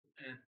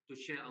to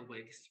share our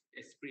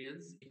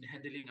experience in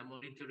handling and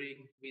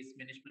monitoring waste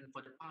management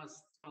for the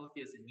past 12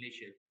 years in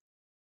Malaysia.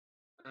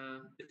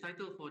 The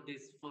title for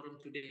this forum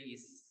today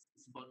is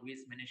about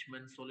waste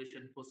management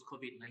solution post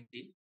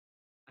COVID-19.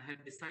 I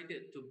have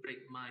decided to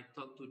break my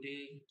talk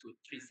today to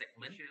three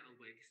segments.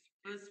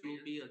 First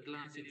will be a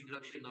glance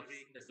introduction of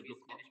as a Blue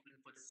Corp.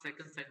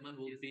 Second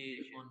segment will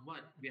be on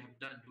what we have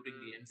done during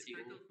the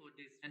MCO.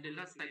 And the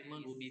last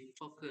segment will be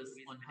focused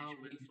on how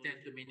we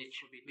intend to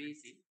manage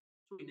waste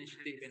through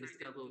initiative and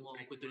discover more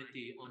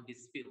opportunity on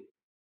this field.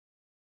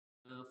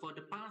 For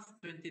the past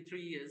 23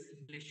 years,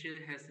 Malaysia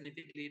has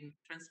significantly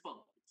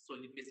transformed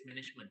solid waste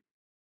management.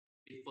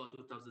 Before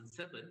 2007,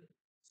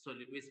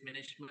 solid waste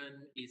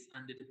management is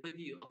under the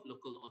purview of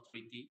local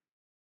authority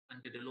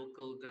under the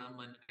Local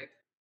Government Act.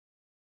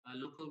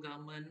 Local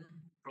government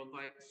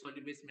provide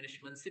solid waste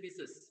management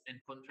services and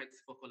contracts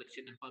for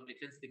collection and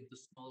public cleansing to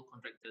small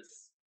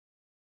contractors.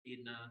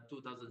 In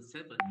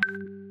 2007,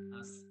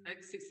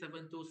 Act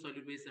 672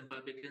 Solid Waste and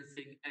Public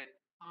Cleansing Act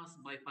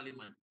passed by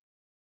Parliament.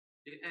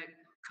 The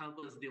Act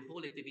covers the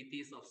whole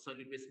activities of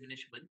solid waste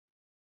management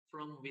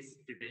from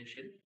waste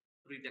prevention,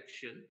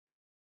 reduction,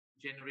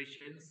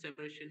 generation,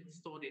 separation,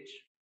 storage,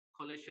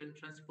 collection,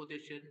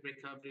 transportation,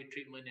 recovery,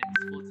 treatment, and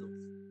disposal.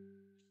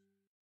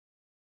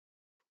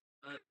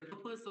 The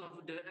purpose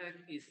of the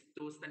Act is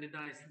to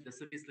standardize the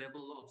service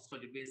level of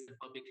solid waste and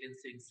public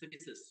cleansing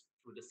services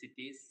through the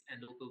cities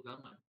and local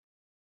government.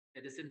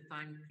 At the same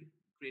time,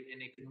 create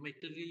an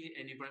economically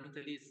and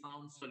environmentally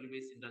sound solid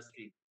waste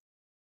industry.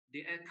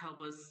 The Act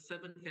covers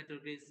 7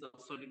 categories of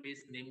solid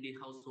waste, namely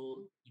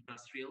household,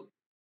 industrial,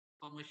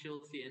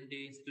 commercial, C&D,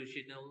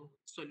 institutional,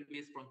 solid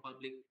waste from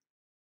public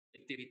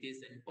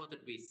activities, and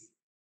imported waste.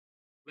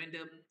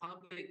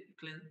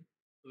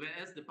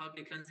 Whereas the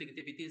public cleansing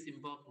activities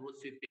involve road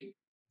sweeping,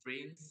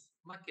 drains,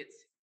 markets,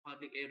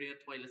 public area,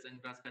 toilets, and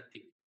grass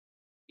cutting.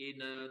 In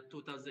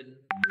 2011,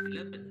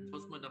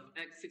 enforcement of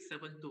Act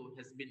 672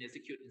 has been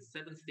executed in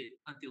 7 states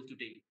until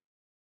today.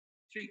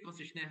 3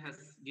 constitutional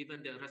has given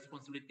the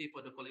responsibility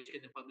for the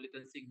collection and public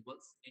cleansing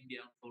works in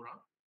the Ampora,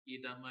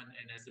 Idaman,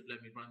 and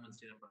Asablam Environment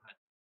Sdn Bhd.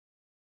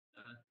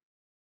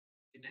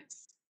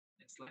 Next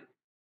slide.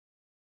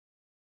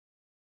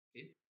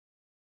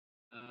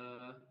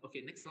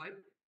 Okay, next slide.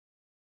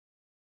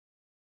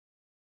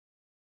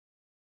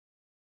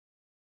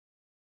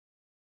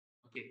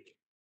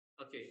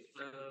 Okay.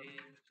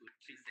 To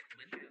 3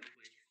 segments.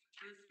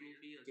 First will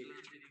be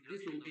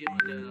this will be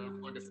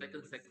on the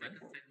second segment.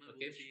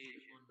 Okay,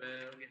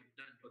 where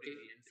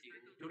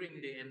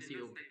during the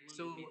MCO.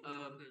 So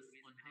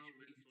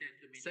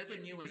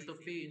 7 new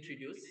SOP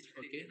introduced.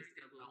 Okay,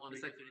 on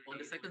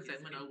the second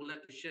segment, I would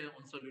like to share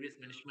on solid waste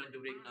management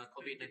during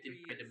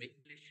COVID-19 pandemic.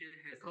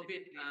 The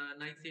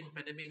COVID-19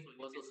 pandemic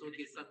was also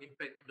did some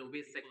impact on the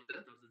waste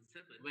sector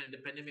when the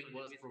pandemic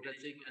was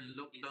progressing and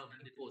lockdown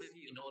imposed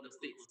in all the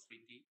states.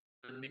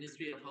 The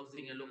Ministry of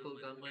Housing and Local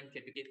Government,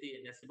 KPKT,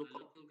 and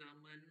SBUCOP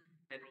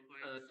had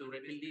to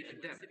rapidly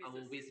adapt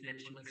our waste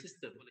management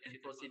system and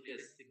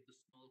procedures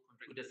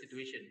to the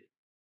situation.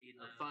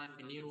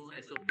 5 new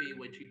SOP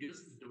were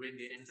introduced during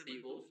the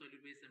MCO,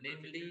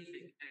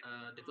 namely,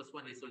 the first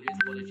one is a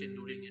waste collection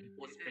during and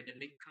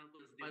post-pandemic,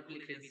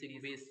 public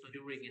cleansing waste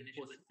during and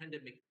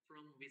post-pandemic,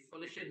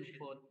 collection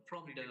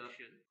from the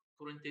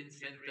quarantine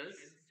centers,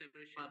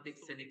 public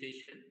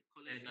sanitation,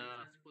 and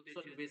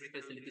solid waste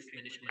facilities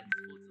management.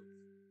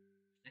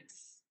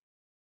 Next.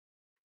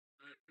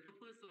 The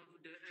purpose of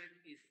the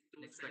Act is to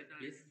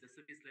standardize the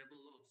service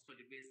level of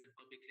solid waste and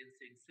public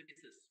cleansing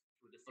services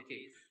through the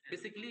cities.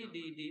 Basically,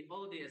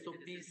 all the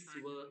SOPs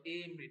were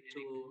aimed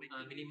to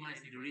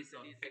minimize the risk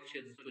of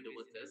infection to the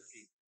workers.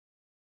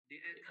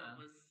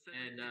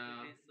 And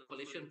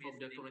collection from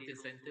the quarantine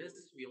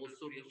centers, we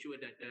also make sure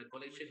that the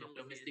collection of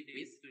domestic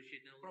waste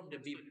from the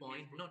B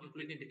point, not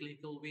including the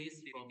clinical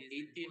waste from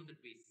 18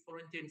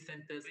 quarantine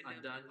centers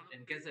are done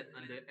and gathered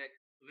under Act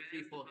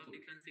 342.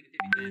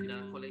 And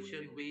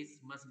collection waste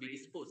must be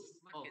disposed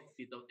of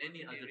without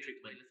any other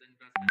treatment.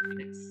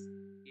 Next.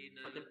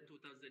 For the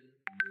 2011,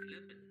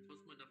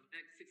 enforcement of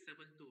Act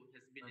 672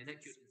 has been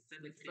executed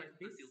in 7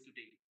 states until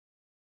today.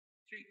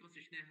 3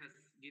 constitutional has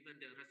given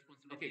the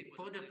responsibility. Okay,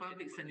 for the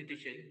public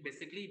sanitation,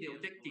 basically the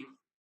objective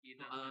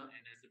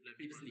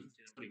previously.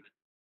 Sorry.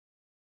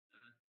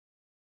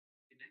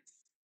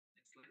 Next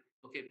slide.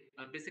 Okay,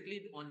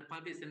 basically on the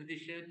public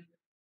sanitation,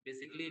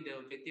 basically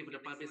the objective of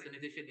the public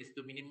sanitation is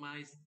to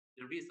minimize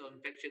the risk of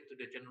infection to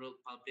the general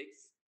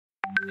publics.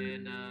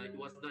 And it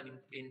was done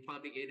in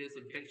public areas,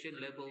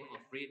 infection level of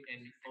red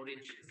and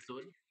orange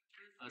zone,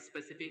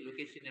 specific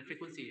location and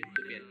frequency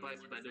to be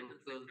advised by the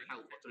local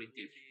health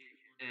authority.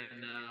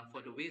 And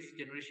for the waste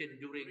generation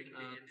during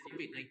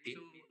COVID-19,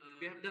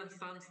 we have done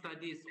some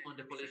studies on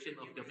the collection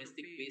of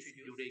domestic waste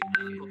during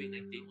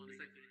COVID-19.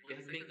 We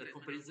have made a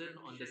comparison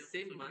on the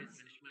same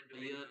months,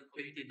 year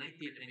 2019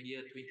 and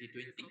year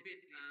 2020.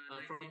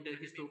 From the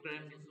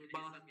histogram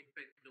bar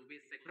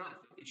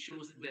graph, it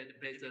shows that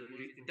there is a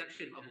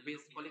reduction of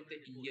waste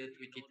collected in year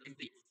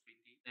 2020.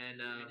 and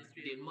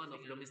the amount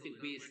of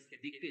domestic waste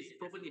decreased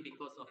probably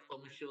because of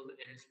commercial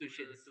and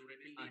institutions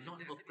not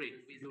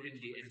operate during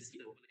the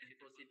MCO.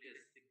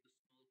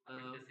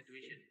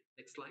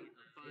 Next slide.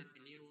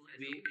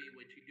 We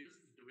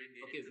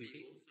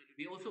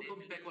we also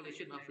compare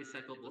collection of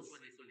recyclables.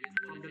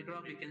 From the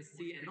graph, we can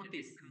see and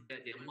notice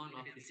that the amount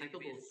of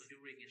recyclables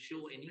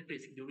show an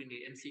increase during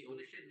the MCO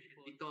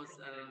because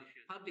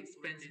public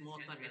spends more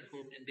time at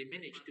home and they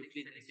manage to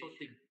clean and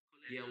sorting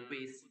their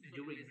waste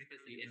during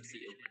the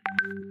MCO.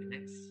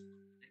 Next.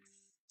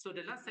 So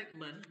the last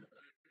segment.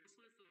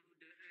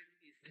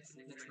 Next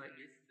slide.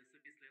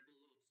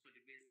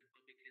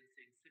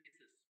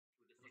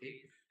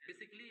 Okay.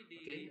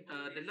 Okay.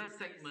 The last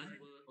segment.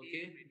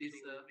 Okay. This.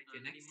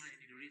 Okay. Next.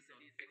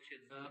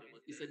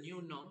 Is a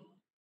new norm.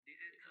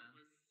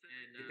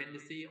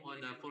 Dependency on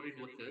foreign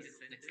workers.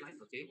 Next slide.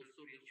 Okay.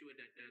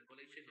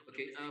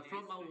 Okay.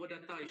 From our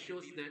data, it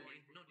shows that.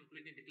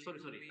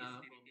 Sorry.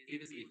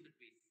 Previously.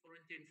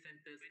 Quarantine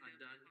centers are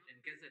done and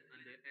gathered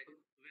under Act.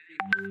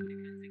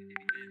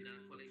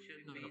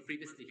 No.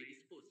 Previously.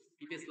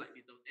 Previous slide.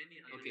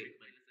 Okay.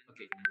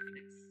 Okay.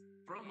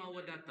 From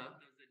our data.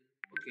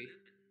 Okay.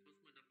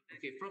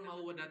 Okay. From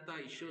our data,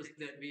 it shows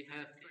that we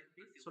have.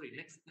 Sorry.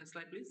 Next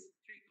slide, please.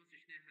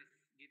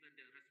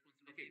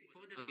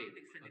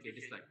 Okay,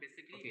 this slide.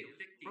 Okay,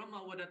 from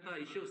our data,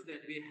 it shows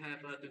that we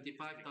have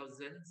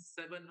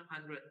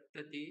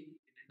 25,730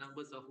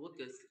 numbers of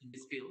workers in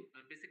this field,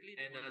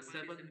 and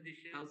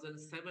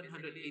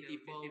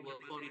 7,784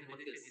 were foreign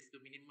workers.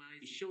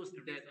 It shows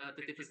that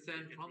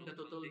 30% from the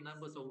total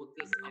numbers of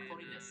workers are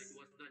foreigners.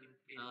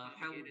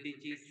 Health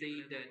DG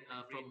say that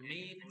from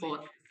May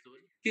 4th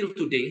till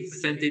today,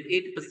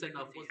 78%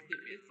 of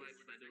positive cases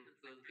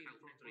came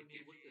from foreign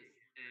workers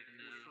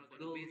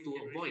struggle to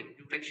avoid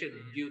infection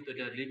due to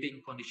their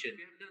living condition.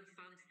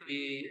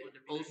 We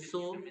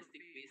also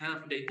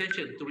have the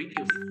intention to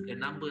reduce the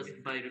numbers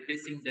by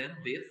replacing them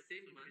with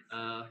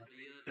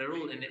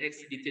parole and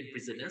ex-detained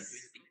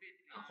prisoners,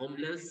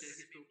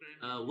 homeless,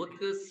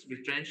 workers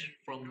retrenched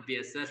from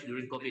BSS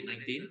during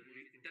COVID-19,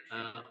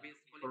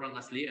 orang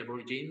asli,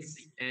 Aborigines,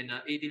 and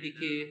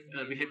ADDK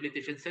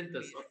rehabilitation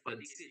centers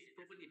opens.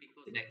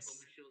 The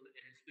next.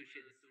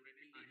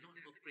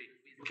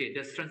 Okay,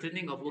 the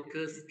strengthening of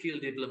workers' skill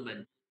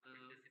development.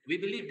 We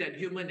believe that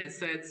human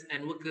assets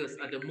and workers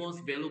are the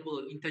most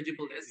valuable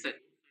intangible asset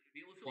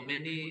for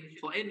any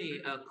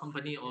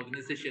company or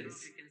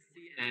organizations,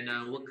 and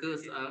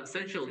workers are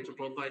essential to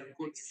provide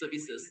good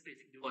services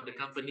for the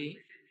company.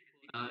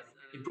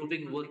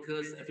 Improving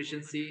workers'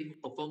 efficiency,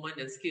 performance,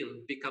 and skill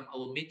become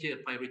our major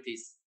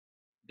priorities.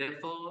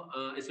 Therefore,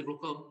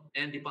 SBROCOM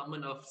and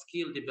Department of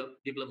Skill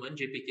Development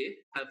 (JPK)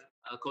 have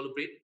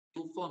collaborated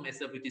to form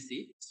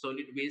SWTC,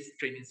 Solid Waste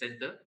Training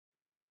Center.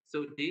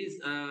 So this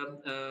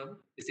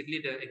basically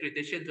the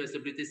accreditation to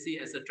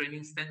SWTC as a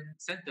training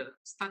center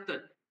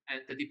started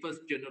at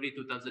 31st January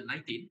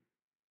 2019,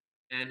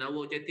 and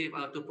our objective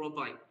are to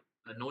provide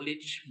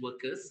knowledge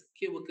workers,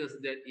 key workers,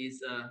 that is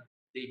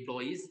the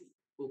employees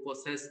who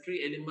possess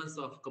three elements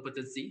of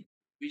competency,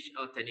 which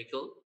are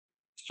technical,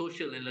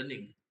 social, and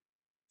learning.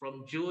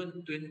 From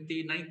June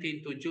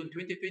 2019 to June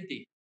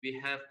 2020, we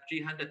have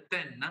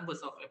 310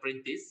 numbers of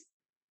apprentices,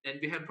 and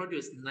we have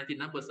produced 90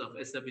 numbers of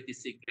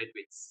SWTC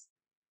graduates.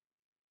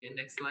 Okay,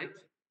 next slide.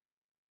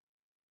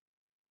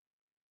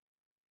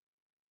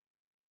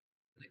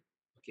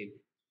 Okay.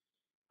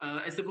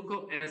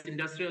 SWCOP as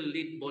industrial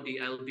lead body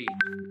LB.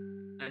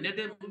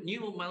 Another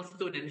new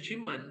milestone and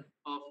achievement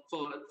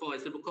for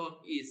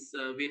SWCOP is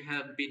we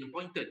have been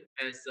appointed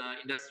as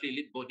industry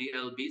lead body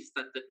LB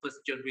started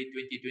 1st January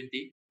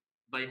 2020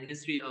 by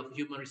Ministry of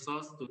Human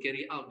Resource to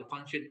carry out the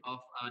function of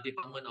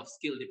Department of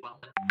Skill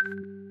Development.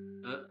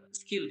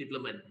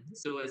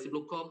 So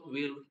SWCOP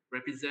will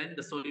represent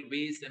the solid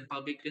waste and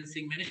public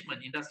cleansing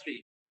management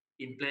industry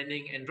in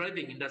planning and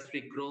driving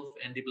industry growth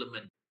and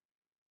development.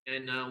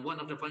 And one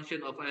of the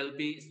functions of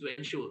ILB is to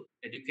ensure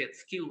educate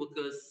skilled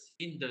workers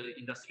in the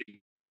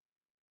industry.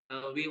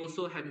 We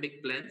also have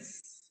made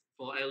plans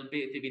for ILB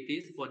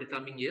activities for the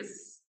coming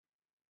years.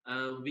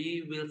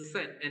 We will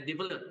set and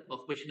develop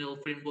occupational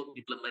framework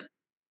development.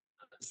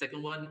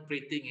 Second one,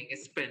 creating and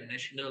expand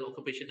national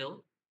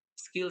occupational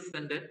skill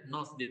standard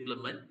norms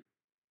development,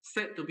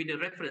 set to be the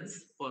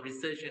reference for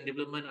research and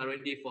development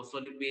R&D for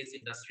solid waste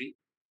industry,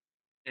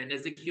 and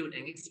execute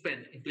and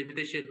expand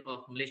implementation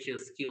of Malaysia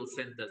skill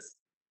centers.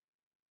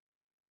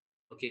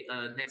 Okay,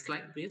 next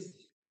slide, please.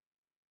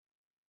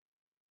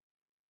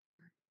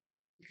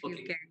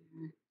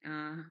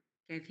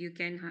 If you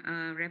can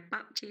wrap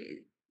up,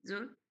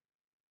 Zul.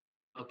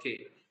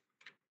 Okay.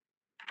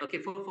 Okay,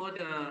 for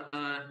the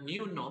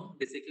new norm,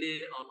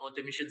 basically on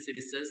automation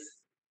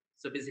services.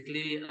 So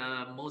basically,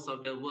 most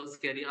of the works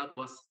carried out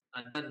was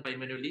done by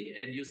manually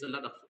and use a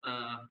lot of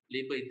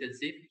labor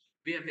intensive.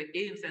 We have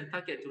aims and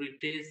target to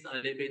reduce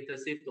labor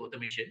intensive to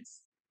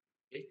automations.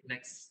 Okay,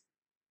 next.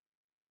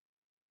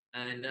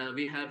 And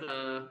we have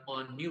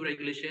on new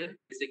regulation,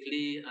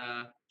 basically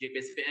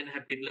JPSPN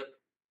have developed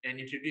and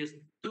introduced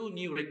two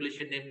new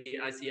regulation, namely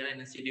ICI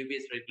and CD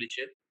waste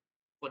regulation.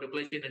 for the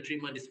collection and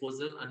treatment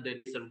disposal under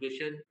this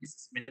regulation,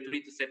 it's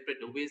mandatory to separate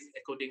the waste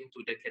according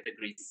to the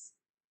categories.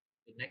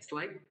 The next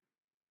slide.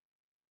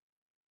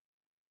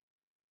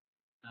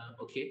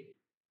 Okay.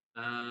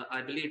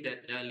 I believe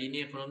that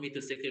linear economy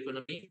to circular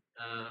economy,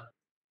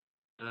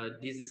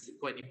 this is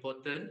quite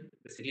important.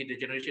 Basically, the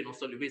generation of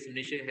solid waste in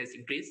Malaysia has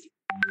increased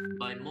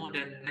by more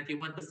than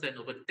 91%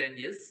 over 10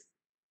 years.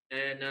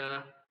 And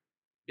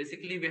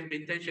basically, we have the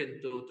intention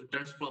to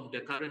transform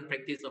the current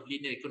practice of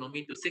linear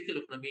economy to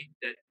circular economy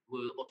that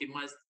will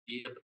optimize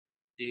the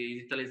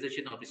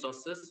utilization of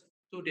resources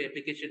through the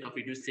application of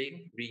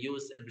reducing,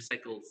 reuse, and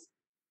recycles.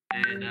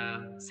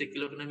 And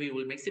circular economy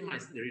will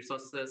maximize the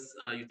resources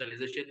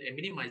utilization and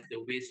minimize the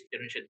waste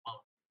generation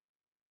amount.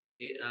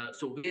 Okay,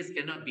 so waste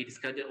cannot be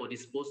discarded or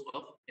disposed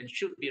of and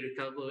should be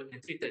recovered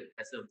and treated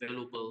as a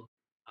valuable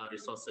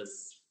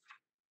resources.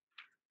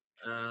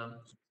 Um,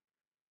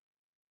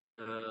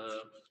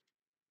 uh,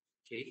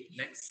 okay,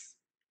 next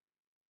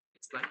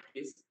slide,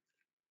 please.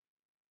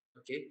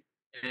 Okay,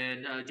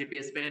 and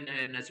GPS ban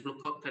and National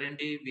Corp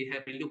currently we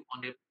have a look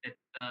on the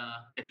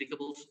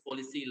applicable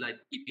policy like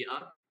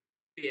EPR,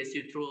 pay as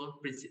you throw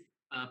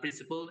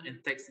principle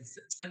and tax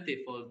incentive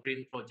for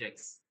green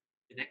projects.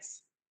 The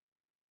next.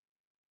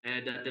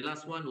 And the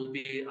last one will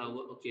be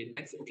okay.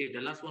 Next, okay.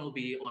 The last one will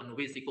be on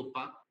waste eco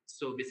park.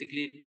 So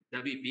basically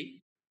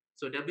WEP.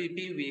 So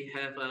WEP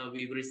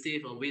we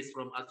receive waste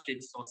from upstream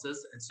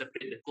sources and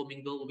separate the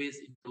commingled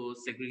waste into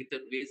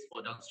segregated waste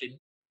for downstream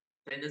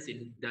tenants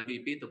in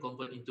WEP to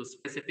convert into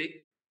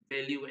specific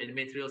value and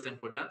materials and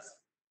products.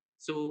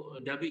 So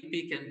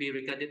WEP can be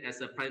regarded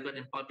as a private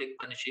and public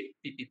partnership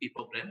PPP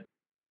program.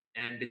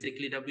 And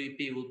basically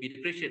WEP will be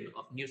the creation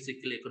of new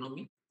circular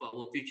economy for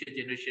our future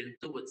generation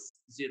towards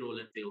zero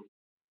landfill.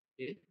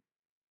 Okay,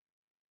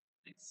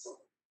 next.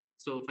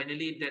 So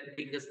finally, that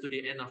brings us to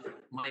the end of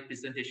my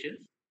presentation.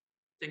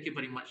 Thank you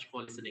very much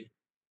for listening.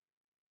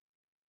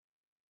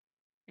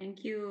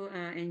 Thank you,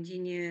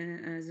 Engineer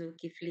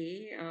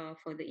Zulkifli,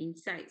 for the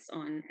insights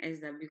on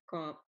SW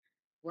Corp,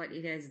 what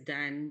it has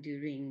done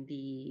during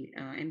the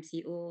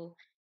MCO,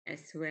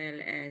 as well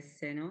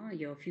as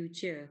your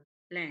future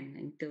plan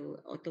into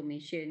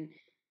automation,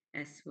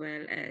 as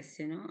well as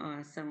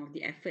some of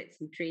the efforts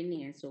in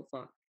training and so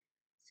forth.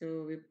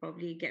 So we'll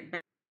probably get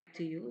back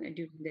to you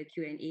during the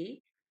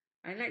Q&A.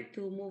 I'd like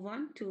to move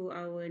on to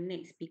our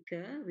next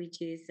speaker,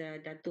 which is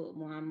Datuk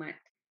Muhammad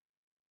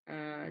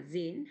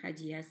Zain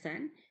Haji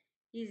Hassan.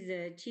 He's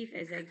the Chief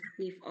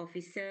Executive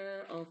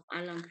Officer of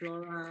Alam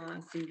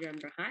Flora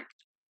Sdn Bhd.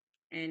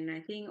 And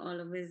I think all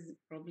of us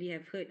probably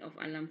have heard of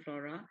Alam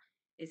Flora.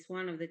 It's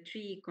one of the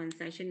three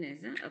concessionaires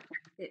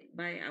appointed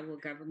by our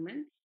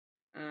government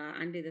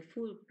under the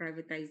full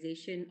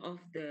privatization of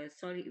the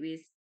solid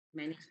waste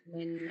management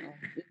in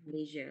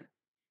Malaysia.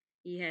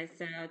 He has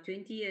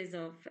 20 years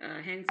of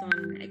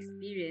hands-on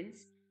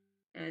experience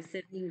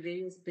serving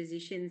various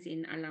positions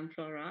in Alam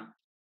Flora,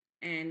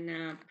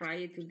 and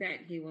prior to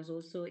that, he was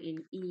also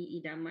in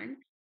Idaman,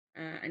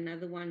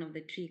 another one of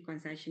the three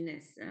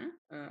concessionaires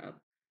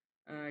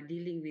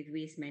dealing with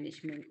waste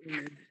management in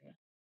Malaysia.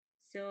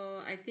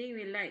 So I think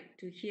we'd like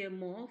to hear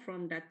more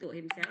from Datuk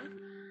himself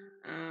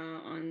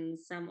on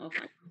some of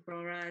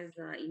Flora's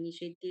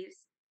initiatives,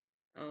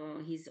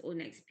 his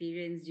own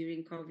experience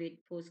during COVID,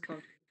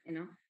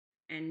 post-COVID,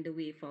 and the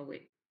way forward.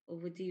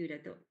 Over to you,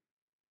 Datuk.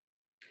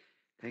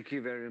 Thank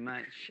you very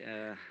much.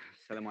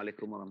 Assalamu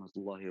alaikum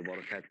warahmatullahi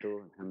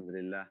wabarakatuh.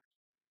 Alhamdulillah.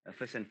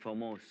 First and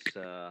foremost,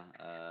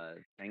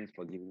 thanks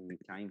for giving me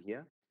time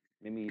here.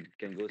 Maybe we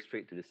can go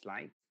straight to the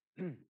slides.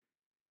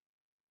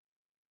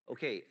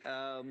 Okay,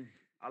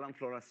 Alam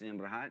Flora Sdn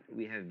Bhd,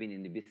 we have been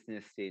in the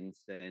business since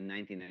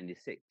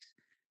 1996.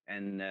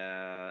 And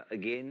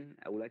again,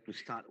 I would like to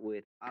start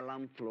with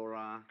Alam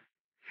Flora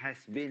has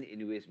been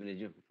in waste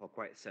management for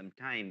quite some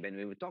time. And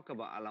when we talk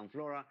about Alam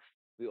Flora,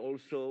 we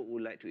also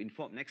would like to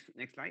inform, next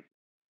slide,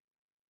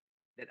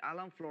 that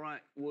Alam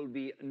Flora will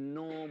be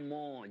no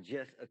more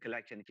just a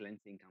collection and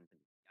cleansing company.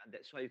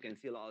 That's why you can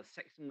see a lot of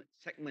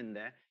segment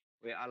there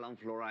where Alam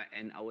Flora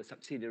and our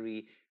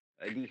subsidiary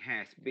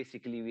DHAS,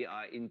 basically we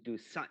are into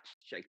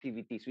such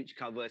activities which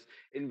covers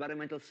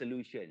environmental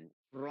solution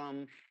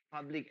from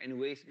public and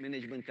waste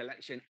management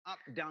collection up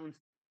down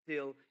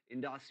till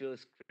industrial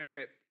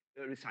scrap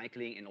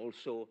recycling, and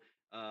also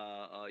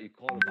you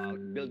call about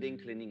building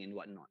cleaning and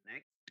whatnot.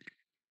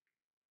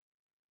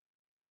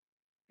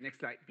 Next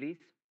slide, please.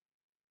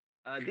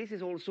 This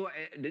is also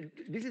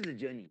this is a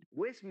journey.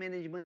 Waste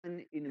management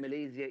in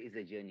Malaysia is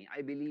a journey.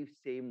 I believe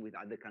same with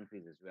other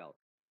countries as well.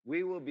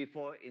 We were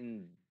before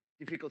in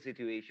difficult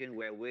situation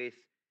where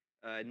waste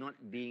not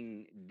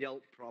being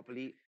dealt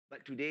properly,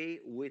 but today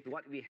with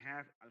what we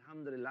have,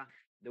 alhamdulillah,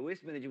 the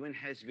waste management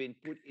has been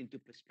put into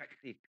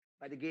perspective.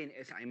 But again,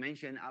 as I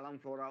mentioned, Alam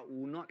Flora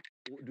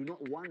do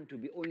not want to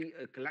be only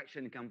a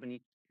collection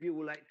company. We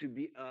would like to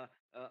be a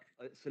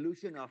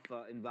solution of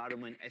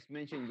environment, as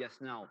mentioned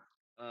just now.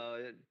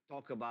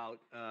 Talk about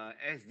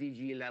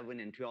SDG 11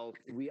 and 12.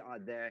 We are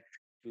there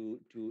to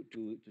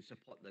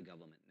support the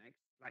government. Next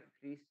slide,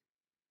 please.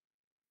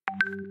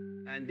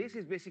 And this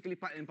is basically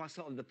part and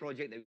parcel of the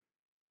project that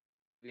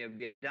we have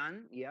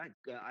done. Yeah,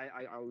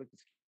 I'll let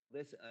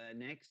this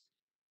next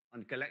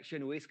on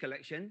collection, waste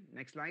collection.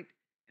 Next slide.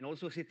 And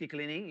also city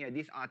cleaning. Yeah,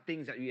 these are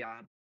things that we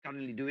are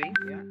currently doing.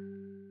 Yeah.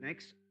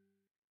 Next.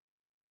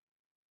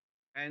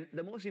 And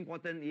the most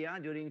important, yeah,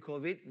 during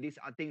COVID, these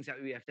are things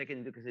that we have taken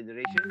into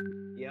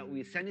consideration. Yeah,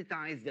 we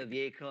sanitize the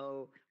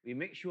vehicle, we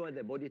make sure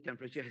the body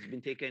temperature has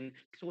been taken,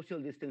 social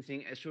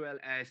distancing, as well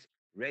as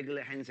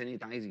regular hand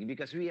sanitizing,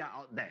 because we are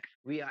out there.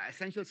 We are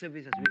essential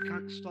services. We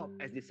can't stop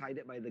as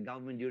decided by the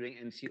government during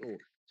MCO.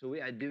 So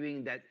we are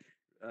doing that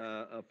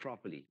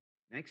properly.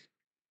 Next.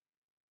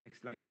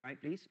 Next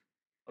slide, please.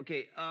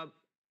 Okay,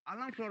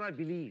 Alam Flora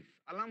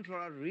Alam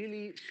Flora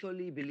really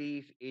solely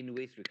believe in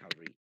waste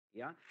recovery.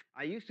 Yeah,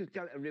 I used to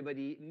tell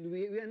everybody,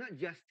 we are not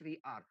just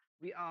 3R.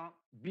 We are,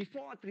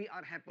 before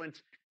 3R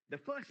happens, the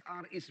first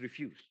R is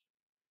refuse.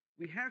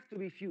 We have to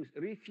refuse.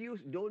 Refuse,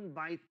 don't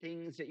buy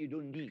things that you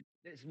don't need.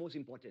 That's most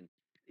important.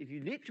 If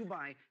you need to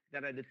buy,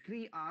 there are the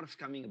 3Rs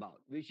coming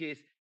about, which is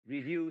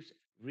reduce,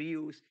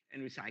 reuse,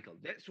 and recycle.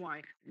 That's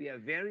why we are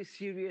very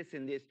serious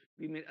in this.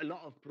 We made a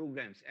lot of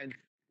programs. And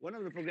one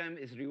of the programs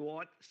is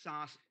Reward,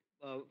 SARS.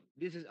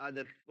 This is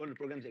one of the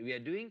programs that we are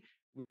doing.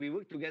 We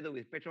work together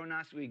with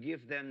Petronas. We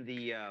give them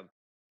the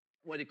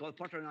what they call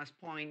Petronas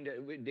point.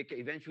 They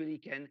eventually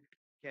can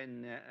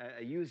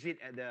use it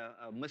at the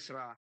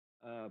Mesra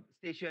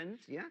stations.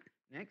 Yeah.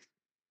 Next.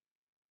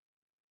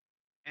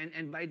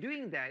 And by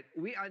doing that,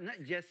 we are not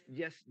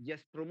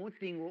just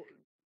promoting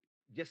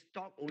just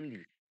talk only.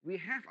 We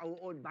have our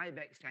own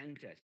buyback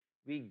centers.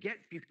 We get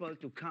people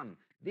to come.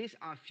 These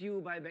are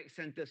few buyback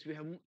centers. We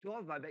have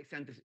 12 buyback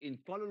centers in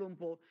Kuala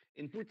Lumpur,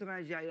 in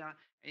Putrajaya,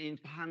 and in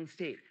Pahang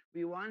State.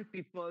 We want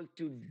people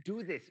to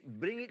do this,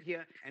 bring it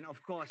here, and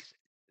of course,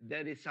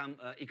 there is some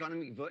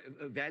economic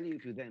value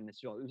to them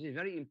as well, which is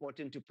very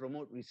important to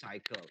promote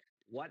recycle.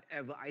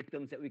 Whatever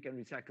items that we can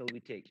recycle, we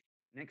take.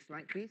 Next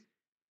slide, please.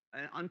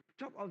 On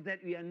top of that,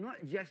 we are not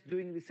just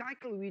doing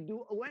recycle, we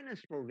do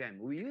awareness program.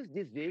 We use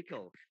this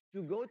vehicle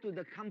to go to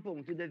the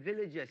kampong, to the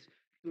villages,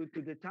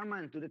 to the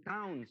taman, to the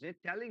towns,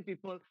 telling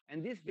people,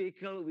 and this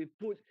vehicle, we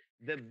put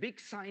the big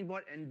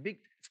signboard and big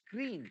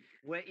screen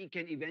where it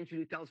can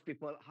eventually tell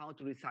people how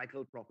to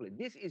recycle properly.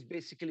 This is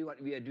basically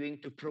what we are doing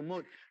to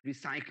promote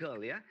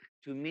recycle, yeah,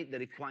 to meet the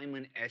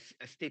requirement as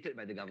stated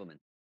by the government.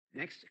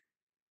 Next.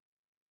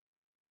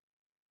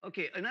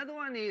 Okay, another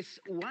one is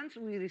once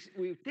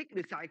we take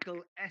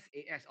recycle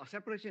SAS or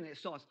separation at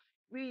source,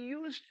 we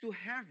used to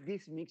have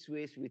this mixed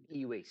waste with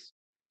e-waste.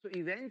 So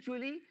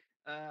eventually,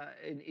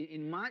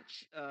 in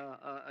March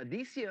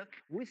this year,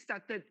 we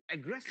started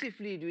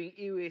aggressively doing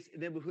e-waste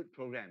neighborhood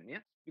program, yeah,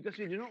 because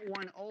we do not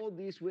want all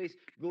these waste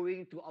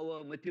going to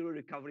our material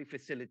recovery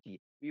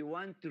facility. We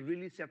want to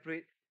really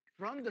separate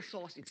from the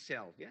source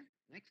itself. Yeah,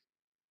 next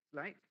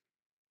slide.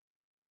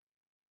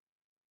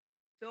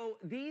 So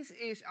this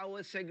is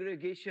our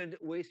segregation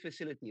waste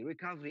facility,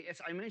 recovery. As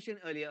I mentioned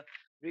earlier,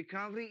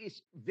 recovery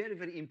is very,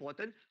 very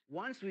important.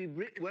 Once we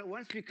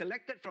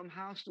collect it from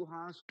house to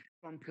house,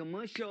 from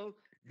commercial,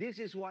 this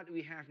is what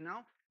we have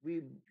now.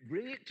 We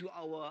bring it to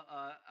our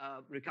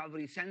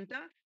recovery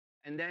center,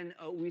 and then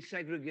we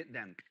segregate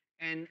them.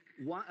 And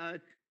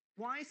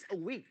twice a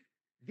week,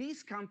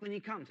 this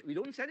company comes. We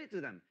don't send it to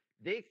them.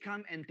 They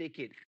come and take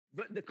it.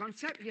 But the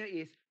concept here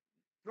is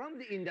from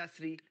the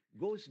industry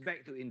goes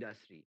back to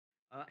industry.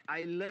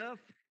 I love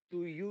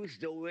to use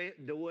the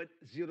word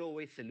zero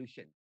waste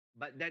solution,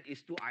 but that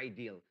is too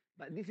ideal.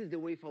 But this is the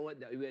way forward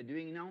that we are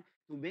doing now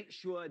to make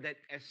sure that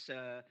as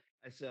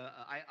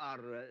IR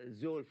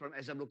Zul from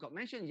SW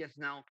mentioned just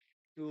now,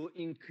 to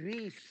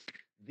increase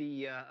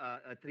the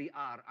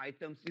 3R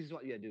items. This is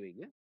what we are doing.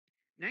 Yeah?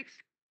 Next.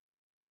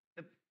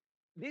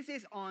 This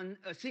is on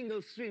a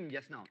single stream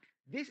just now.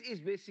 This is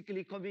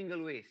basically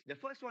commingled waste. The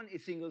first one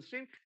is single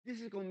stream.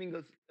 This is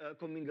commingled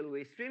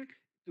waste stream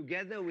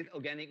together with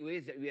organic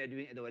waste that we are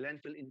doing at our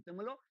landfill in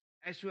Temerloh,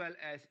 as well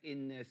as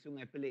in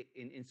Sungai Pelik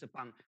in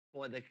Sepang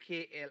for the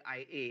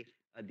KLIA,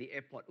 the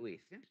airport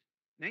waste. Yeah?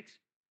 Next.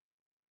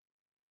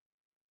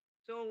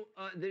 So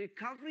the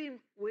recovery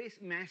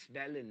waste mass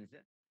balance,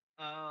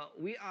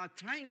 we are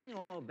trying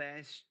our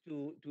best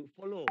to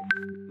follow,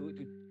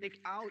 to take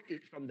out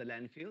it from the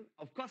landfill.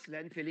 Of course,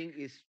 landfilling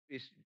is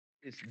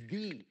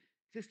the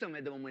system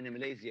at the moment in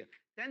Malaysia.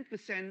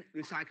 10%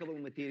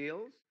 recyclable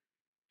materials,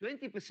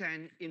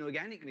 20%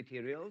 inorganic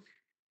materials,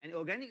 and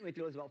organic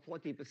materials about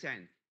 40%.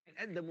 And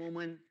at the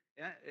moment,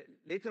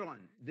 later on,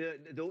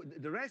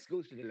 the rest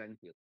goes to the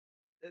landfill.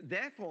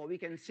 Therefore, we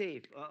can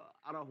save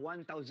out of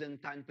 1,000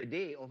 ton per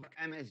day of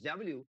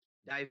MSW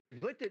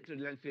diverted to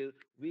the landfill,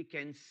 we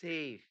can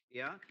save,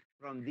 yeah,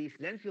 from these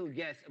landfill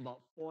gas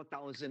about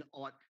 4,000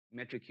 odd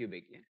metric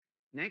cubic. Yeah?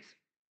 Next.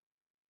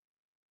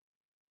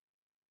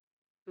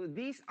 So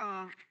these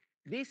are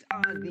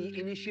the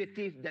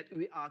initiatives that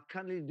we are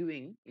currently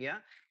doing. Yeah,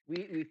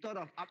 we thought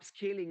of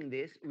upscaling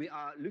this. We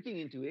are looking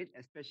into it,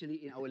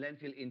 especially in our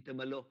landfill in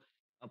Temerloh,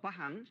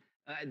 Pahang.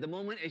 At the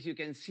moment, as you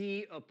can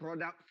see, a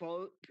product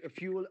for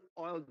fuel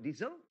oil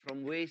diesel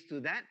from waste to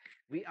that.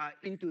 We are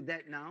into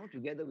that now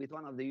together with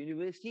one of the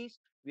universities.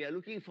 We are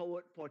looking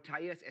forward for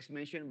tires, as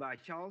mentioned by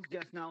Charles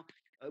just now.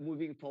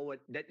 Moving forward,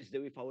 that is the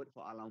way forward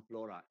for Alam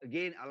Flora.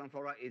 Again, Alam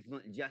Flora is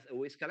not just a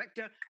waste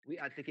collector. We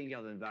are taking care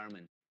of the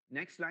environment.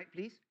 Next slide,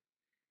 please.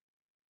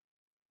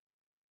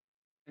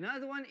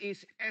 Another one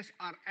is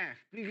SRF.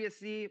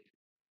 Previously,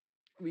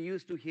 we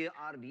used to hear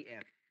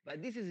RDF,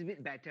 but this is a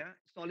bit better,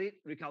 solid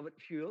recovered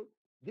fuel.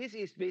 This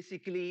is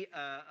basically,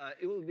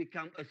 it will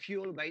become a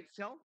fuel by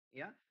itself.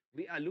 Yeah,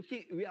 we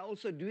are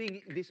also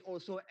doing this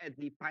also at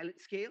the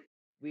pilot scale.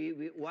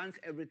 Once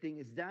everything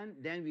is done,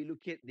 then we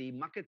look at the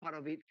market part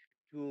of it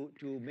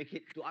to make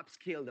it, to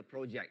upscale the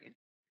project. Yeah?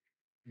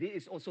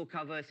 This also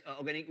covers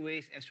organic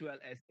waste as well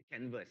as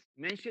canvas.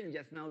 Mentioned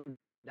just now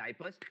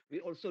diapers.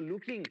 We're also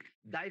looking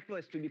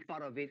diapers to be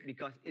part of it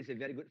because it's a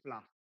very good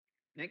fluff.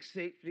 Next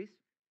slide, please.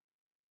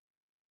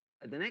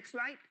 The next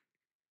slide.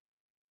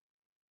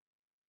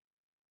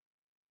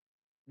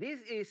 This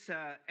is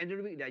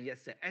anaerobic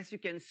digester. As you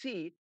can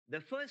see,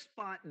 the first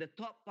part, the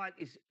top part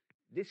is,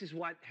 this is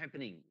what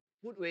happening.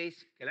 Food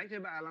waste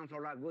collected by Alam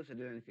Flora goes to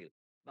the landfill.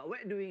 But what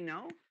we're doing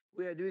now,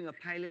 we are doing a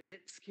pilot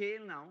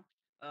scale now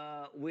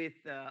with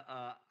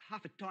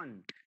half a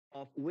ton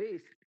of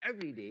waste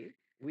every day.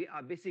 We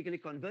are basically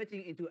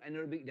converting into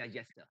anaerobic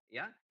digester.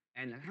 Yeah,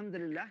 and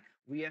Alhamdulillah,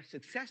 we are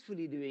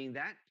successfully doing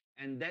that,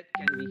 and that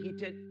can be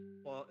heated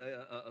for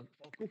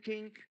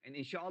cooking. And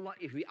inshallah,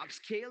 if we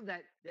upscale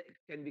that, that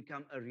can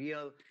become a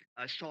real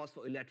source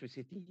for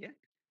electricity. Yeah.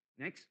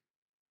 Next.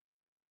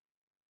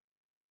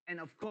 And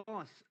of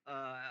course,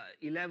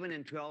 11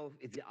 and 12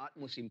 is the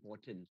utmost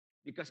important,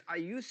 because I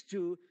used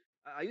to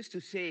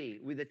say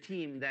with the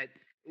team that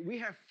we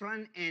have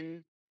front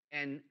end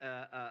and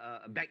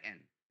back end.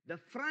 The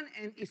front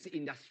end is the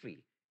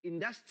industry.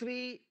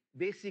 Industry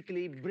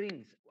basically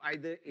brings,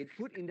 either it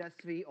food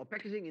industry or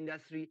packaging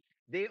industry,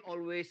 they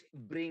always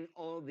bring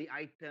all the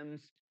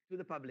items to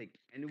the public.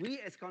 And we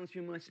as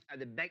consumers are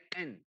the back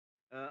end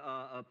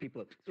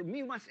people. So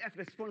we must have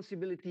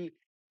responsibility,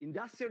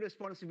 industrial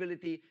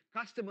responsibility,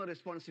 customer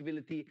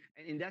responsibility,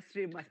 and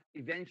industry must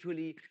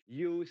eventually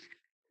use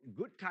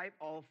good type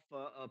of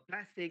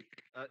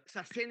plastic,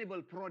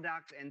 sustainable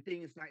products and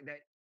things like that,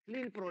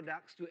 clean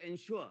products to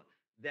ensure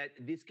that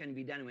this can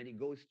be done when it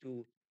goes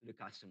to the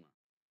customer.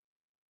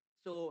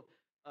 So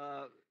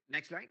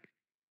next slide.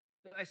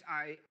 So as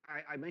I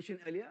mentioned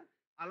earlier,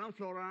 Alam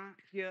Flora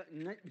here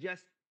not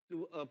just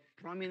to a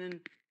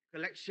prominent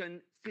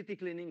collection city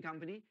cleaning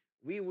company.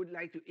 We would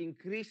like to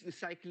increase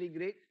recycling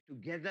rate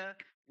together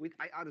with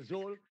IR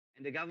Zol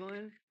and the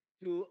government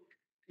to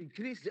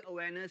increase the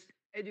awareness,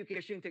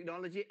 education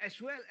technology, as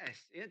well as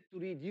to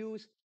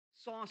reduce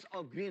source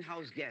of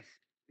greenhouse gas.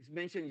 It's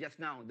mentioned just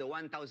now, the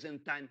 1,000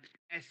 ton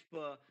as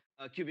per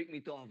cubic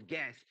meter of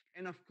gas.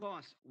 And of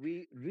course,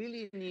 we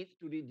really need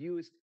to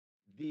reduce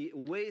the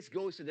waste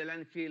goes to the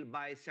landfill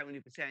by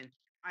 70%.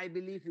 I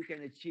believe we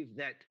can achieve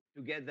that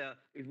together.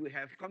 If we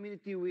have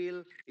community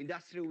will,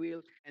 industrial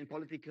will, and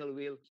political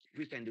will,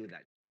 we can do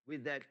that.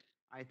 With that,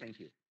 I thank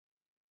you.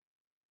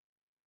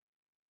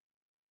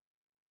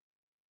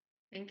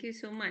 Thank you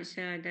so much,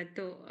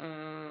 Dato,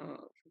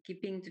 for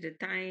keeping to the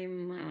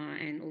time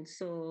and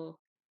also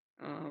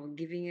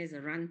giving us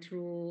a run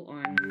through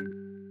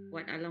on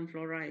what Alam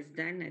Flora has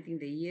done. I think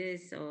the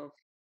years of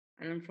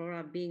Alam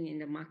Flora being in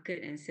the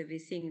market and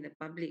servicing the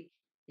public,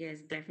 he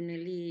has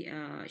definitely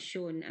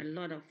shown a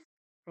lot of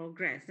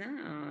progress.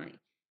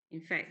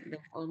 In fact,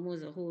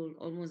 almost a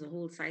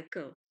whole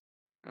cycle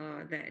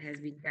that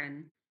has been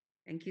done.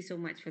 Thank you so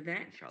much for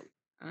that.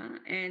 Inshallah.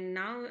 And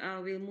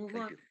now we'll move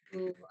on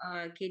to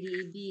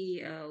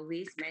KDAB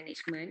waste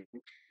management.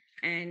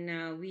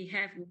 And we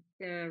have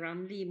Mr.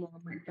 Ramli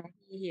Muhammad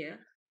Tahi here,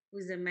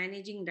 who's the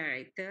managing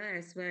director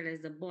as well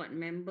as the board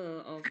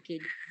member of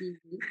KDAB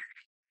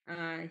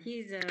Waste.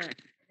 He's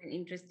an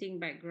interesting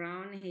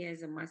background. He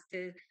has a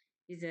master.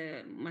 He's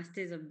a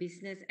master's of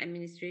business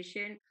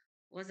administration.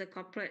 Was a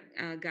corporate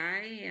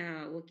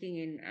guy working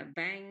in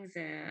banks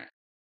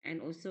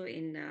and also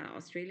in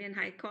Australian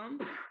Highcom.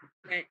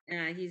 But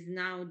he's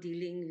now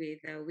dealing with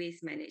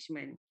waste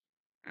management.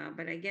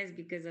 But I guess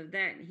because of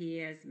that, he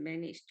has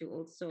managed to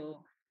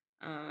also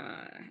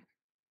uh,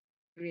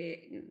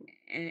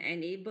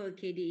 enable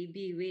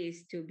KDEB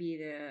Waste to be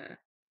the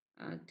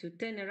to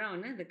turn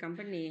around the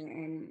company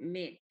and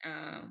made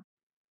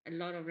a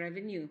lot of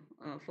revenue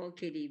for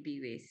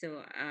KDB Waste.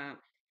 So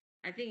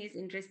I think it's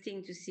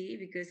interesting to see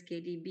because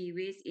KDB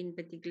Waste in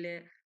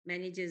particular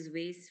manages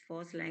waste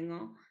for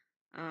Selangor,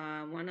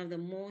 one of the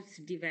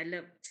most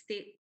developed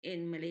state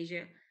in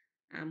Malaysia.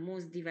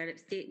 Most developed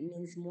state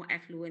means more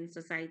affluent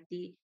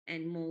society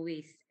and more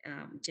waste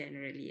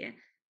generally. Yeah.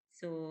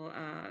 So,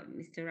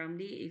 Mr.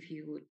 Ramli, if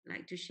you would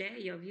like to share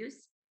your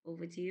views,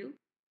 over to you.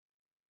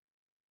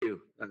 Thank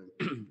you.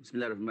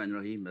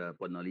 Bismillahirrahmanirrahim,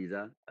 Puan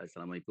Noliza.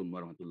 Assalamualaikum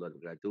warahmatullahi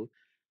wabarakatuh.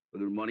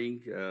 Good morning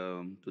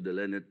to the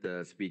learned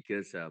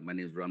speakers. My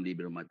name is Ramli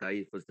bin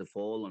Matai. First of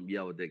all, on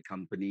behalf of the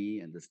company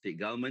and the state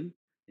government,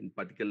 In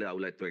particular, I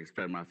would like to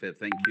express my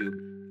thank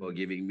you for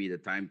giving me the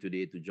time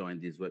today to join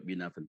this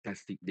webinar.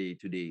 Fantastic day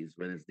today is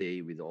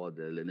Wednesday with all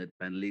the learned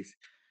panelists.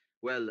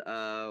 Well,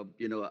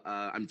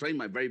 I'm trying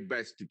my very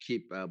best to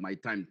keep my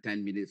time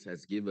 10 minutes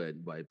as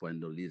given by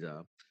Puan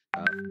Lisa.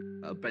 Uh,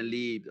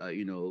 Apparently,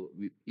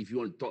 if you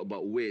want to talk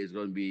about waste, it's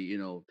going to be,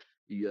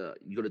 you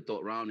got to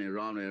talk round and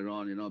round and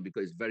round,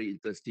 because it's very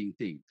interesting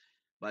thing.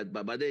 But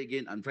then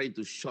again, I'm trying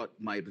to short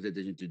my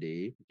presentation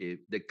today. Okay,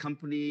 the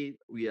company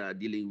we are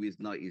dealing with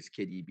now is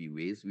KDB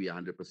Waste. We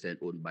are 100%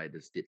 owned by the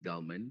state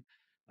government.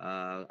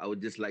 I would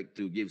just like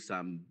to give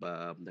some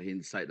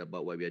insight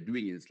about what we are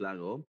doing in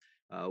Selangor.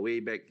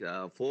 Way back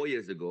 4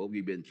 years ago,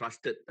 we've been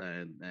trusted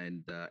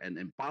and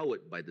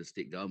empowered by the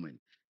state government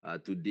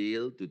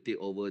to take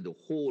over the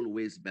whole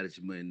waste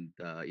management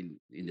in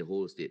the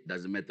whole state.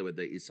 Doesn't matter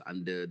whether it's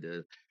under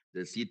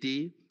the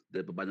city,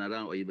 the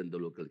Pembanaran, or even the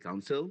local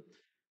council.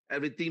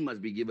 Everything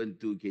must be given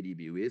to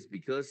KDB Waste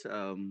because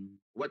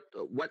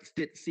what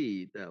state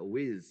see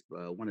waste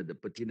one of the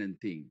pertinent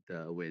things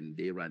when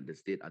they run the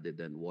state other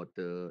than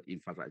water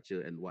infrastructure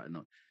and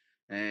whatnot,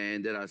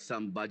 and there are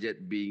some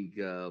budget being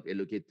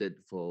allocated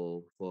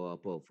for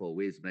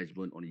waste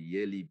management on a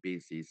yearly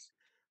basis.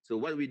 So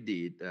what we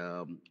did,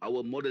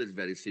 our model is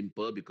very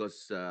simple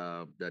because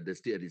the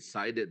state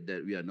decided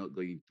that we are not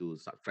going to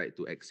subscribe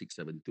to Act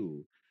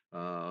 672,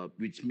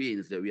 which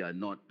means that we are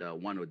not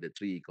one of the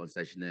three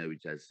concessionaire,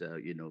 which has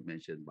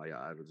mentioned by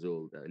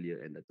Arzul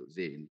earlier and Datuk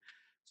Zain.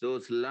 So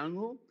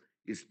Selangor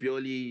is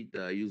purely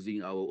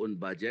using our own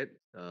budget,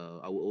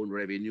 our own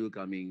revenue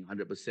coming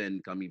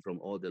 100% coming from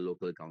all the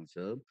local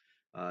council.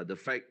 The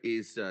fact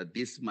is,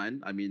 this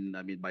month, I mean,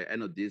 by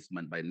end of this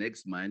month, by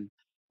next month,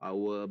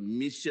 our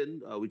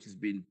mission, which has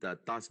been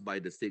tasked by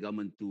the state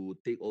government to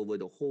take over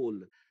the whole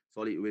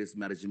solid waste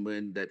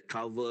management that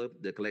cover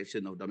the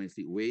collection of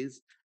domestic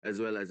waste as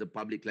well as the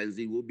public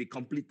cleansing, will be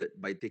completed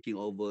by taking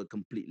over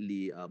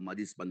completely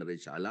Madis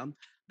Bandaraya Shah Alam.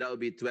 That will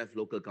be 12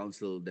 local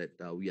council that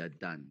we are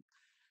done.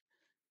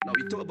 Now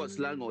we talk about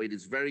Selangor. It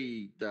is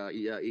very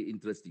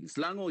interesting.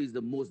 Selangor is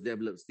the most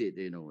developed state,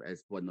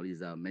 as Puan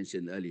Noriza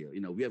mentioned earlier.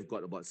 We have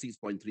got about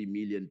 6.3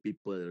 million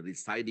people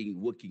residing,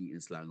 working in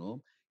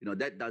Selangor.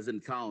 That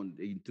doesn't count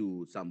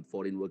into some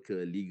foreign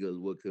worker, legal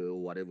worker, or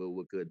whatever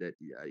worker that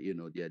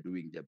they are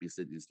doing their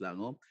business in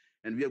Selangor.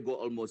 And we have got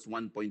almost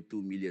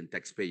 1.2 million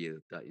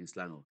taxpayers in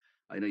Selangor.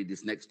 I know it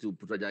is next to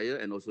Putrajaya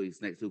and also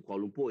it's next to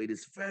Kuala Lumpur. It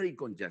is very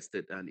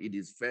congested and it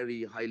is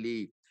very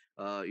highly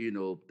the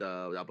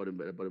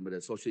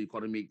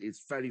socio-economic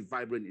is very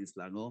vibrant in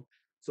Selangor.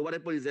 So what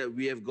happened is that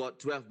we have got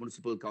 12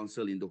 municipal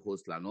council in the whole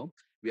Selangor.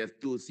 We have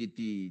 2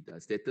 city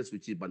status,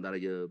 which is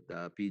Bandaraya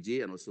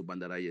PJ and also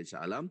Bandaraya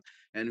Shah Alam.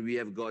 And we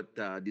have got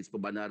this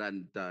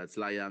Pembandaran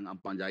Selayang,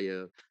 Ampang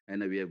Jaya,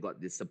 and we have got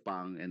this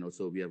Sepang, and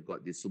also we have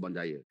got this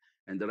Subanjaya.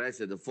 And the rest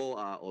of the 4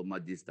 are all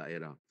Majlis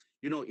Daerah.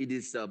 It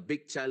is a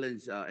big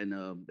challenge and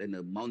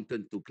a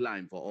mountain to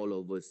climb for all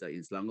of us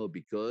in Selangor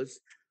because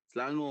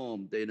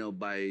Selangor,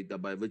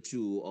 by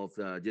virtue of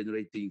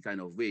generating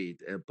kind of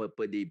weight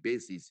per day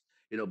basis,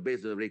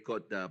 based on the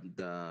record,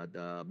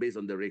 based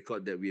on the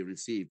record that we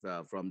received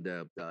from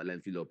the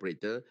landfill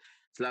operator,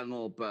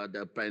 Selangor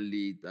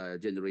apparently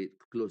generate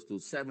close to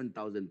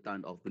 7,000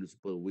 tons of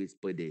municipal waste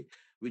per day,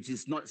 which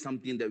is not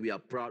something that we are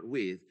proud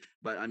with.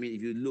 But I mean,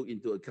 if you look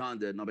into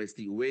account the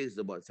domestic waste,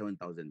 about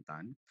 7,000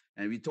 tons.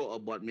 And we talk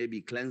about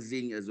maybe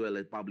cleansing as well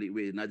as public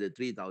waste, another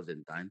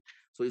 3,000 tons.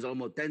 So it's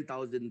almost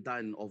 10,000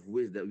 tons of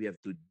waste that we have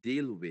to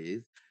deal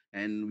with.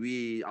 And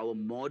our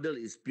model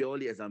is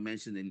purely, as I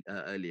mentioned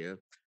earlier,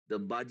 the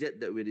budget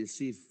that we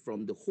receive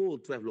from the whole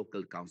 12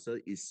 local council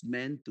is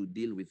meant to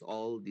deal with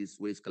all this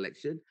waste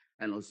collection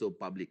and also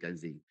public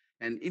cleansing.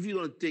 And if you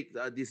don't take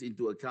this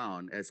into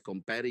account as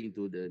comparing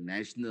to the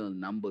national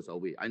numbers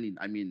of waste, I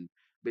mean,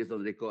 based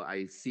on record,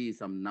 I see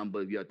some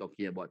numbers. We are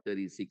talking about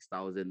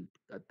 36,000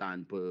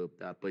 ton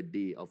per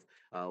day of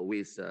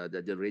waste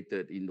that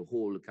generated in the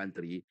whole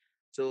country.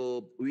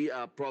 So we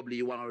are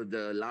probably one of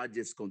the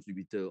largest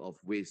contributor of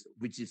waste,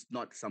 which is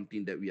not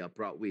something that we are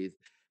proud with.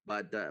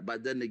 But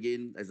then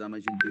again, as I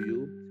mentioned to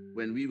you,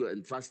 when we were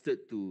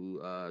entrusted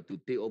to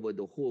take over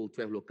the whole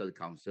 12 local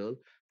council,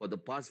 for the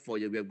past 4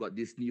 years, we have got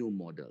this new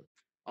model.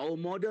 Our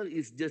model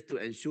is just to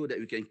ensure that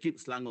we can keep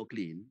Selangor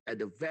clean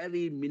at a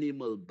very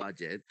minimal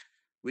budget,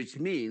 which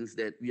means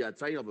that we are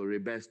trying our very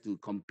best to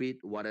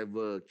compete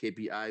whatever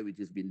KPI which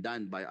has been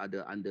done by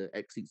other under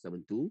Act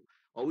 672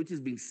 or which is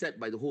being set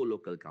by the whole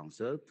local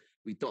council.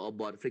 We talk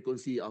about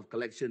frequency of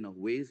collection of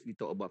waste. We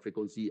talk about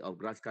frequency of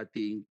grass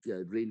cutting,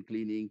 drain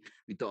cleaning.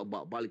 We talk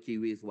about bulky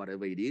waste,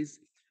 whatever it is.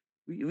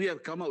 We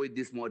have come up with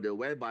this model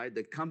whereby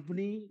the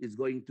company is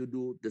going to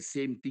do the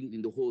same thing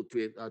in the whole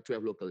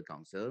 12 local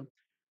council.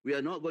 We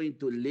are not going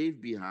to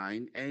leave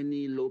behind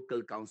any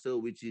local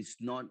council which is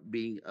not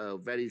being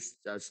very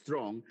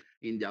strong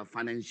in their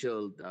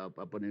financial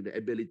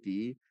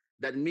ability.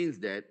 That means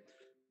that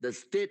the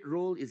state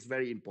role is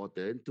very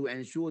important to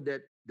ensure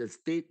that the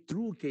state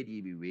through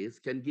KDB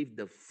Waste can give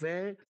the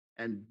fair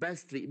and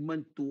best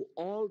treatment to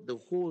all the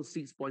whole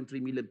 6.3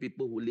 million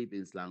people who live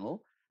in Selangor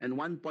and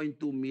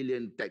 1.2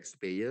 million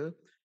taxpayer,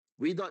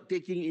 without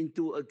taking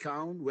into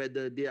account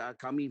whether they are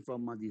coming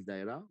from Majlis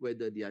Daerah,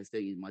 whether they are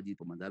staying in Majlis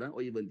Pemandaran,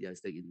 or even they are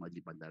staying in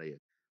Majlis Bandaraya.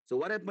 So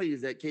what happened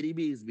is that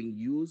KDB is being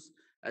used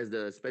as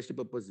the special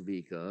purpose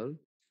vehicle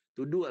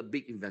to do a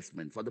big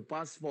investment. For the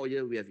past 4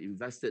 years, we have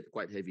invested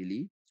quite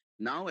heavily.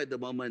 Now, at the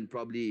moment,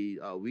 probably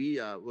we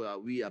are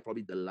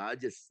probably the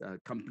largest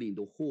company in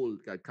the whole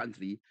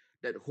country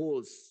that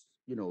holds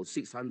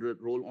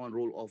 600 roll-on,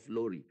 roll-off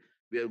lorry.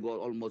 We have got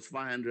almost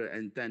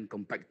 510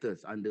 compactors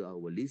under our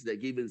list that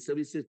giving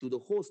services to the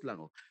whole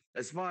Selangor.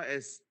 As far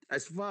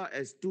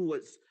as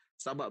towards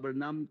Sabak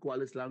Bernam,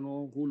 Kuala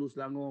Selangor, Hulu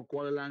Selangor,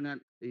 Kuala Langat,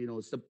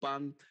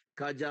 Sepang,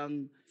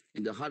 Kajang,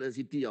 in the heart of the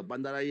city of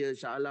Bandaraya,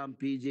 Shah Alam,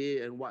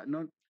 PJ, and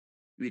whatnot,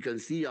 we can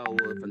see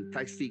our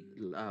fantastic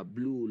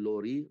blue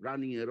lorry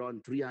running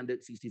around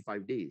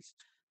 365 days.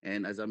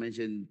 And as I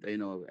mentioned,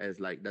 as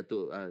like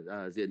Dato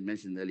Zain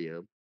mentioned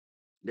earlier,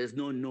 there's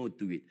no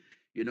to it,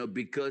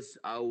 because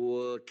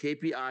our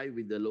KPI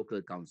with the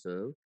local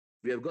council,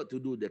 we have got to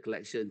do the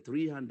collection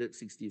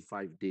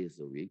 365 days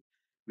a week.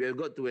 We have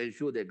got to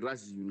ensure that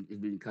grass is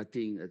being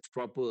cutting as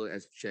proper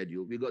as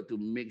scheduled. We got to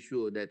make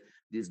sure that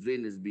this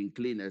drain is being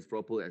cleaned as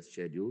proper as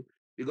scheduled.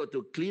 We got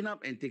to clean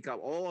up and take up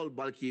all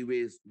bulky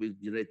waste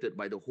generated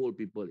by the whole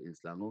people in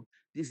Selangor.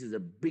 This is a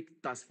big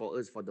task for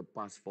us for the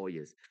past 4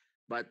 years.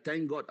 But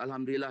thank God,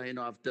 Alhamdulillah,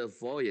 after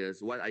 4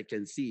 years, what I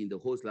can see in the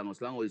whole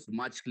Selangor is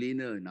much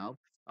cleaner now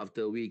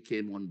after we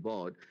came on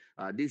board.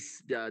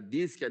 This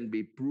can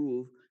be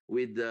proved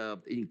with the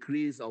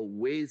increase of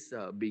waste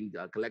being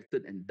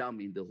collected and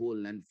dumped in the whole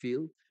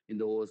landfill in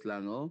the whole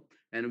Selangor.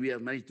 And we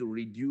have managed to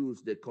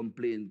reduce the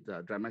complaint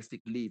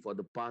dramatically for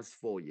the past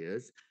 4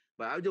 years.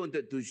 But I just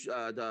wanted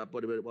to,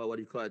 what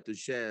do you call it, to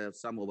share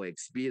some of our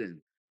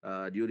experience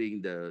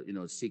during the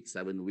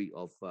 6-7 week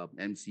of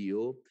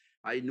MCO.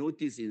 I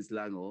noticed in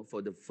Selangor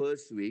for the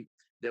first week,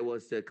 there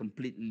was a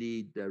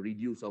completely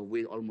reduce of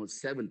weight,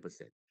 almost 7%.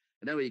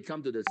 And then when it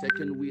come to the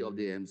second week of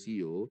the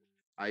MCO,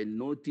 I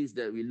noticed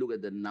that we look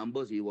at the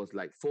numbers, it was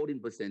like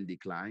 14%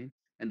 decline.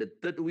 And the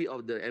third week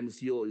of the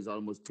MCO is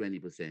almost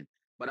 20%.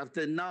 But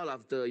after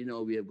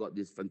we have got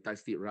this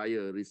fantastic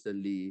raya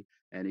recently,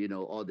 and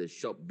all the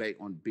shop back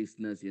on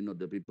business,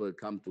 the people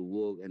come to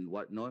work and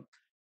whatnot.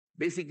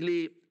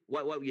 Basically,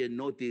 what we have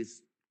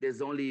noticed, there's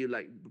only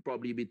like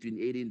probably between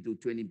 18 to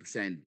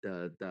 20%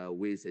 the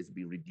waste has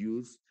been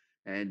reduced.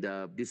 And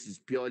this is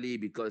purely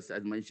because,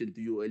 as mentioned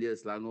to you earlier,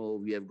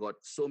 Selangor, we have got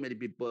so many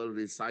people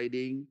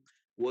residing,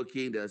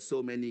 working. There are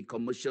so many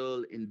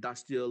commercial,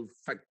 industrial,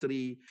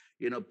 factory,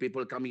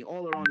 people coming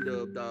all around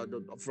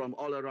from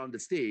all around the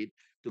state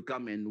to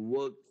come and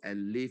work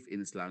and live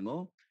in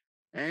Selangor.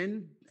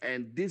 And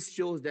this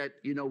shows that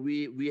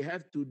we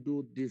have to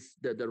do this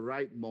the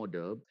right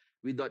model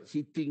without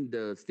hitting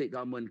the state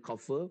government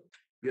coffer.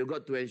 We have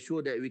got to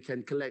ensure that we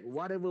can collect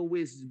whatever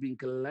waste is being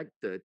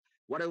collected,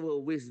 whatever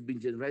waste is being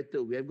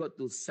generated. We have got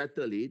to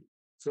settle it.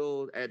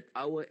 So at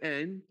our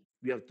end,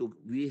 we have to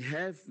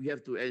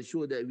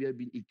ensure that we have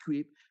been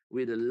equipped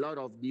with a lot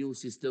of new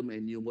system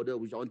and new model,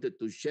 which I wanted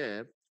to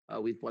share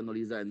with Puan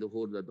Noliza and the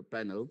whole of the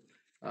panel.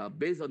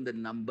 Based on the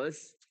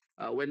numbers,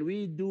 when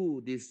we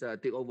do this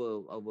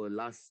takeover over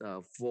last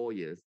 4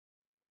 years,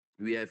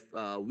 we have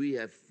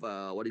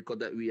what do you call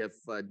that? We have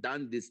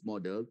done this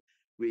model.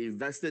 We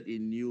invested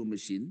in new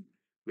machine.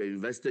 We have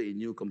invested in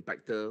new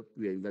compactor.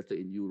 We have invested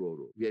in new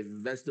roller. We have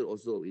invested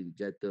also in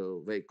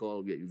jetter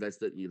vehicle. We have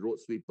invested in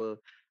road sweeper.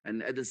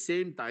 And at the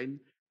same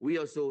time, we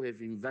also have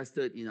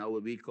invested in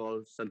our we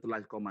call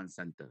centralized command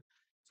center.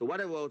 So what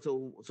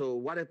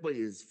happened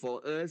is,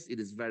 for us, it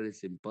is very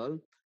simple.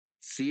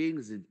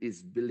 Seeing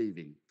is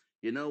believing.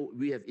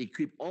 We have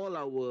equipped all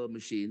our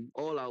machine,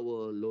 all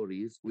our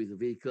lorries with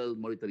vehicle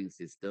monitoring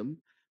system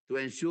to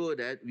ensure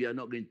that we are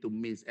not going to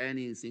miss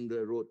any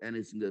single road,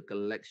 any single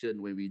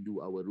collection when we do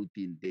our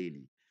routine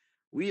daily.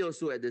 We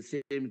also, at the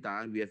same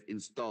time, we have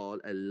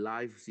installed a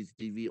live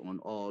CCTV on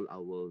all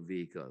our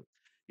vehicles.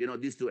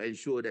 This to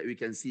ensure that we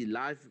can see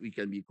live, we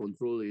can be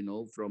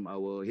controlled, from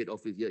our head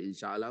office here in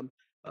Shah Alam.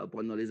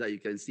 Puan Noliza, you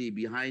can see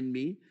behind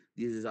me,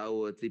 this is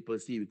our Triple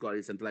C, we call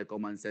it Centralized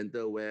Command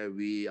Center, where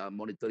we are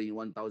monitoring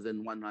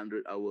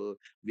 1,100 our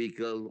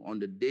vehicle on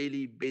the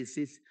daily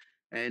basis.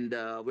 And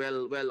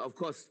of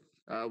course,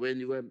 when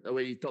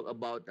you talk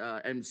about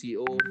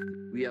MCO,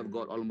 we have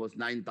got almost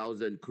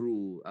 9,000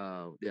 crew.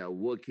 They are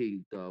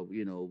working, on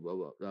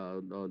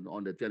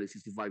the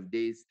 365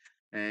 days.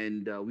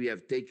 And we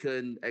have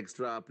taken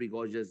extra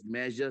precautions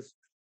measures.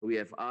 We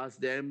have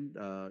asked them,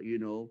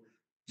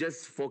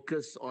 just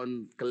focus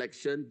on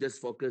collection,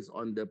 just focus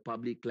on the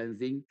public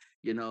cleansing.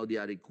 They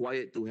are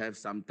required to have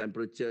some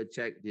temperature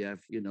check. They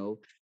have,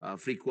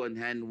 frequent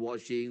hand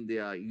washing,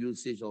 their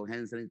usage of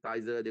hand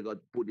sanitizer. They got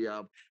to put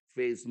their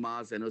face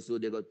mask, and also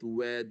they got to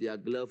wear their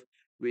glove.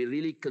 We're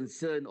really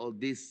concerned of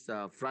these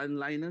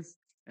frontliners.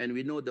 And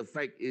we know the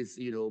fact is,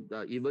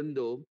 even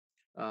though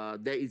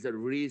there is a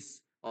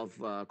risk of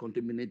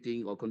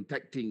contaminating or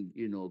contacting,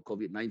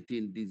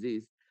 COVID-19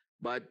 disease,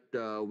 but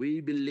we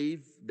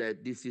believe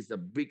that this is a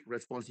big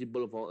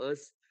responsibility for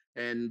us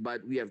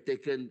But we have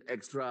taken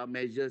extra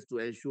measures to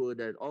ensure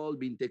that all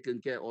been taken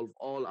care of,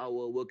 all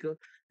our worker,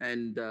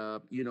 and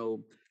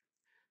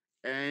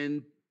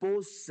and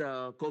post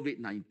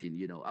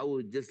COVID-19, I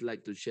would just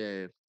like to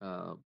share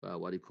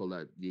what do you call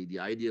that, the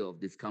idea of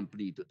this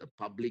company to the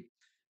public,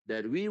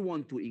 that we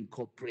want to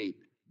incorporate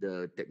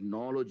the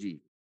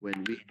technology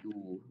when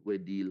we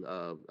deal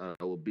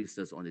our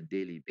business on a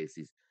daily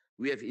basis.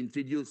 We have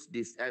introduced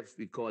these apps.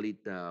 We call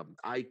it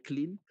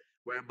iClean,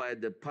 whereby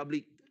the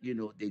public,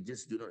 they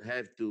just do not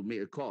have to make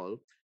a call,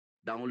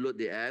 download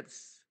the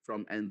apps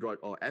from Android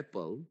or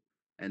Apple,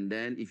 and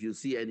then if you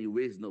see any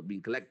waste not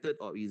being collected,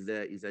 or is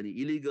there is any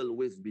illegal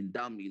waste being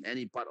dumped in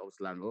any part of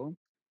Selangor,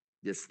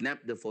 just snap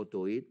the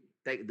photo it,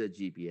 take the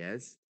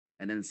GPS,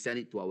 and then send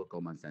it to our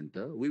command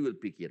center. We will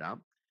pick it up.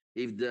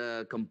 If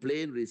the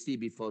complaint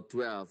received before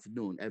 12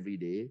 noon every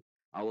day,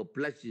 our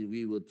pledge is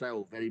we will try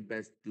our very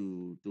best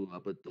to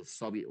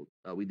solve it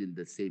within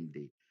the same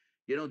day.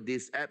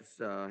 These apps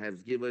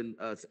have given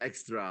us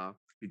extra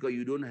because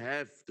you don't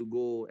have to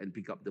go and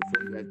pick up the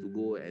phone. You have to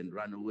go and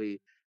run away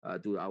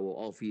to our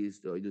office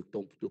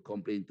to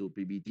complain to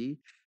PBT,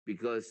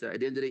 because at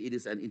the end of the day, it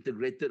is an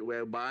integrated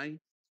whereby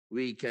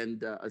we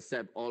can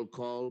accept all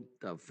call,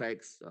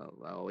 fax,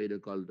 what do you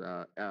call,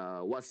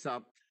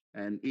 WhatsApp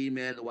and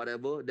email,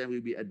 whatever. Then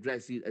we'll be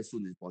addressing as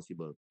soon as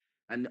possible.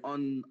 And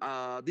on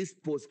this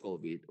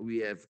post-COVID, we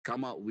have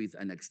come up with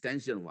an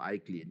extension of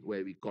iClean,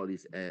 where we call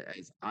this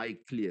as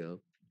iClear,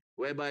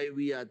 whereby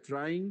we are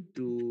trying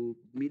to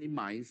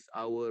minimize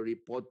our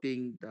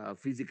reporting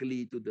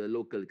physically to the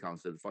local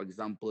council. For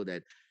example,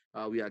 that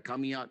we are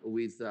coming out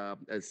with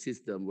a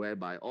system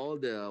whereby all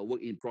the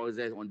work in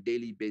progress on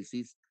daily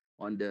basis,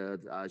 on the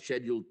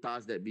scheduled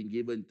tasks that have been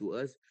given to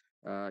us,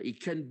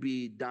 it can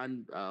be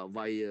done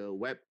via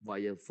web,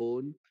 via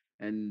phone,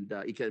 and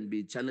it can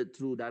be channeled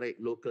through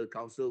direct local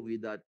council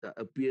without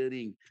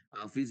appearing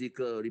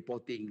physical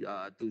reporting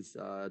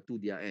to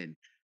their end.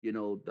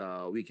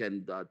 We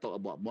can talk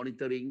about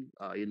monitoring,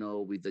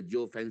 with the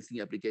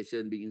geofencing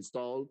application being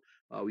installed.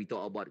 We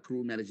talk about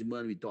crew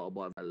management. We talk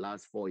about the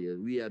last 4 years.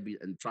 We have been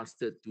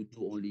entrusted to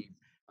do only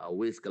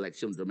waste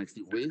collection,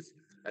 domestic waste,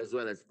 as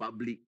well as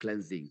public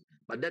cleansing.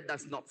 But that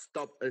does not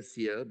stop us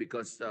here,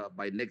 because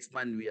by next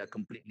month, we are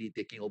completely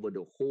taking over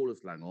the whole of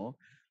Selangor.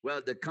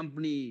 Well, the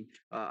company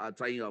are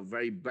trying our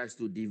very best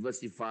to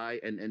diversify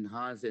and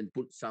enhance and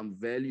put some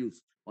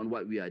values on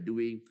what we are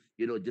doing.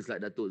 Just like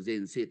Dato'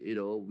 Zain said,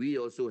 we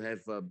also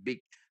have a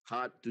big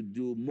heart to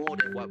do more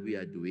than what we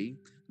are doing.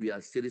 We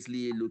are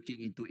seriously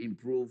looking into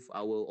improve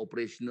our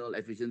operational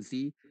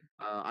efficiency.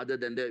 Other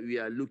than that, we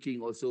are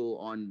looking also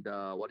on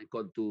the, what you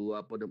call,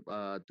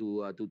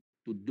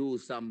 to do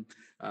some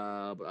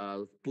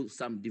put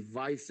some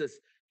devices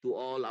to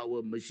all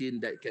our machine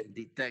that can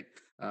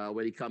detect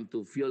when it comes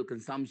to fuel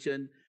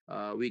consumption.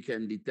 We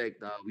can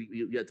detect.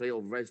 We are trying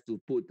our best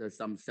to put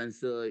some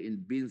sensor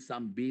in bins,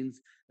 some bins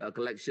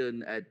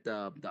collection at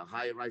the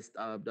high-rise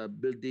the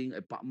building,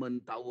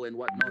 apartment tower, and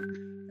whatnot.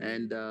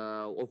 And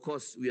of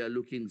course, we are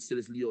looking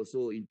seriously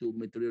also into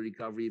material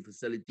recovery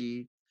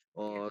facility,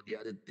 or the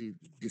other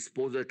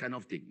disposal kind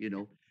of thing.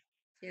 Cik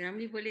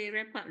Ramli boleh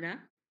wrap up dah?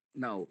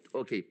 Now,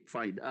 okay,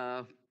 fine.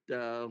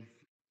 The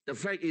the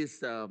fact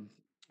is,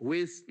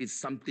 waste is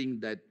something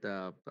that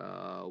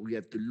we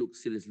have to look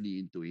seriously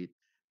into it.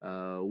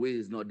 Waste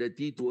is not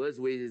dirty to us.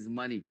 Waste is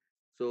money.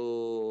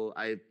 So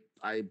I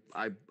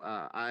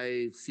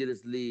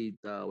seriously,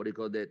 what do you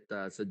call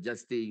that,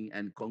 suggesting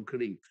and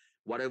conquering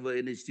whatever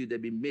initiative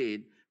that be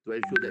made to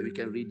ensure that we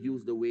can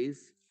reduce the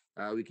waste.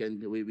 We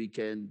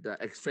can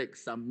extract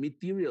some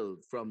material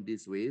from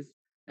this waste,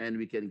 and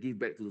we can give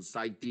back to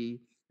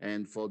society.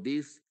 And for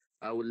this,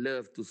 I would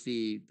love to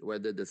see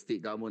whether the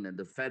state government and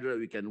the federal,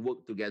 we can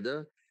work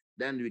together.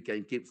 Then we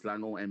can keep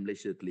Selangor and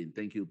Malaysia clean.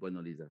 Thank you, Puan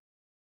Noliza.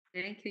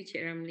 Thank you,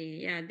 Cik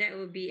Ramli. Yeah, that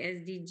would be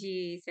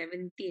SDG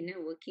 17,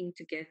 working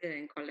together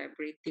and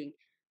collaborating.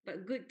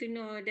 But good to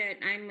know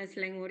that I'm a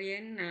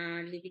Selangorian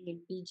living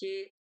in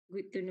PJ.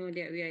 Good to know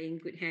that we are in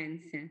good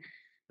hands.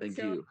 Thank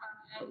So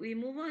you. we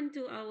move on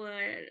to our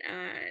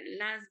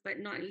last but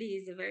not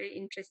least, a very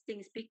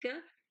interesting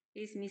speaker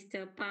is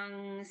Mr.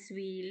 Pang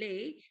Swee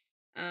Lei,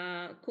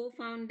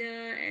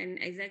 co-founder and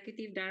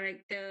executive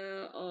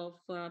director of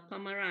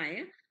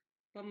Pamarai.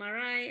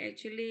 Pamarai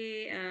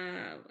actually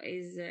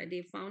is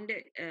they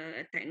founded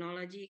a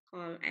technology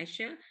called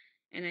Azure,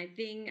 and I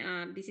think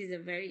this is a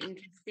very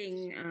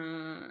interesting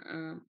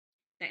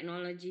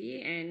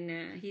technology.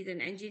 And he's an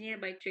engineer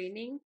by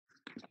training,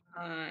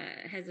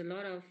 has a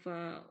lot of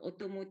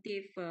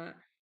automotive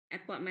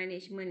airport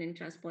management and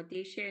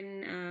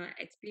transportation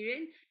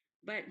experience,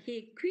 but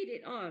he quit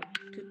it all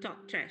to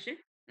talk trash.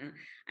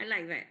 I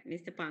like that,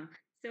 Mr. Pang.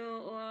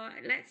 So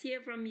let's hear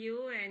from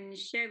you and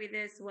share with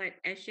us what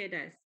Azure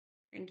does.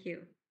 Thank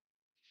you.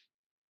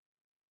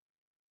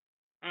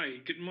 Hi,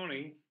 good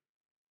morning.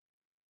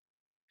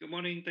 Good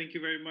morning. Thank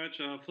you very much.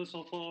 First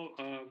of all,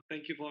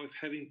 thank you for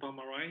having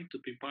Pamarai to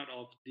be part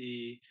of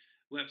the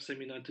web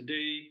seminar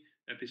today,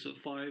 episode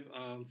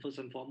 5. First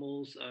and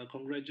foremost,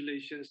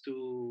 congratulations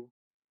to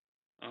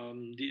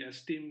the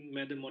esteemed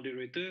Madam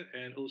Moderator,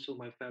 and also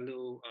my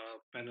fellow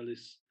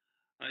panelists.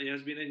 It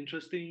has been an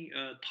interesting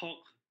talk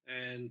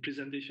and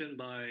presentation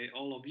by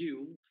all of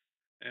you,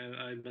 and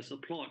I must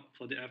applaud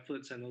for the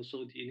efforts and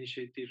also the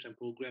initiatives and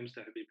programs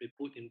that have been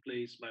put in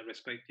place by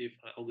respective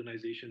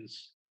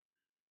organizations.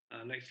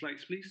 Next slide,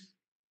 please.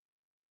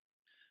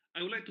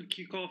 I would like to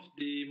kick off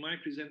my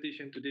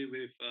presentation today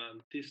with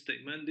this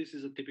statement. This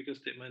is a typical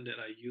statement that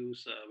I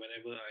use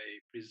whenever I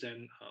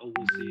present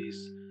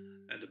overseas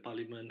at the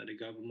parliament, at the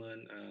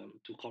government,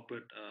 to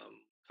corporate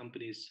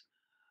companies.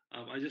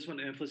 I just want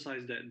to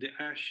emphasize that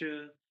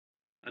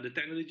the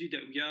technology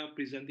that we are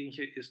presenting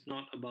here is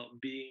not about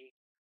being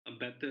a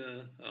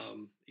better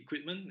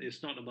equipment.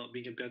 It's not about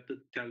being a better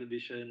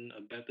television,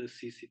 a better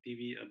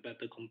CCTV, a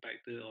better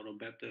compactor, or a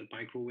better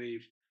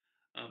microwave.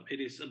 It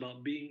is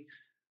about being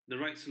the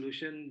right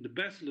solution, the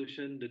best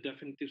solution, the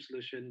definitive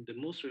solution, the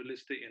most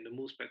realistic and the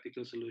most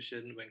practical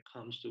solution when it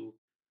comes to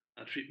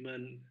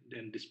treatment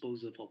and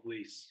disposal of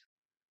waste.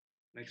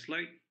 Next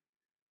slide.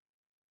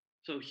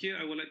 So here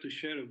I would like to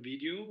share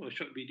a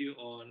short video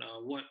on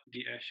what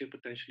the Asia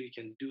potentially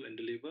can do and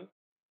deliver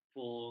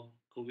for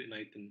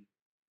COVID-19.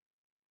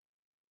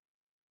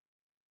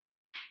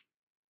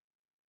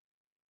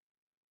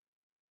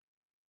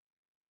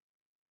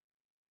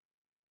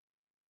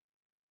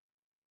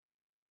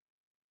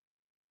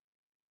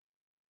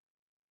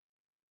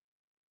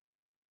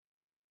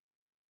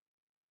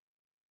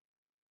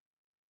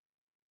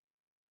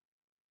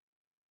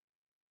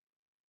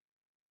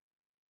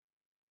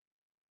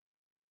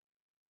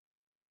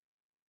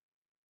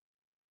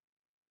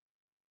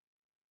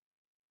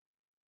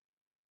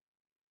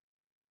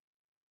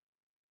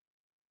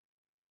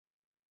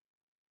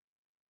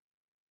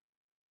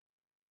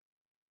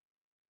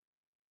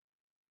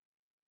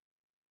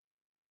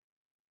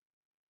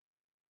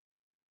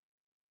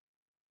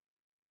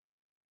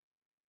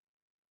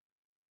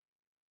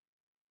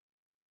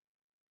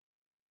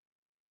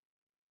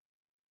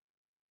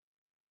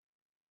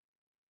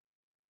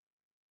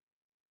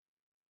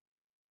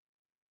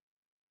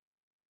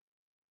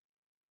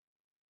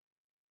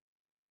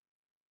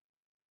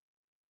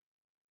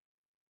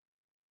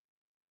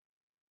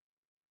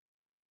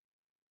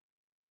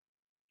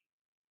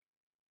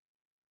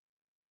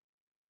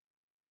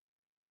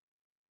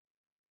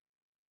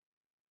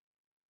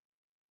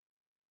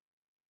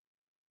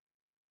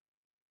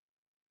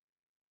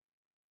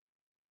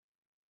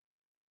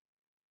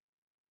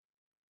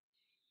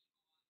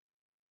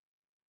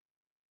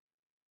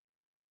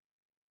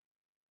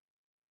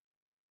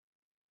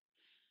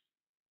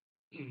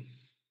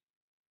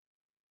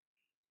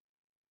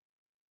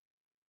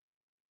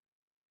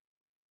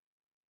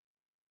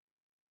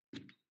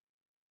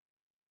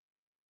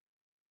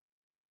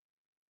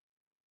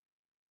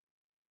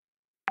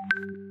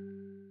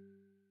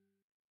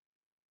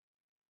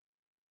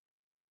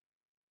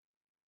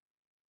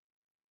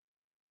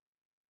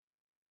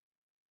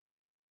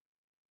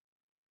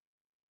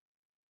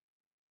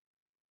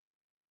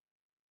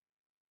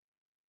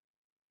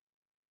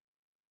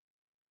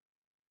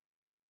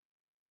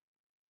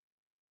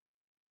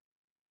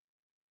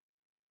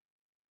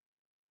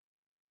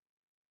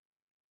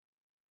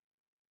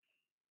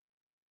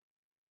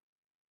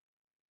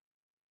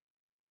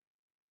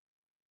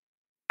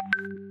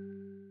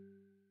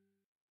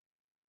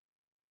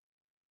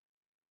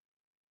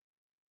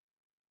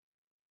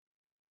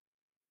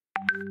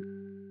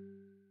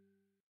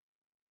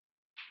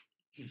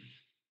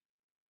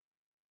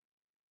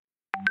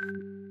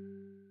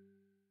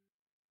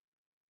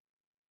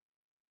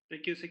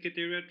 Thank you,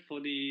 Secretariat,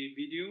 for the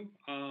video.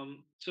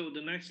 So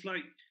the next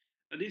slide,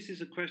 this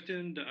is a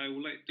question that I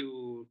would like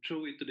to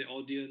throw it to the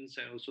audience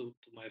and also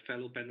to my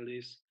fellow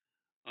panelists.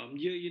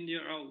 Year in,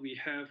 year out, we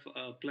have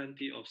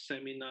plenty of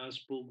seminars,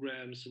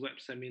 programs, web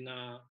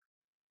seminar,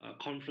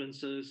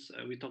 conferences.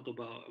 We talk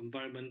about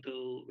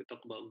environmental, we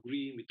talk about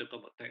green, we talk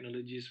about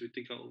technologies, we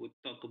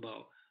talk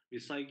about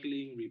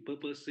recycling,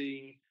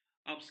 repurposing,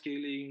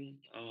 upscaling,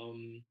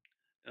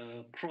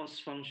 cross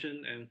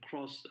function and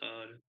cross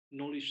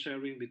knowledge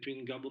sharing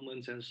between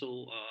governments and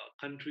so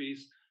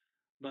countries.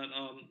 But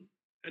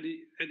at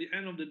the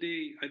end of the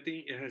day, I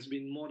think it has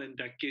been more than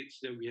decades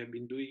that we have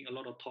been doing a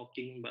lot of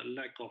talking but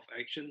lack of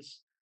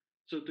actions.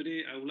 So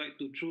today I would like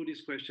to throw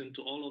this question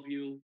to all of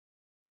you.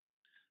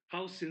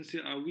 How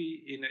sincere are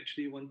we in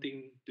actually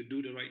wanting to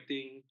do the right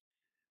thing,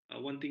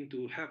 wanting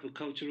to have a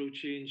cultural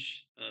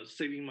change,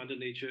 saving Mother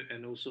Nature,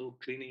 and also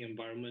cleaning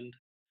environment?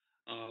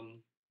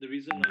 The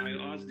reason I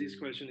ask this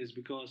question is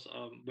because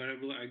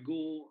wherever I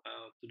go,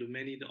 to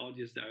the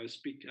audience that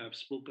I've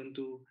spoken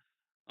to,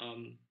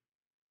 um,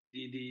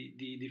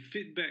 the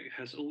feedback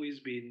has always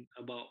been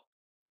about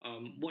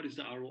what is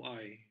the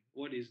ROI,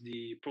 what is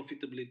the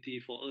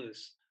profitability for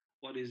us,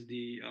 what is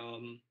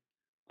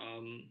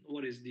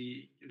what is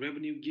the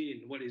revenue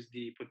gain, what is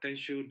the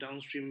potential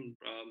downstream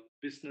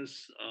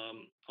business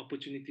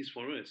opportunities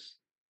for us.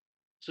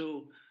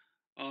 So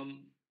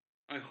um,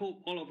 I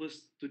hope all of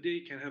us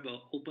today can have an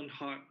open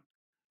heart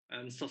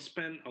and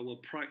suspend our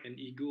pride and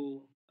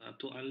ego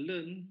to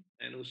unlearn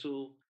and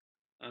also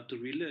to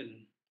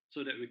relearn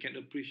so that we can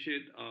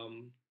appreciate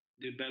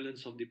the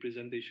balance of the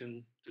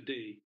presentation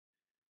today.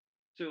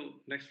 So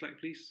next slide,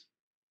 please.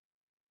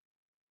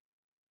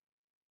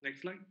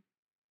 Next slide.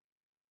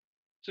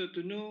 So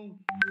to know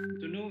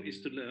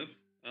is to love.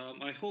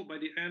 I hope by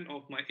the end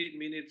of my 8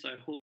 minutes, I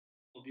hope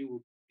all of you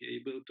will be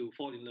able to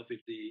fall in love with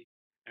the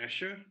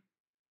Azure.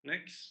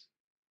 Next.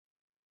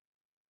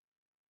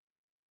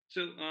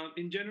 So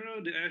in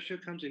general, the Azure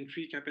comes in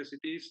three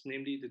capacities,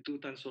 namely the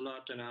 2-ton solar,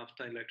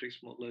 2.5-ton electric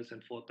smokeless,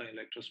 and 4-ton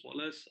electro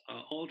smokeless.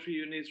 All three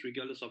units,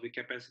 regardless of the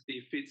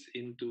capacity, fits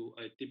into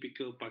a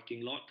typical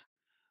parking lot.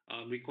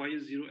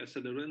 Requires zero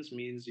accelerants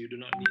means you do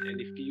not need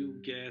any fuel,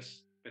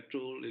 gas,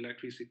 petrol,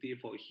 electricity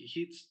for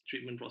heat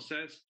treatment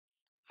process.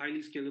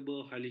 Highly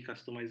scalable, highly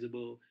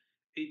customizable,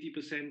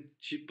 80%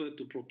 cheaper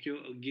to procure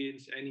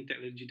against any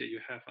technology that you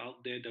have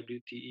out there,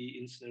 WTE,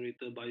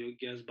 incinerator,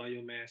 biogas,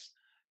 biomass,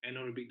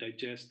 anaerobic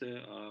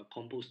digester,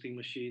 composting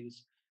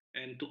machines.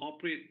 And to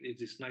operate,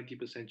 it is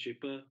 90%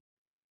 cheaper.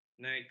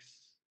 Next.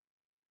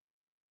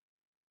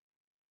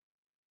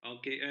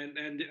 Okay,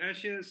 and the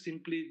Azure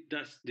simply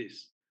does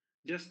this,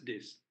 just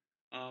this.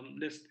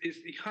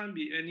 It can't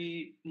be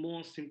any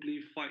more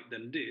simplified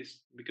than this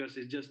because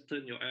it just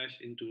turn your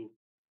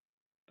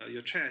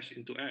trash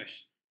into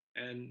ash.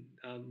 And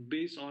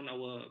based on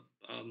our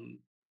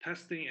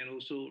testing and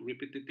also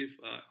repetitive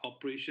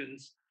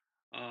operations,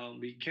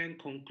 we can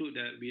conclude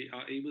that we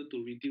are able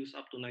to reduce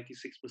up to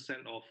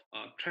 96% of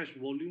trash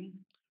volume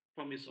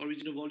from its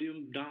original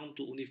volume down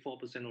to only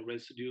 4% of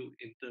residue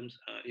in terms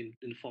in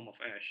the form of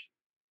ash.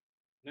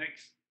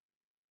 Next.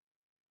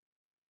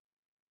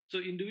 So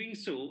in doing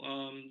so,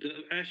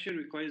 the Azure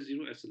requires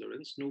zero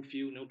accelerants, no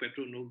fuel, no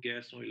petrol, no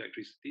gas, no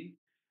electricity.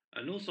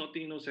 No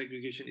sorting, no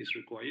segregation is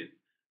required.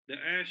 The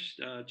ash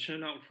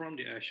churned out from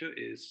the Azure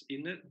is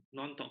inert,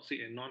 non-toxic,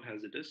 and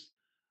non-hazardous.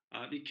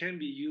 It can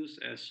be used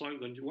as soil.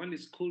 When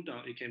it's cooled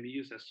down, it can be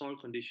used as soil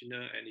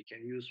conditioner, and it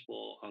can be used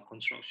for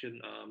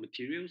construction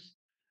materials.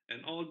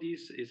 And all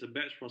this is a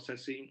batch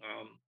processing.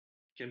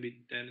 Can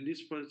be and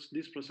this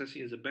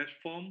processing is a batch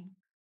form.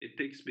 It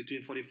takes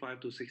between 45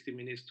 to 60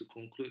 minutes to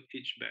conclude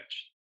each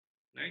batch.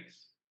 Next.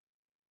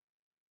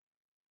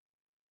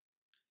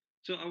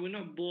 So I will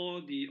not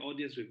bore the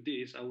audience with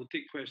this. I will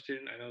take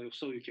questions, and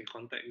also you can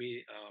contact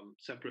me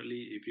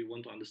separately if you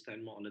want to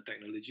understand more on the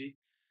technology.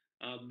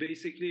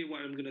 Basically,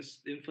 what I'm going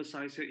to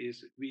emphasize here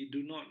is we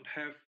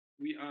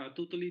are a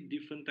totally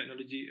different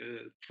technology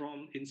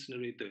from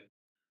incinerator.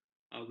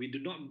 We do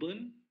not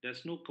burn,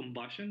 there's no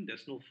combustion,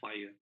 there's no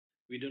fire.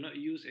 We do not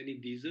use any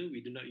diesel,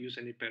 we do not use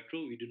any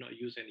petrol, we do not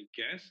use any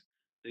gas.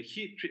 The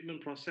heat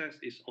treatment process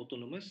is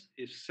autonomous,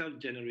 is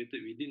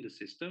self-generated within the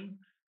system.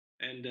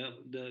 And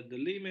the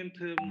layman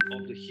term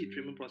of the heat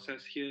treatment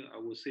process here, I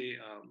would say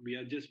we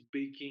are just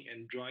baking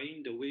and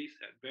drying the waste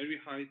at very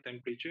high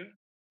temperature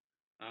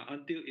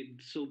until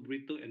it's so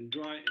brittle and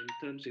dry and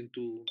turns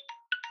into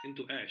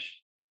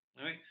ash.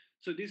 All right.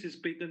 So this is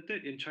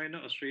patented in China,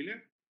 Australia.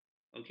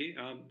 Okay.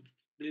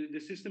 The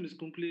system is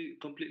completely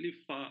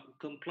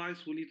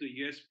complies fully to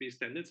US-based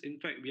standards. In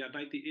fact, we are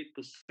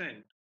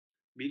 98%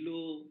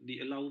 below the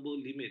allowable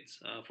limits.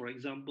 For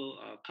example,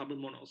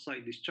 carbon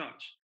monoxide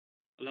discharge.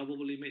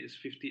 Allowable limit is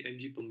 50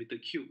 mg per meter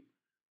cube.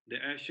 The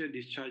Azure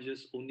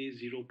discharges only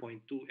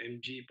 0.2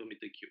 mg per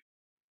meter cube.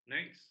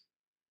 Next.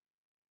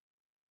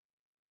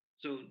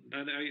 So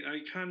I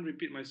can't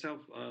repeat myself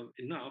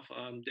enough.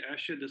 The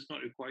Azure does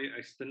not require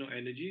external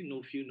energy,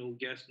 no fuel, no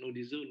gas, no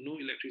diesel, no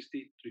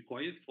electricity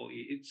required for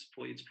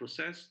its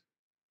process.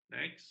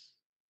 Next.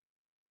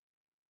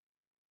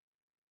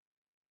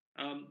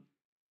 Um,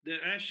 the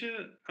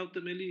Azure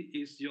ultimately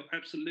is your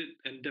absolute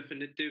and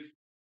definitive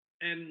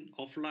end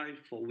of life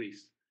for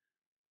waste.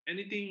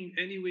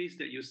 Any waste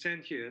that you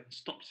send here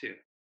stops here.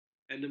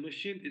 And the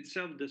machine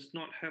itself does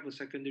not have a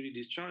secondary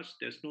discharge.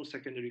 There's no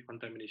secondary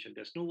contamination.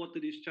 There's no water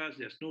discharge.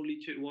 There's no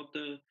leachate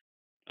water.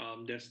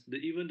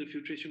 Even the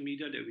filtration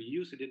media that we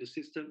use within the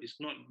system is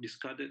not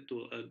discarded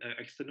to an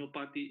external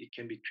party. It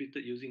can be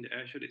treated using the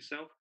Azure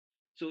itself.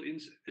 So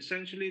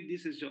essentially,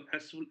 this is your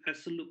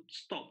absolute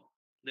stop,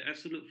 the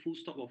absolute full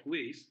stop of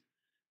waste.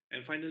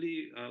 And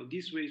finally,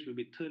 this waste will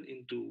be turned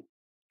into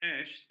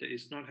ash that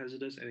is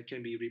non-hazardous and it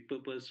can be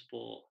repurposed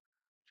for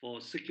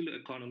circular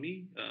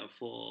economy,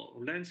 for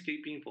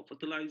landscaping, for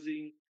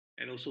fertilizing,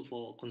 and also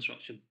for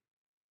construction.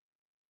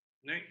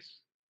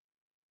 Next.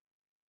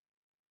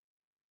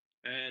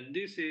 And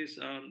this is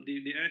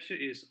the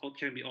Azure is or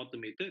can be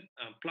automated,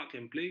 plug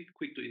and play,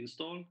 quick to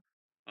install.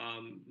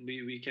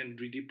 We can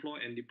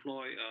redeploy and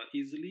deploy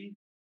easily.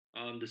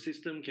 The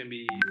system can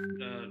be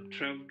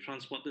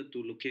transported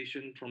to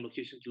from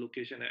location to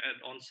location.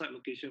 At on-site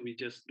location, we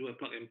just do a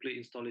plug and play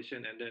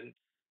installation, and then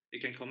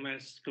it can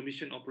commence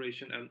commission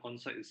operation and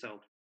on-site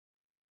itself.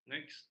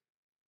 Next.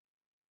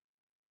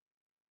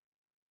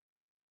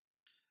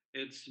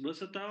 It's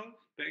versatile,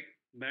 back,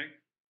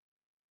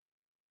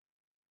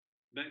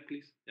 back,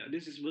 please. Yeah,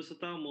 this is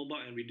versatile, mobile,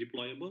 and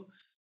redeployable.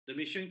 The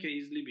mission can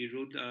easily be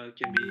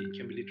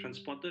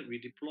transported,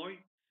 redeployed,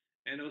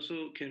 and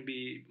also can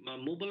be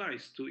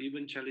mobilized to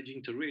even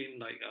challenging terrain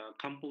like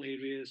kampong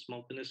areas,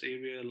 mountainous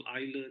area,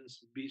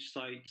 islands, beach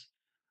sites,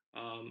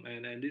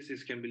 and this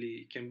is can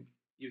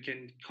you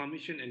can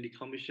commission and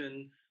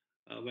decommission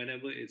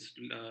whenever it's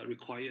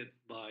required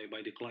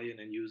by the client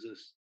and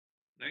users.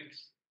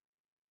 Next,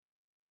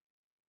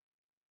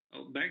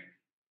 oh back,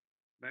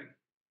 next,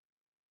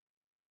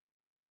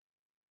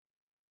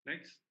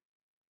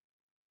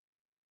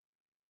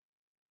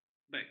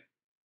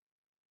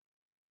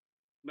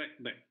 back,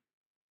 back,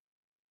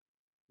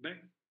 back.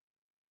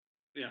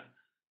 Yeah.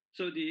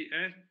 So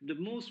the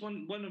most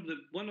one of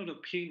the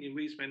pain in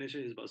waste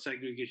management is about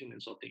segregation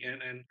and sorting.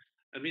 And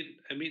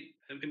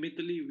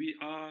admittedly, we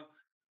are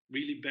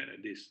really bad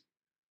at this.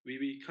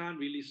 We can't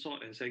really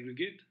sort and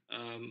segregate.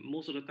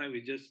 Most of the time,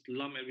 we just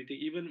lump everything.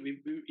 Even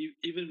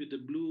with the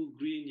blue,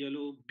 green,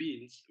 yellow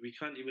bins, we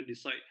can't even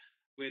decide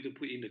where to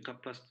put in the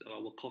cup plus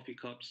our coffee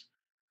cups.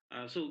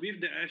 So with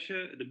the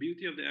Azure, the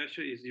beauty of the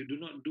Azure is you do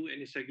not do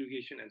any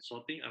segregation and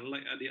sorting.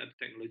 Unlike other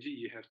technology,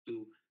 you have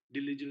to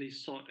diligently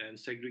sort and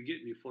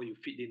segregate before you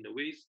feed in the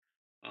waste.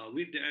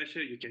 With the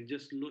Azure, you can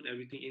just load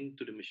everything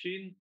into the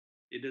machine.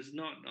 It does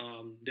not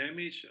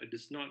damage, it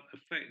does not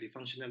affect the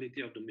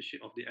functionality of the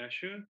machine of the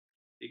Azure.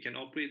 It can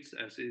operate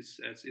as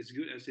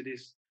good as it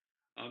is.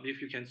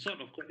 If you can sort,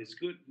 of course, it's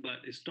good,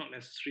 but it's not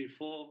necessary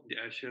for the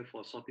Azure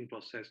for sorting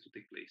process to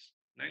take place.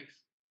 Next.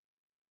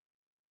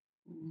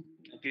 Mm.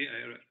 Okay,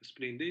 I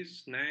explain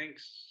this.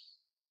 Next.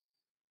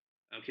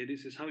 Okay,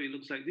 this is how it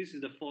looks like. This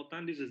is the 4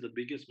 ton. This is the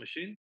biggest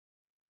machine.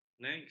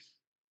 Next.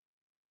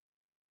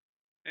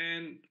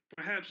 And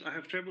perhaps I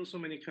have traveled so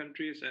many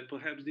countries, and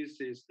perhaps this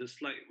is the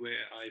slide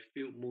where I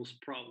feel most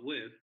proud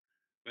with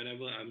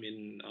whenever I'm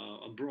in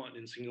abroad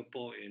in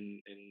Singapore,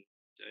 in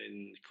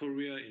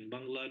Korea, in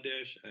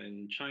Bangladesh,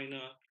 and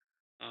China.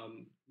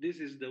 This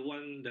is the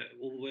one that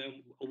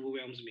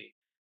overwhelms me.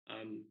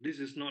 This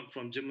is not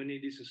from Germany.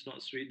 This is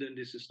not Sweden.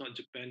 This is not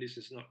Japan. This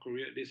is not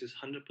Korea. This is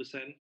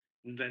 100%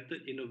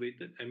 invented,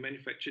 innovated, and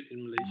manufactured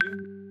in Malaysia.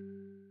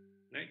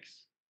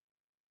 Next.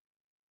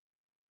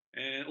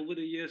 And over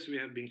the years, we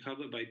have been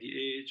covered by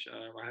DH.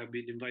 I have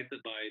been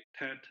invited by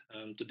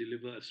TED to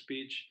deliver a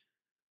speech.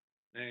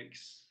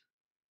 Next.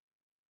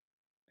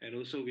 And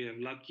also, we have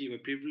lucky, we're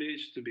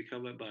privileged to be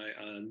covered by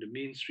the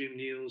mainstream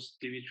news,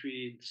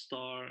 TV3,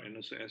 Star, and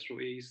also Astro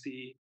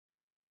AEC.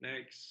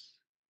 Next.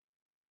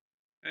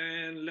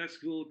 And let's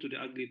go to the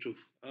ugly truth.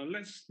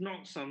 Let's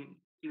knock some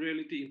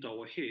reality into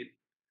our head.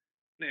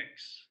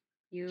 Next.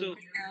 You So,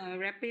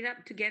 wrap it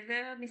up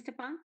together, Mr.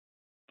 Pang?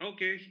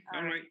 okay, all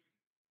All right. right.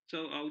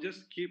 So I'll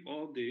just keep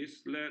all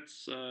this.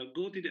 Let's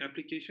go to the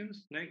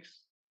applications. Next.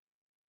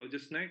 Or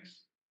just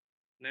next,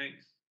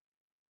 next,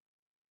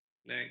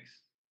 next,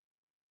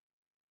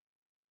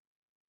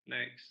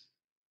 next.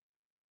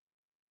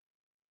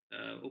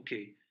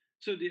 Okay.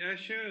 So the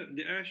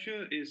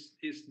Azure is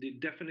the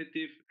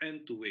definitive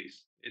end to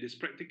waste. It is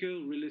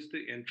practical,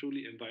 realistic, and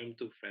truly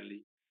environmental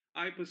friendly.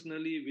 I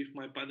personally, with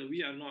my partner,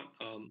 we are not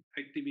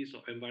activists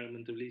or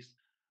environmentalists,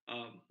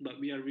 but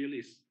we are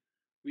realists.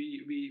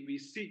 We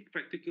seek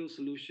practical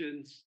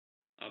solutions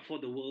for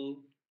the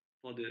world,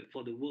 for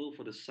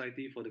the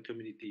society, for the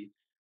community,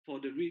 for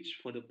the rich,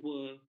 for the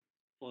poor,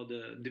 for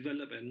the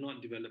developed and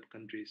not developed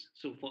countries.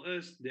 So for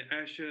us, the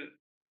Azure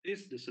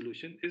is the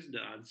solution, is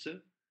the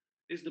answer,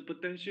 is the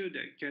potential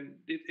that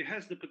it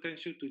has the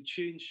potential to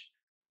change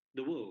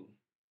the world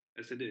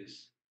as it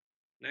is.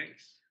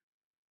 Next,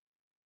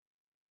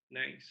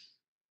 next.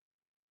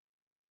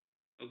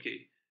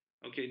 Okay,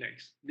 okay,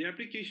 next. The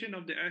application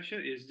of the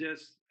Azure is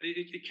just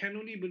it can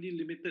only be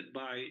limited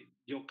by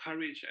your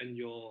courage and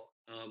your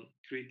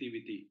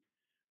creativity.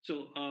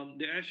 So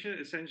the Azure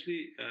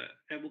essentially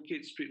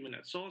advocates treatment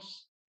at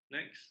source.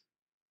 Next,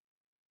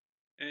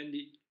 and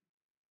the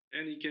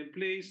and it can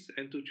place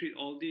and to treat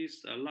all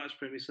these large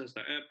premises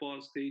like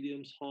airports,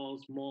 stadiums,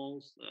 halls,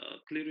 malls,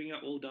 clearing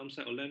up old dump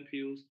site or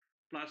landfills,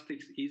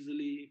 plastics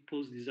easily,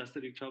 post-disaster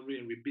recovery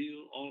and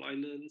rebuild, all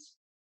islands.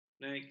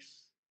 Next,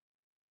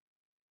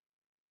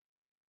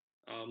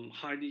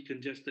 highly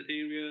congested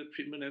area,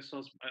 treatment at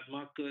source at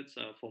markets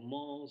for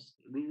malls,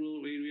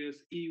 rural areas,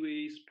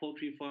 e-waste,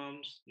 poultry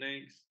farms.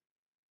 Next,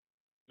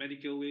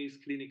 medical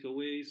waste, clinical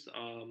waste.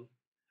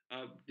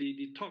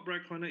 The top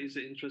right corner is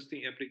an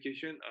interesting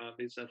application.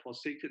 It's for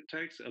sacred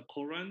texts,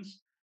 Qurans,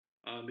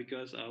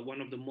 because one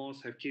of the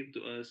mosques have came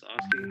to us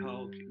asking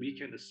how we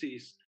can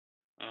assist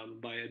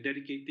by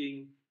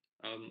dedicating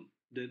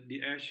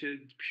the ashes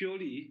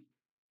purely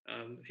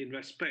in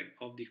respect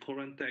of the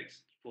Quran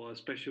text for a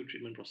special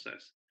treatment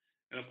process.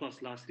 And of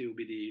course, lastly will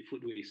be the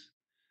food waste.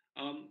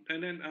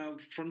 And then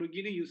from the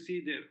beginning, you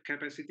see the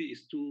capacity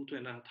is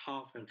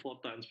 2.5, and 4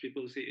 tons.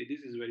 People say, "Hey,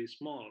 this is very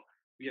small.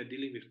 We are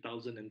dealing with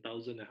thousand and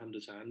thousand and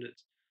hundreds and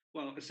hundreds."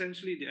 Well,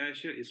 essentially, the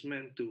Azure is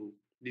meant to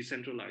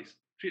decentralize,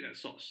 treat at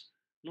source,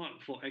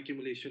 not for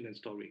accumulation and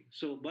storing.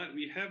 So, but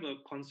we have a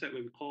concept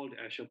where we call the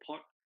Azure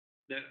pod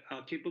that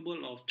are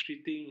capable of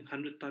treating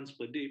 100 tons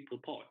per day per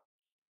pod.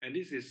 And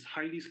this is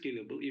highly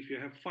scalable. If you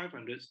have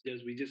 500,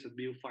 we just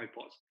build 5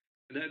 pods.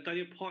 The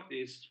entire pod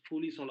is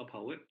fully solar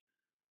powered,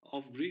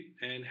 off grid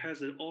and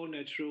has an all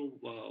natural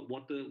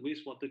water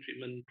wastewater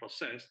treatment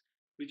process,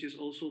 which is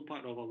also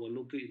part of our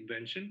local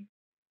invention.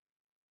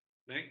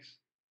 Next.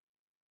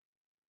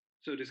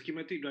 So the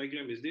schematic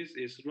diagram is this: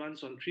 is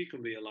runs on three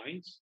conveyor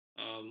lines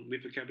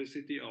with a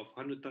capacity of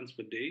 100 tons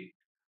per day.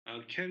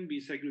 Can be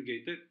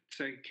segregated,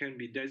 can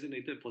be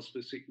designated for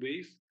specific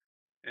waste,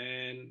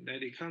 and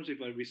it comes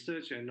with a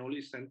research and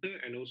knowledge center,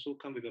 and also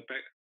come with a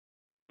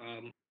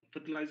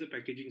fertilizer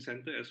packaging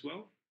center as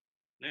well.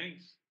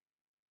 Next.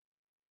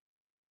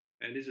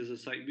 And this is a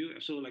side view.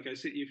 So like I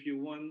said, if you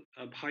want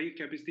a higher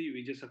capacity,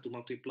 we just have to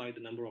multiply the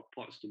number of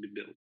pods to be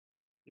built.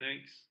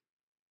 Next.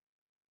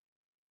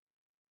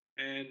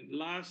 And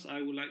last,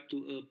 I would like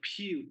to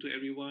appeal to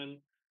everyone.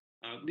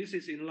 This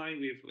is in line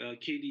with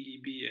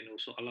KDEB and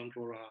also Alam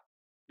Flora.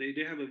 They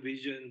have a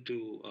vision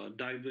to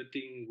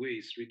diverting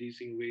waste,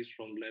 reducing waste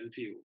from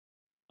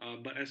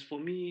landfill. But as for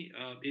me,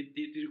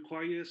 it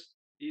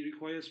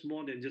requires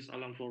more than just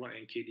Alam Flora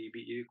and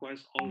KDB. It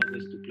requires all of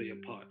us to play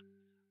a part.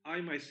 I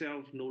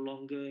myself no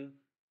longer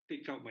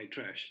take out my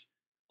trash.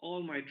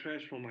 All my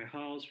trash from my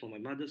house, from my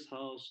mother's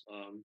house,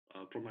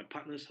 from my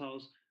partner's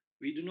house,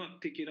 we do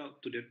not take it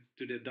out to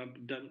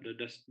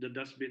the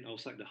dustbin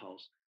outside the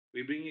house.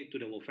 We bring it to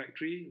the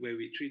factory where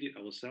we treat it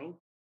ourselves.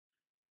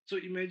 So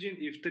imagine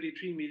if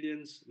 33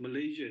 million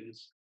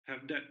Malaysians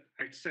have that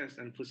access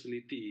and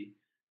facility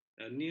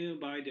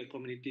nearby their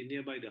community,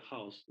 nearby the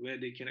house, where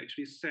they can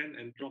actually send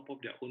and drop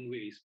off their own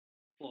waste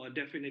for a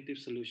definitive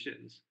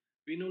solutions.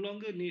 We no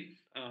longer need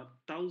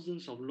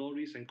thousands of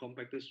lorries and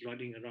compactors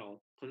running around,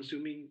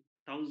 consuming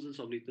thousands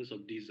of liters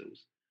of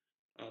diesels,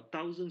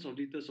 thousands of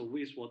liters of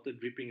wastewater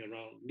dripping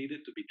around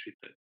needed to be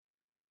treated,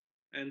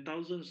 and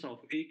thousands of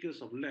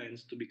acres of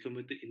lands to be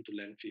converted into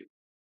landfill.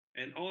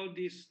 And all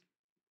these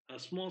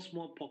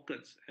small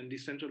pockets and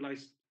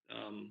decentralized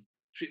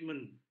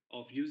treatment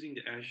of using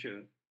the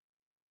asher,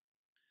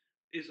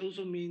 it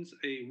also means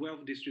a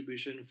wealth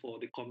distribution for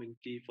the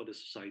community, for the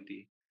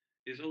society.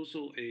 It's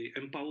also a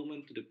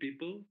empowerment to the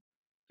people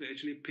to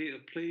actually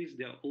place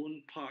their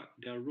own part,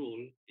 their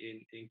role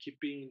in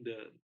keeping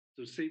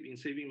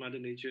saving Mother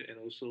Nature and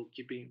also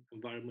keeping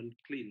environment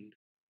clean.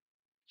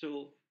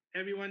 So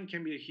everyone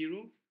can be a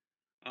hero.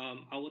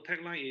 Our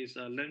tagline is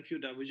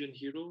landfill diversion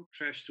hero,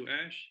 trash to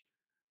ash.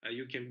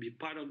 You can be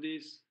part of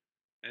this,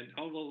 and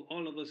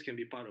all of us can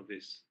be part of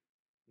this.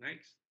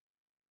 Next.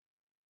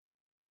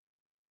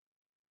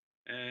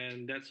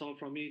 And that's all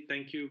from me.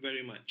 Thank you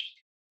very much.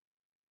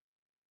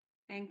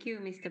 Thank you,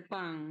 Mr.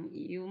 Pang.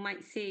 You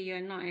might say you're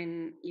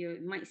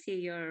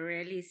a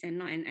realist and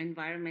not an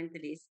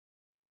environmentalist,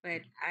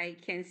 but I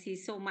can see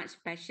so much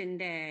passion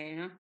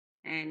there,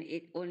 and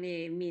it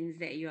only means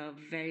that you are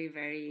very,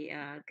 very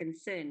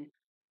concerned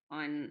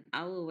on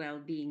our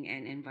well-being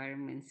and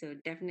environment. So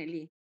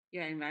definitely,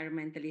 you're an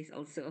environmentalist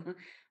also.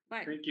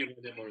 But Thank you,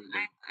 Madam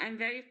Moderator. I'm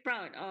very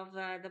proud of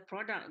the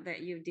product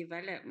that you've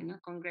developed.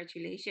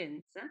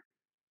 Congratulations.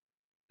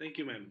 Thank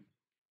you, ma'am.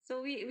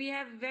 So we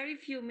have very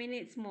few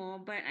minutes more,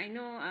 but I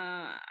know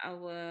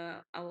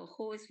our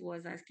host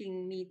was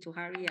asking me to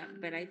hurry up,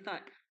 but I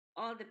thought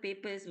all the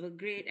papers were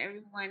great.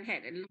 Everyone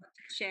had a lot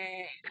to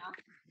share.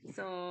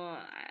 So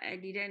I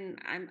didn't.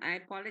 I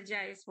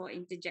apologize for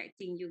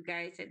interjecting you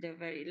guys at the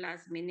very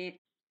last minute.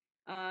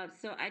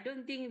 So I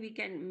don't think we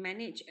can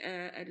manage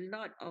a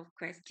lot of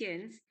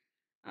questions.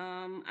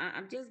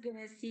 I'm just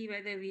gonna see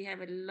whether we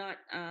have a lot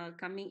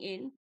coming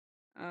in.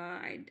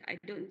 I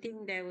don't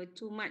think there were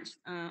too much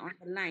on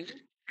the line,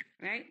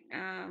 right?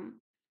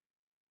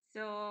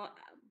 So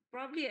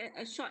probably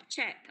a short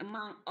chat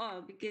among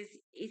all because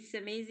it's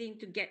amazing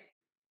to get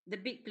the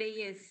big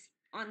players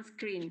on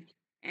screen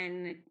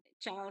and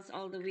Charles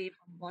all the way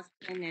from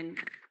Boston and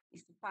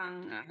Mr.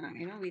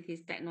 Pang, with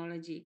his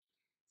technology.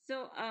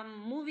 So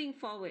moving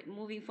forward,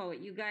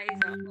 you guys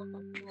are all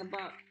talking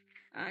about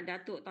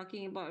Datuk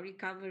talking about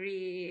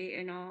recovery,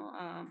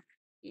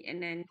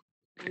 and then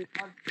with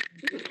all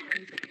the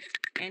inventions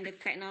and the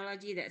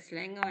technology that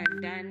Selangor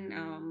have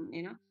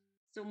done,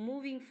 So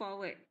moving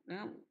forward,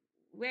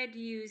 where do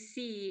you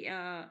see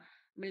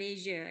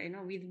Malaysia,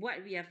 with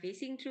what we are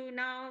facing through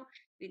now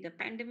with the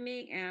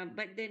pandemic?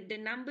 But the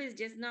numbers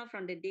just now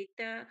from the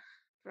data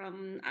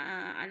from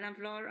Alam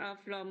Flora,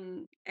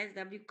 from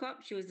SW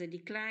Corp shows a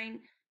decline,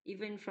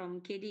 even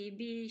from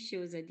KDB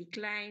shows a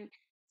decline.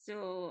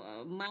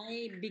 So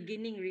my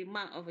beginning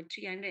remark of a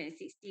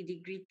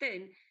 360-degree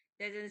turn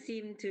doesn't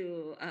seem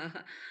to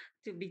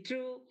to be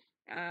true.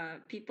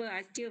 People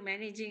are still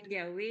managing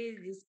their ways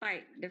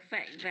despite the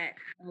fact that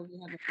we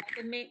have a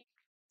pandemic.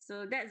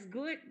 So that's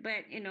good,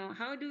 but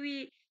how do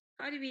we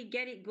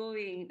get it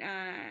going?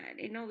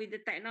 With the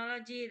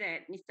technology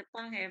that Mr.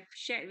 Pang have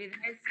shared with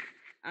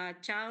us,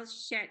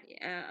 Charles shared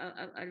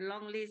a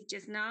long list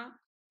just now.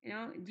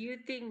 Do you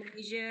think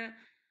Malaysia,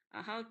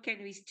 how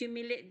can we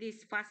stimulate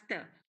this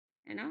faster?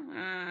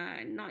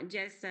 Not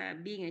just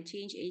being a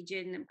change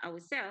agent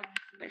ourselves,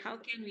 but how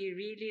can we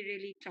really,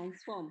 really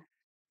transform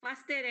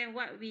faster than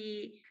what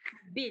we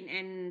have been?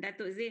 And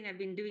Datuk Zain have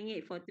been doing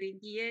it for 20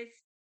 years.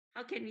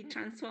 How can we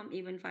transform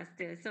even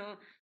faster? So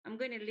I'm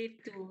going to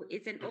leave to,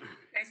 it's an open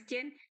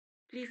question.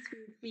 Please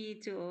feel free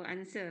to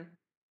answer.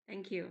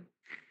 Thank you.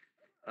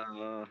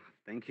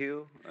 Thank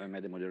you,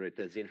 Madam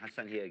Moderator. Zain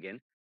Hassan here again.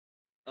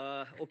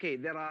 Okay,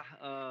 there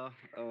are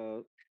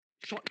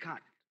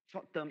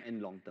short-term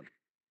and long-term,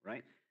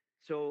 right?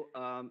 So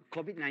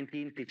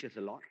COVID-19 teaches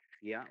a lot,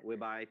 yeah,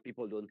 whereby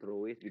people don't throw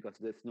waste because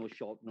there's no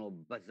shop, no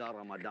bazaar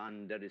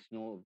Ramadan, there is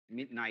no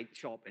midnight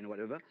shop and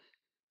whatever.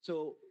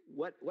 So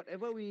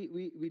whatever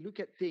we look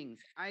at things,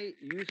 I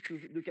used to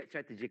look at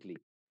strategically.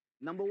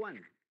 Number one,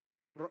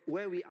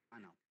 where we are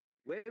now.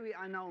 Where we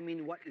are now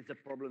mean what is the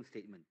problem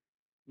statement?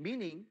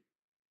 Meaning,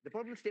 the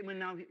problem statement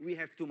now, we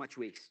have too much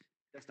waste.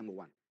 That's number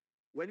one.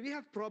 When we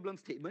have problem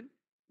statement,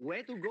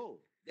 where to go?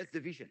 That's the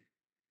vision.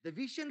 The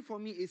vision for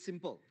me is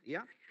simple,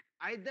 yeah?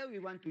 Either we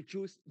want to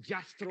choose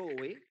just throw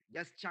away,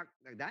 just chuck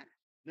like that.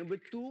 Number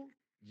two,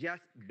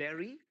 just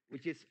bury,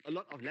 which is a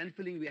lot of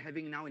landfilling we're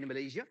having now in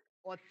Malaysia.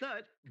 Or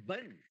third,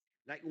 burn,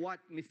 like what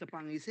Mr.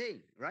 Pang is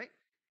saying, right?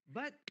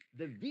 But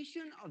the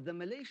vision of the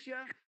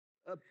Malaysia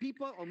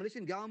people or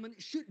Malaysian government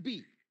should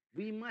be,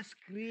 we must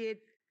create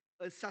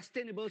a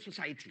sustainable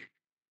society.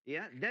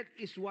 Yeah, that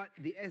is what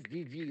the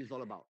SDG is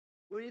all about.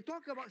 When you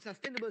talk about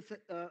sustainable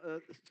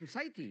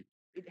society,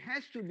 it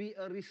has to be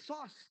a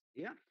resource.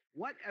 Yeah,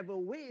 whatever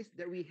waste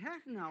that we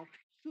have now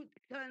should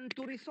turn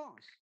to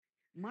resource.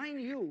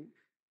 Mind you,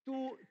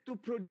 to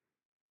produce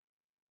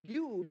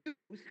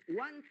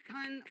 1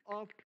 ton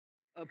of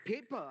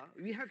paper,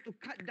 we have to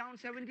cut down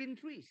 17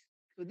 trees.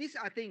 So these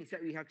are things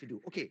that we have to do.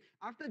 Okay,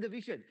 after the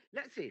vision,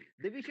 let's say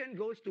the vision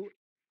goes to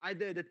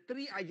either the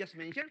three I just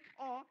mentioned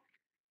or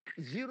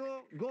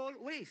zero goal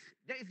waste.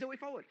 That is the way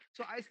forward.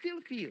 So I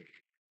still feel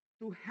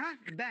to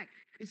have back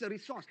is a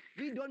resource.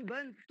 We don't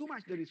burn too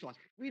much the resource.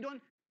 We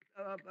don't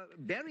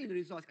bury the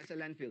resource as a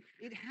landfill.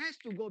 It has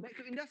to go back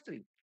to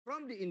industry.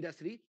 From the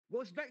industry,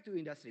 goes back to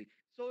industry.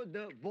 So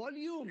the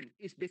volume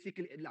is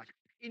basically enlarged.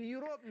 In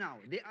Europe now,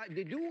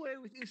 they do away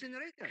with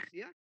incinerators,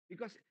 yeah,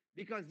 because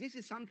this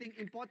is something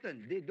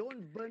important. They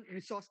don't burn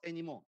resource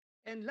anymore.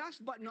 And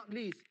last but not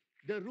least,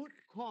 the root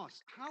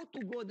cause. How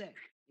to go there?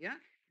 Yeah.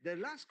 The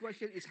last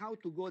question is how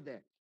to go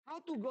there. How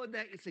to go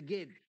there is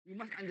again, we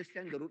must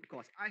understand the root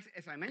cause.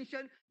 As I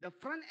mentioned, the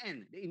front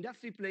end, the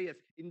industry players,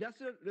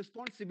 industrial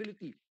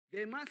responsibility,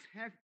 they must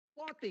have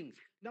four things.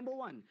 Number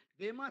one,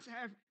 they must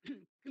have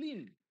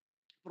clean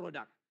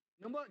product.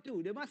 Number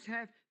two, they must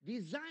have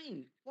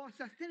design for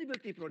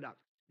sustainability product.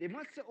 They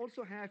must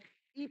also have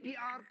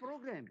EPR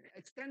program,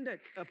 extended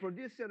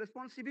producer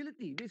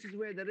responsibility. This is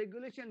where the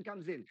regulation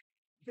comes in.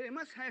 They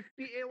must have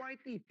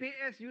PAYT, pay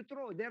as you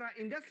throw. There are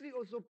industry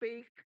also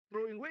paying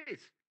throwing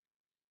waste.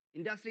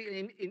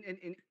 Industry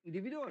in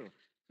individual.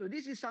 So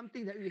this is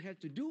something that we have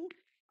to do.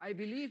 I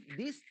believe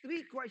these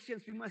three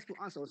questions we must to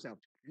ask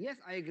ourselves. Yes,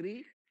 I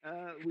agree.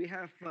 We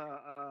have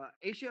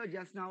Asia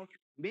just now.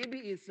 Maybe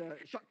it's a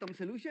short-term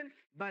solution,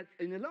 but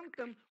in the long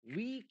term,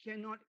 we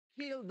cannot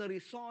kill the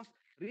resource.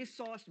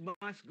 Resource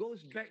must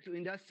goes back to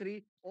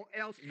industry, or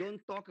else don't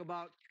talk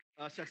about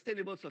a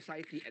sustainable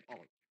society at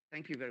all.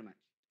 Thank you very much.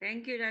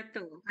 Thank you,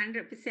 Dato.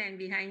 100%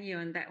 behind you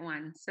on that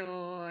one.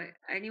 So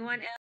anyone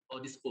else?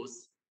 Or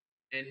disposed,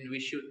 and we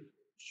should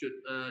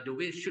the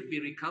waste should be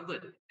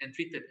recovered and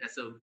treated as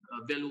a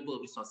valuable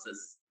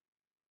resources.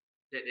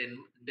 That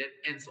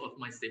ends of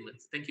my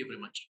statements. Thank you very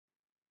much.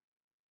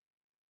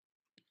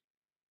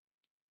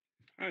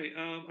 Hi,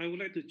 I would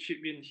like to chip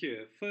in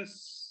here.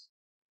 First,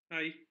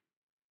 hi.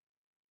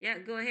 Yeah,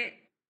 go ahead.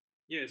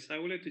 Yes, I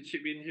would like to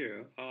chip in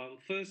here.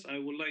 First, I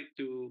would like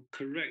to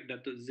correct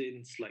Dr.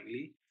 Zain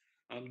slightly.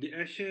 The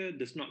asher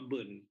does not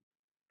burn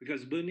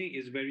because burning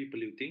is very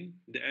polluting.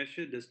 The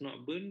asher does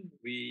not burn.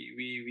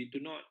 We do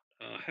not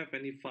have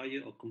any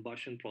fire or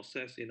combustion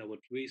process in our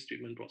waste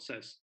treatment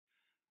process.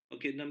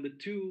 Okay, number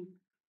two,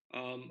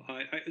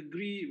 I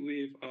agree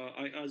with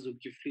IR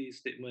Zulkifli's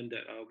statement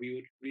that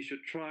we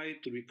should try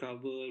to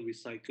recover,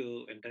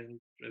 recycle, and then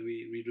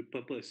we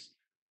repurpose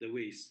the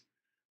waste.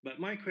 But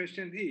my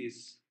question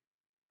is,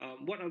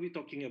 what are we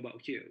talking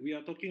about here? We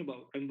are talking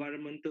about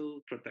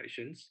environmental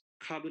protections,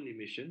 carbon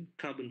emission,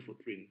 carbon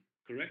footprint,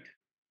 correct?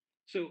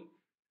 So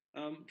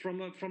from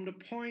the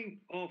point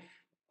of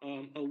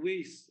a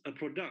waste, a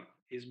product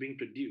is being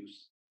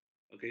produced,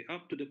 okay,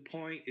 up to the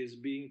point is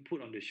being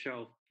put on the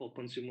shelf for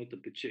consumer to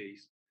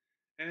purchase,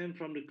 and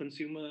from the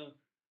consumer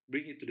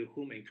bring it to the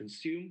home and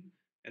consume,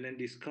 and then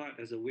discard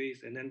as a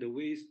waste, and then the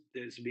waste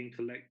that's being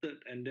collected,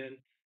 and then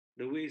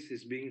the waste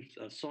is being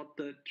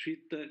sorted,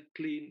 treated,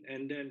 cleaned,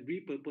 and then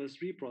repurposed,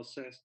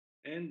 reprocessed,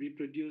 and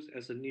reproduced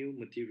as a new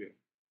material.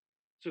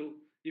 So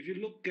if you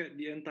look at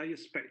the entire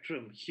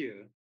spectrum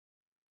here,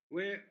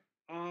 where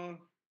are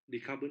the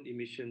carbon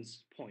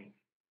emissions point?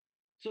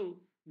 So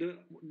the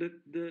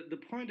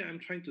point that I'm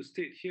trying to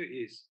state here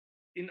is,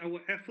 in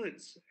our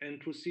efforts and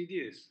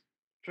procedures,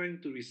 trying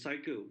to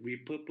recycle,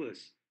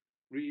 repurpose,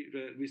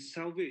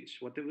 salvage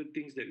whatever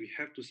things that we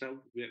have to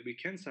that we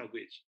can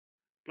salvage,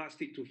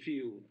 plastic to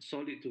fuel,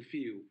 solid to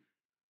fuel,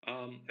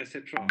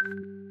 etc.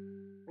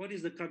 What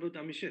is the carbon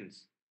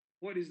emissions?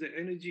 What is the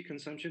energy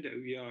consumption that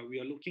we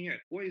are looking at?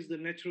 What is the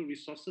natural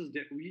resources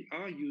that we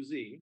are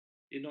using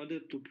in order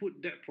to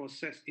put that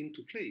process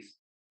into place?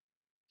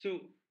 So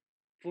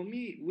for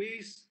me,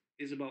 waste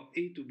is about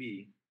A to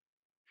B.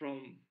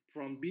 From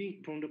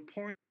the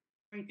point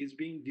is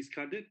being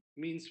discarded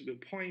means the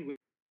point where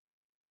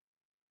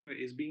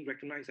it's being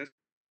recognized as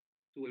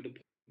to the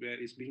point where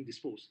it's being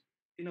disposed.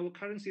 In our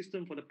current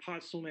system for the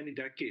past so many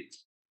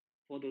decades,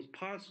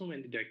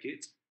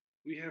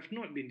 we have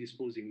not been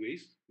disposing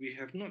waste, we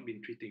have not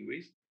been treating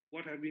waste.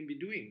 What have we been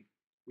doing?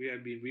 We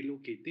have been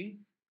relocating,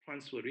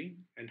 transferring,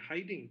 and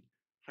hiding.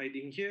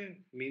 Hiding here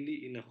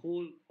mainly in a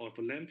hole of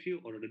a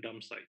landfill or the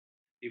dump site.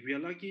 If we are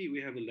lucky, we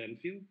have a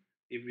landfill.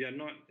 If we are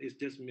not, it's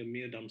just a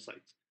mere dump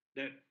sites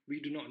that we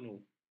do not know.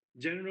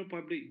 General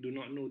public do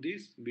not know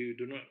this.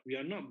 We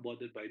are not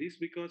bothered by this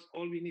because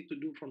all we need to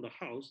do from the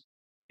house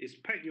is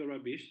pack your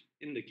rubbish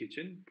in the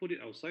kitchen, put it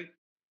outside.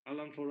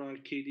 Alam Flora,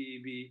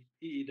 KDEB,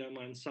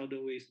 Daman,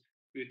 Southern Waste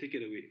will take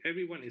it away.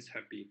 Everyone is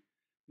happy.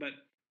 But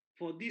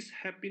for this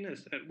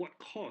happiness, at what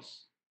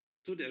cost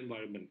to the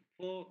environment,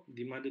 for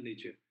the mother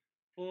nature,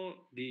 for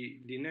the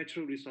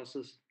natural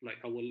resources like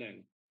our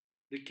land?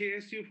 The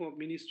KSU for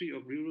Ministry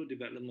of Rural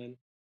Development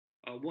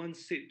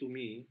once said to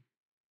me,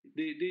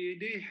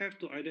 they have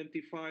to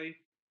identify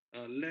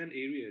land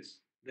areas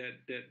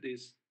that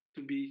is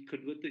to be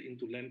converted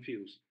into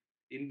landfills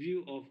in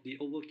view of the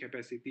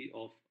overcapacity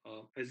of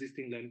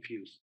existing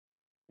landfills.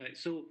 Right.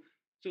 So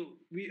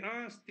we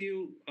are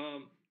still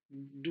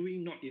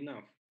doing not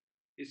enough.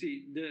 You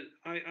see,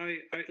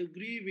 I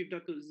agree with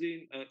Dr.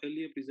 Zain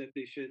earlier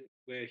presentation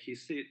where he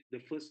said the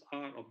first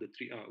R of the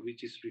 3R,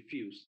 which is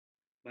refuse,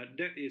 but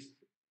that is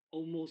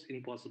almost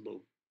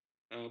impossible.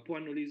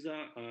 Puan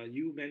Noliza,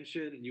 you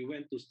mentioned you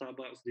went to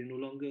Starbucks. They no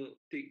longer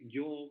take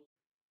your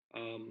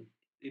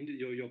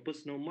your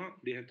personal mark.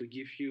 They have to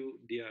give you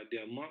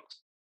their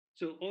marks.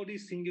 So all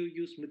these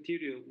single-use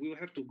material will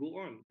have to go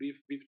on with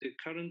the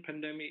current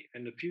pandemic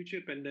and the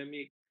future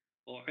pandemic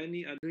or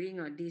any other. Agreeing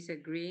or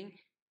disagreeing.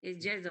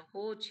 It's just the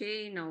whole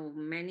chain of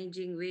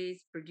managing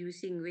waste,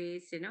 producing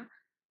waste,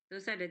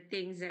 Those are the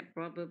things that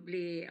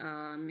probably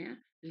yeah,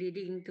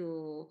 leading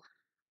to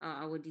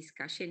our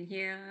discussion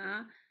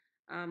here.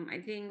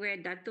 I think where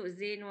Datuk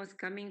Zain was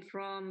coming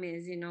from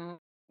is,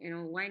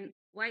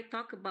 why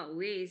talk about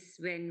waste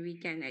when we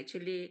can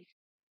actually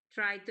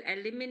try to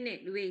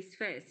eliminate waste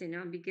first,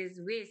 because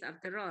waste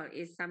after all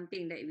is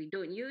something that we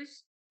don't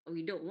use or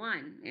we don't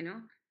want,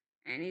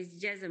 and it's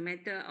just a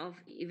matter of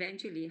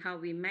eventually how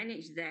we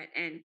manage that,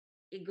 and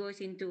it goes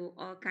into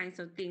all kinds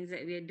of things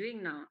that we are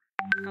doing now,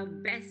 how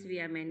best we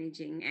are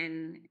managing.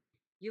 And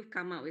you've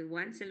come up with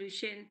one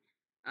solution.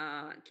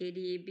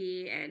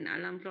 KDAB and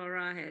Alam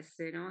Flora has,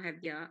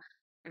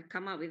 have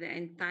come up with the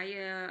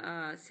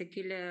entire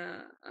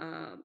circular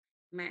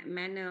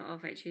manner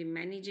of actually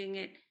managing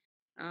it.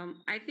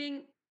 I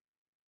think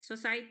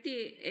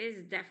society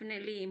is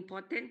definitely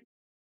important,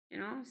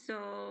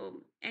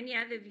 So, any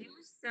other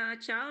views,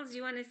 Charles?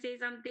 You want to say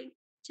something,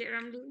 Cik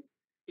Ramli?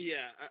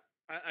 Yeah,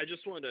 I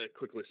just wanted to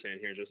quickly say in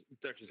here, just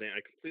Dr. Zane,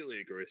 I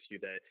completely agree with you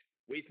that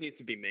waste needs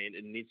to be made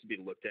and needs to be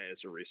looked at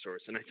as a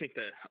resource. And I think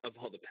that of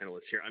all the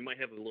panelists here, I might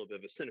have a little bit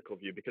of a cynical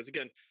view because,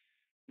 again,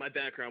 my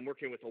background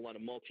working with a lot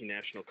of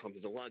multinational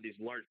companies, a lot of these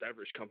large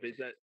beverage companies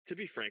that, to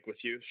be frank with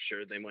you,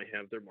 sure, they might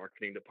have their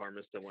marketing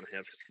departments that want to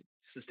have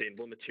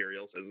sustainable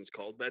materials, as it's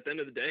called. But at the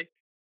end of the day,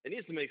 it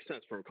needs to make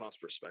sense from a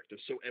cost perspective.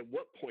 So at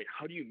what point,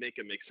 how do you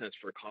make it make sense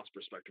for a cost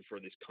perspective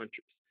for these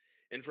countries?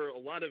 And for a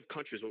lot of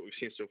countries, what we've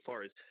seen so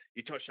far is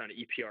you touched on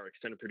EPR,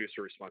 extended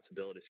producer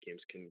responsibility schemes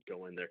can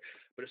go in there,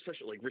 but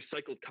especially like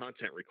recycled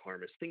content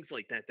requirements, things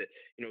like that,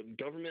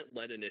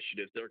 government-led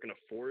initiatives that are going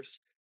to force,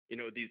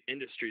 these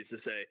industries to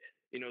say,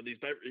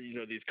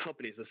 these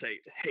companies to say,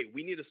 hey,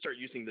 we need to start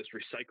using this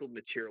recycled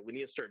material. We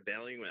need to start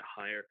valuing it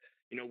higher.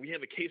 We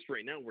have a case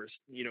right now where,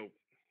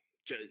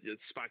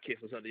 spot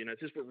cases out of the United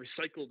States where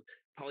recycled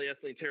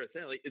polyethylene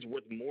terephthalate is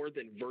worth more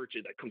than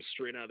virgin that comes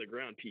straight out of the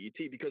ground,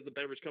 PET, because the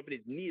beverage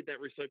companies need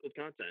that recycled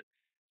content.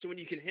 So when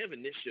you can have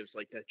initiatives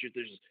like that, just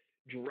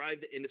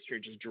drive the industry,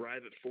 just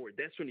drive it forward.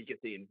 That's when you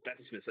get the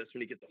investments. That's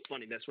when you get the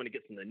funding. That's when it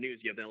gets in the news.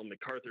 You have the Ellen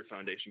MacArthur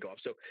Foundation go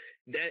off. So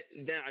that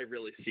I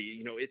really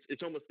see.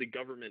 It's almost the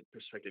government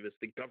perspective. It's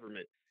the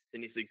government that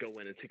needs to go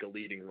in and take a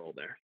leading role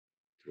there.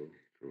 True.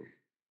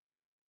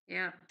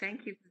 Yeah,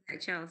 thank you for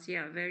that, Charles.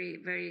 Yeah, very,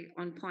 very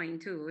on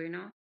point too,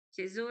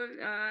 Cik Zul,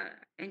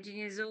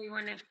 Engineer Zul, you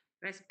want to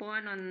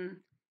respond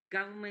on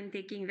government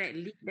taking that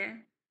lead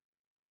there?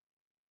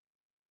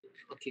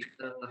 Okay.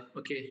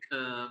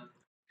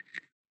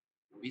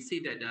 We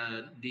see that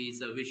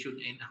these we should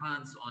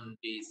enhance on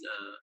these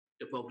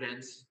the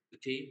programs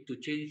to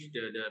change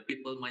the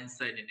people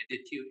mindset and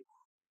attitude,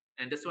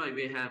 and that's why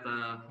we have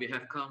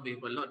come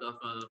with a lot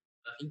of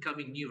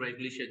incoming new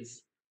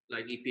regulations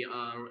like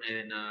EPR,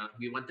 and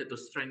we wanted to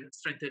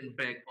strengthen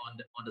back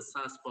on the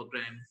SARS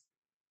program,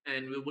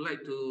 and we would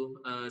like to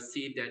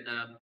see that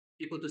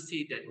people to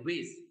see that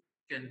waste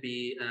can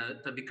be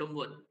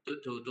converted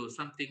to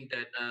something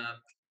that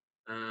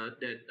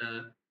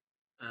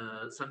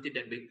something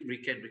that we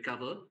can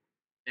recover,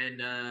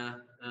 and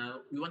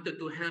we wanted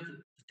to have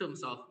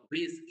terms of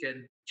waste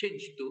can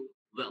change to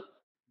wealth.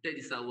 That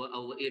is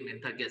our aim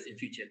and targets in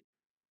future.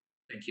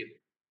 Thank you.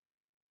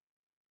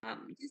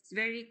 Just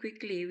very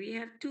quickly, we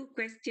have two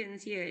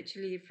questions here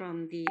actually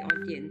from the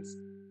audience.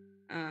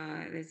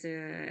 There's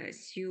a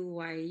Siu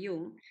Wai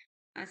Yung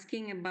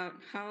asking about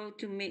how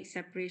to make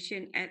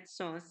separation at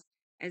source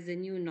as a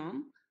new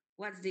norm.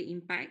 What's the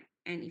impact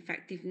and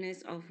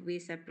effectiveness of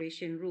waste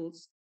separation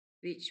rules,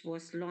 which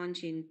was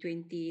launched in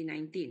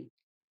 2019?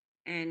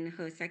 And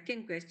her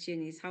second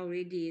question is how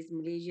ready is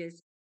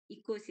Malaysia's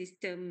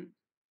ecosystem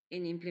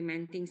in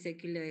implementing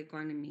circular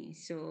economy?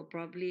 So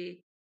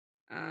probably,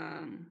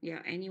 yeah,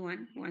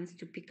 anyone wants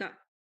to pick up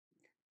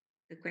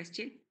the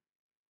question?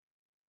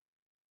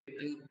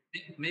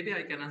 Maybe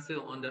I can answer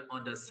on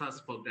the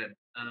SARS program.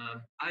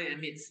 I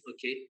admit,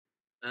 okay,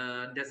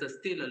 there's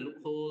still a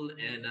loophole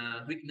and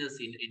weakness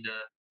in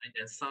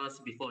the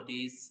SARS before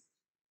this,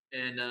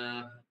 and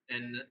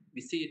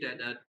we see that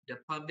the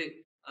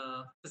public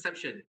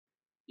perception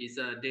is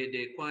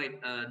they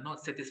quite not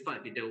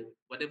satisfied with the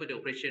whatever the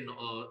operation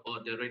or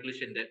the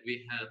regulation that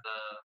we have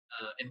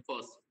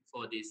enforced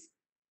for this.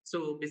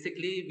 So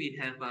basically, we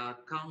have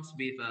comes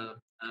with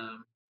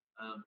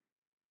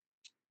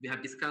we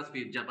have discussed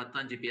with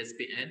Jabatan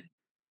GPSPN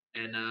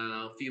and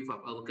a few of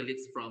our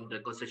colleagues from the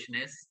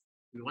concessionaires.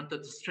 We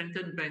wanted to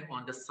strengthen bank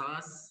on the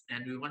SARS,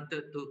 and we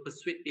wanted to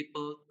persuade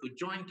people to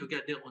join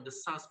together on the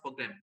SARS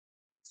program.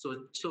 So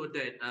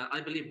that I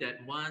believe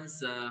that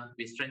once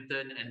we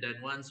strengthen and then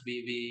once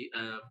we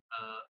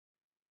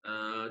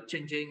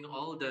changing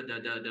all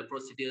the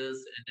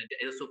procedures and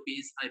the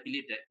SOPs, I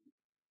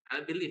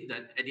believe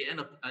that at the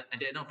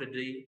end of the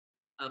day,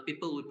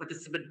 people will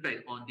participate back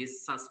on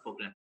this SARS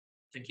program.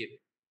 Thank you.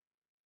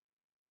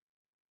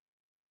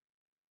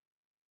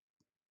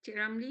 Cik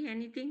Ramli,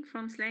 anything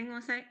from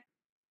Selangor side?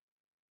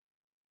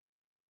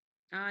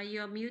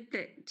 You're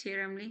muted, Cik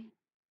Ramli.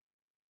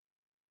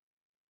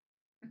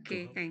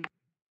 Okay, thanks.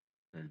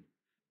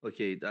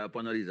 Okay,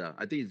 Ponaliza,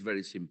 I think it's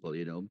very simple,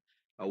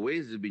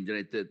 waste has been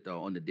generated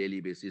on a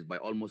daily basis by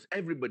almost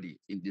everybody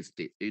in this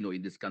state,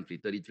 in this country,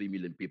 33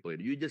 million people.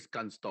 You just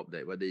can't stop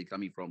that, whether you're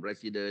coming from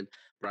resident,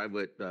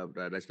 private,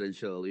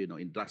 residential,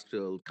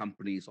 industrial,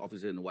 companies,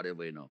 offices, and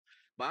whatever.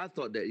 But I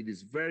thought that it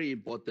is very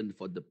important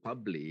for the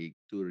public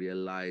to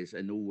realize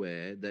and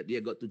aware that they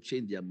have got to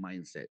change their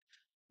mindset.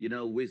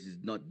 Waste is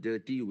not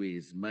dirty,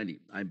 waste is money.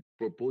 I'm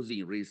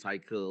proposing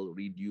recycle,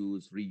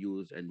 reduce,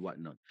 reuse, and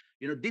whatnot.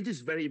 This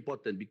is very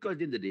important because at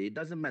the end of the day, it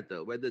doesn't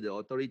matter whether the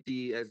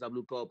authority,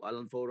 SW Corp,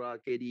 Alan Flora,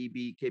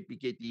 KDEB,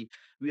 KPKT,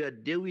 we are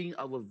doing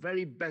our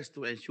very best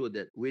to ensure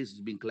that waste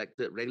is being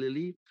collected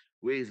regularly,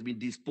 waste is being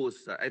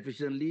disposed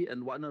efficiently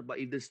and whatnot. But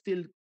if they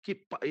still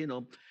keep,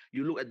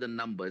 you look at the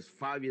numbers,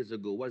 5 years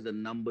ago, what's the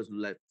numbers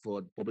like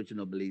for the population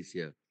of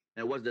Malaysia?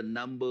 And what's the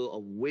number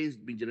of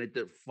waste being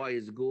generated 5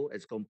 years ago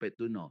as compared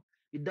to now?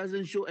 It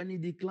doesn't show any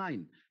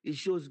decline. It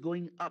shows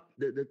going up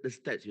the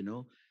stats.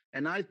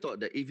 And I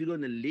thought that if you're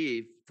going to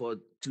live for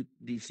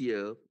this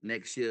year,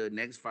 next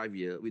 5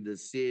 years with the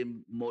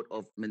same mode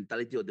of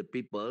mentality of the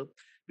people,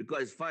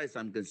 because as far as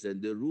I'm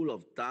concerned, the rule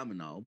of thumb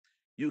now,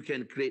 you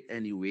can create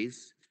any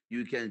waste,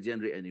 you can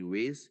generate any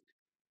waste,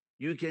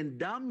 you can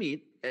dump it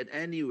at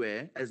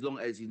anywhere as long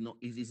as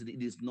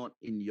it is not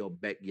in your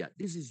backyard.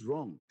 This is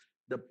wrong.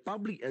 The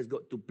public has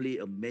got to play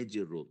a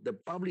major role. The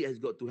public has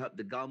got to help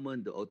the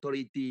government, the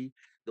authority,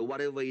 the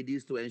whatever it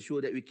is to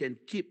ensure that we can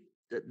keep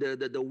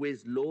the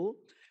waste low.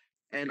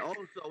 And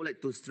also, I would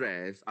like to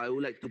stress, I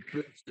would like to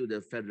pledge to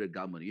the federal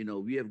government.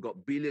 We have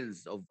got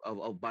billions of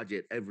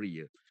budget every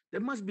year.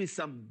 There must be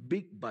some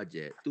big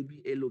budget to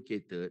be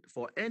allocated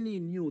for any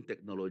new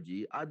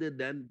technology other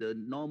than the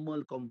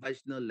normal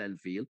conventional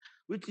landfill,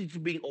 which is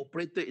being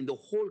operated in the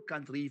whole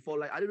country for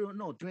like, I don't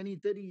know, 20,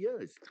 30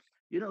 years.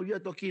 We are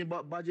talking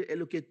about budget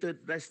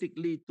allocated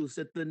drastically to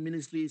certain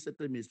ministry,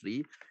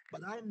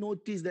 but I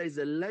noticed there is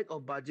a lack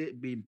of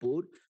budget being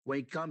put when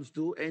it comes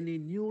to any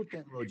new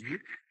technology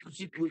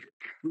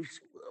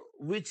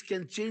which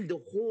can change the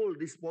whole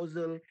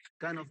disposal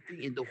kind of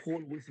thing in the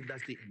whole waste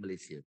industry in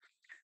Malaysia.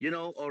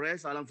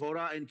 Ores, Alam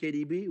Flora, and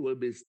KDB will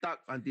be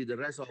stuck until the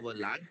rest of our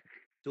life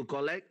to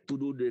collect, to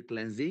do the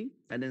cleansing,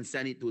 and then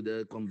send it to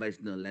the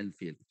conventional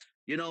landfill.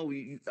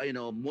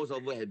 Most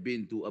of us have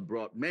been to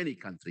abroad, many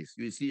countries.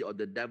 You see, all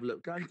the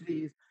developed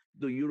countries,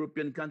 the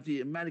European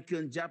country,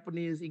 American,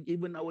 Japanese,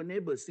 even our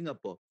neighbors,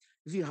 Singapore.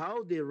 You see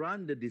how they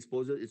run the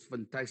disposal is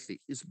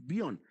fantastic. It's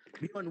beyond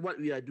what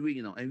we are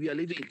doing now, and we are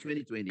living in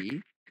 2020.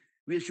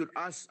 We should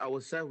ask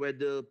ourselves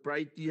whether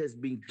priority has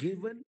been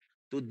given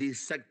to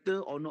this sector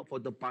or not for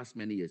the past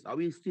many years. Are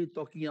we still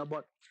talking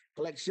about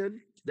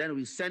collection? Then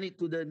we send it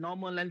to the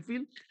normal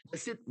landfill.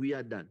 That's it. We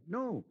are done.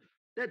 No,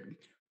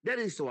 that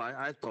is why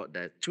I thought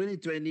that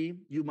 2020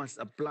 you must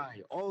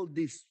apply all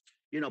this.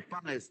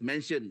 Pang has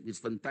mentioned this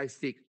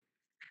fantastic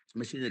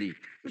machinery.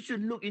 We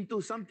should look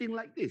into something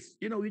like this.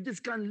 We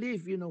just can't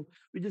leave.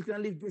 We just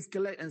can't leave, just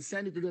collect and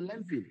send it to the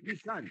landfill. We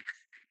can't.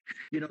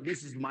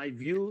 This is my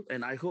view,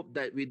 and I hope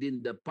that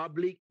within the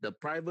public, the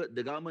private,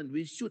 the government,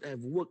 we should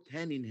have worked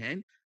hand in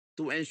hand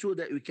to ensure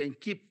that we can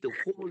keep the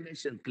whole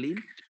nation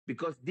clean,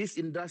 because this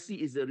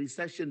industry is a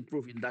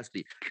recession-proof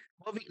industry.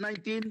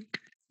 COVID-19,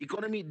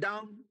 economy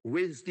down,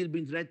 waste still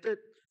being generated,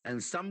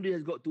 and somebody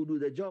has got to do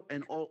the job,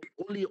 and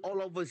only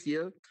all of us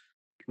here,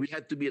 we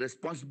have to be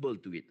responsible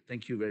to it.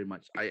 Thank you very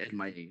much. I end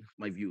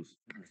my views.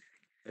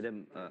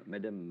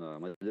 Madam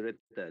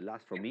Moderator,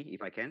 last from me,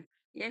 if I can.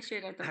 Yeah,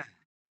 sure, Dato'.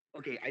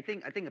 Okay, I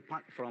think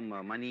apart from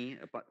money,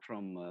 apart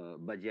from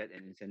budget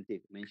and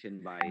incentive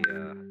mentioned by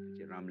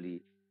Encik Ramli,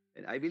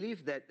 and I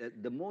believe that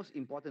the most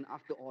important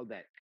after all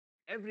that,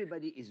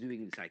 everybody is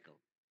doing the cycle.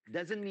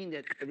 Doesn't mean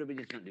that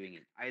everybody is not doing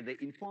it, either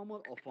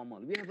informal or formal.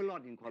 We have a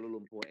lot in Kuala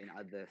Lumpur and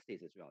other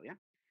states as well. Yeah,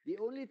 the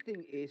only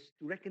thing is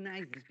to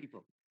recognize these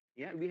people.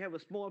 Yeah, we have a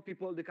small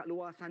people dekat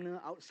luar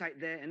sana, outside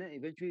there, and then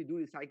eventually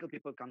do the cycle.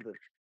 People come to.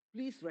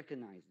 Please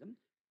recognize them,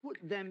 put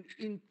them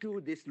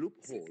into this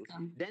loophole.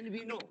 Then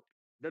we know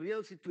the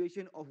real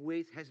situation of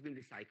waste has been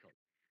recycled.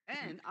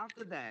 And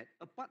after that,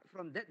 apart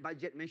from that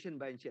budget mentioned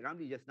by Encik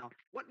Ramli just now,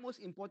 what most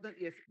important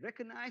is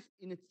recognized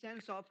in a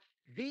sense of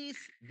this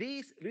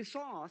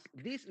resource,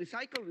 this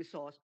recycled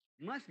resource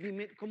must be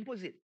made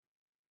composite.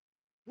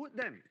 Put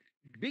them,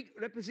 big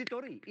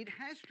repository. It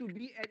has to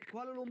be at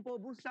Kuala Lumpur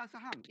Bursa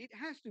Saham. It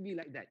has to be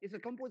like that. It's a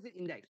composite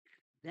index.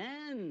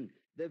 Then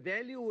the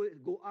value will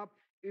go up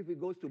if it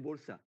goes to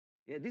Bursa.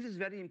 Yeah, this is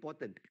very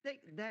important.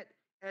 Take that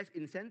as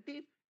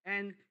incentive,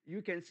 and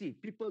you can see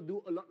people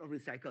do a lot of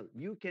recycle.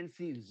 You can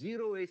see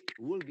zero waste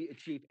will be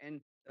achieved, and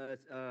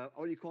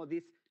or you call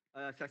this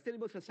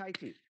sustainable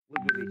society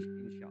will be reached,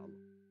 inshallah.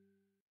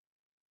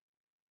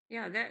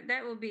 Yeah,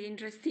 that will be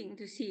interesting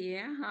to see,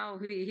 yeah, how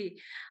we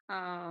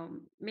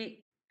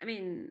make, I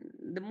mean,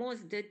 the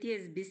most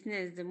dirtiest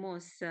business, the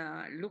most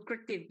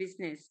lucrative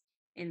business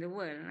in the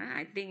world.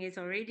 I think it's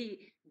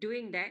already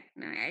doing that.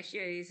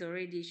 Asia is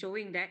already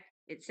showing that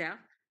itself.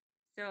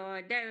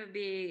 So that would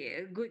be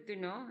good to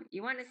know.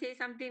 You want to say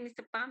something,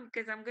 Mr. Pam?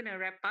 Because I'm gonna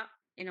wrap up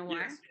in a while.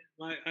 Yes,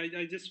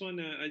 I just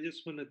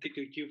wanna take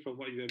a cue from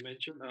what you have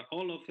mentioned.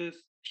 All of us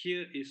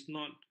here is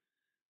not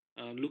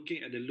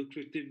looking at the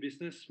lucrative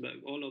business, but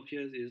all of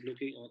us is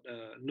looking at a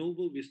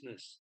noble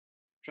business,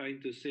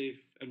 trying to save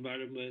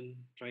environment,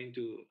 trying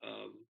to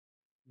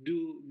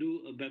do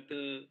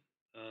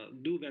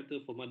better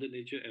for Mother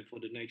Nature and for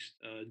the next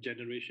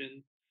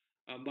generation.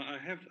 But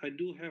I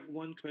do have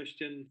one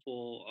question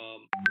for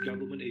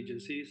government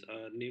agencies,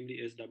 namely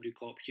SW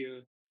Corp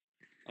here.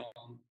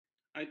 Um,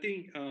 I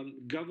think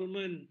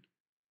government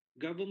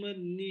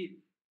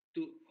need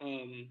to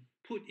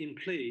put in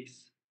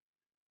place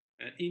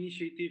an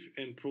initiative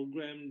and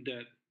program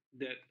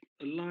that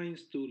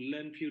aligns to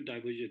landfill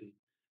diversion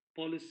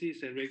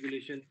policies and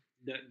regulation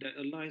that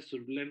aligns to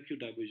landfill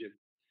diversion.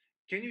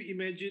 Can you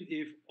imagine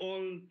if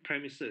all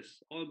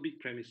big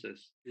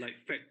premises like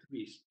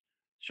factories,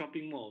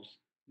 shopping malls,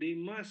 they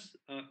must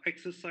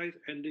exercise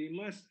and they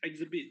must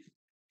exhibit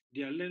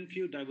their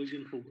landfill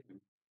diversion program,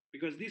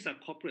 because these are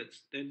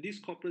corporates and these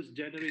corporates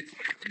generate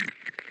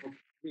of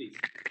waste.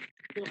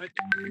 So I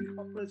think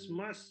corporates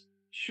must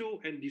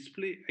show and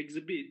display,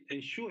 exhibit,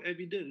 and show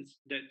evidence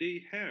that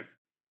they have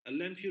a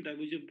landfill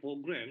diversion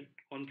program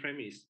on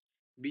premise,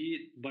 be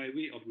it by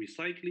way of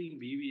recycling,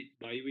 be it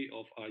by way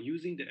of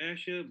using the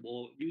ashes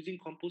or using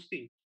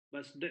composting.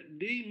 But that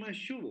they must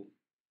show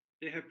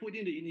they have put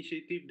in the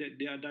initiative that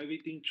they are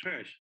diverting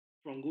trash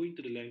from going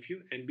to the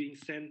landfill and being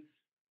sent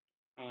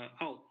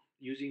out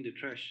using the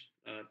trash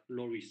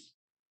lorries.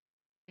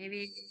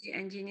 Maybe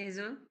Engineer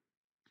Zul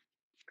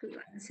could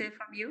answer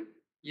from you.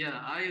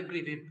 Yeah, I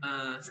agree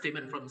with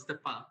statement from Mr.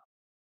 Pang.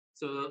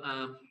 So,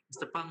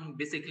 Mr. Pang,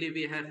 basically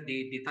we have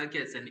the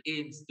targets and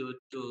aims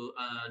to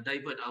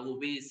divert our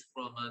waste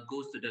from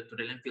goes to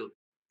the landfill.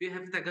 We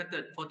have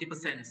targeted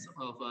 40%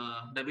 of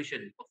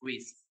diversion of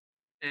waste,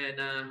 and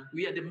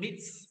we are the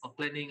midst of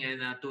planning and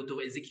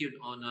to execute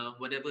on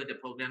whatever the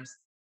programs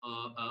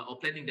or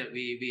planning that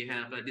we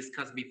have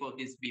discussed before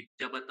this with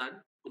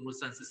Jabatan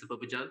Pengurusan Sisa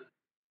Pekerja.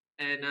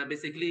 And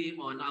basically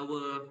on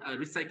our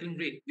recycling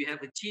rate, we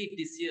have achieved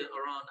this year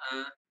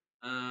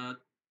around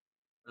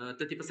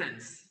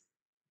 30%.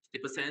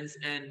 30%,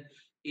 and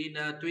in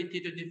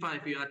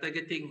 2025 we are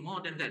targeting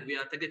more than that. We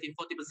are targeting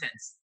 40%.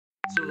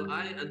 So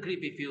I agree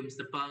with you,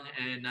 Mr. Pang,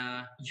 and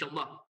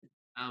inshallah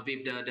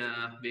with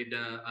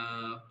the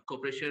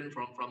cooperation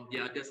from the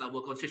others,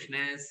 our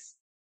concessionaires,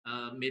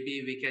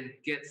 maybe we can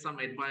get some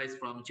advice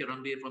from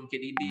Chirambi, from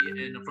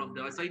KDB, and from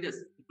the outsiders,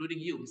 including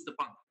you, Mr.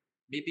 Pang.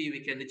 Maybe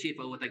we can achieve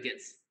our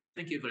targets.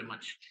 Thank you very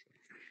much.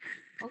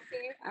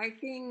 Okay, I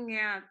think,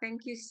 yeah,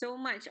 thank you so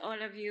much,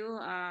 all of you.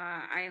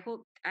 I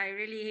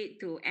really hate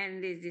to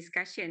end this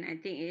discussion. I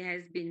think it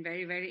has been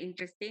very, very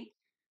interesting.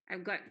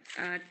 I've got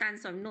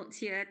tons of notes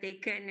here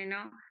taken,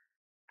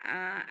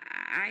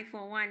 I,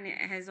 for one,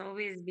 has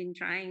always been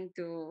trying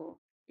to,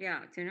 yeah,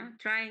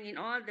 trying in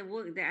all the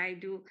work that I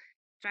do,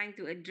 trying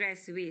to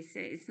address waste.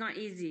 It's not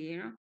easy.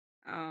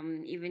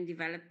 Even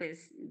developers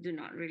do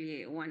not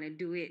really want to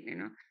do it.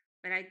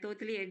 But I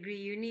totally agree.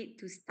 You need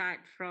to start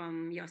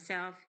from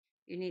yourself.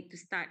 You need to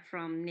start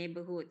from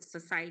neighborhood,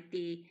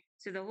 society.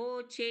 So the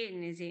whole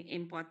chain is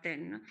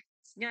important.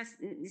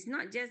 it's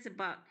not just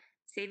about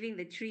saving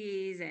the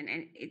trees, and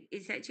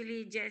it's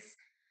actually just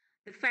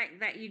the fact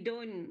that you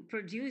don't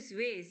produce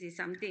waste is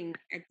something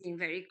I think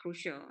very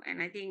crucial.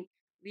 And I think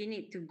we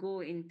need to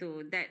go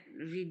into that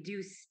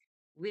reduce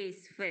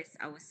waste first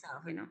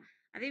ourselves, you know.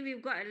 I think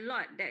we've got a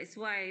lot. That's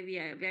why we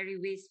are a very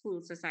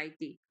wasteful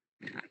society.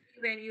 I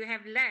think when you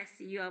have less,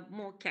 you are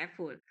more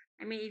careful.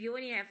 I mean, if you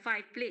only have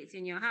 5 plates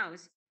in your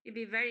house, you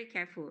be very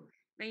careful.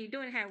 When you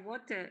don't have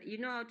water, you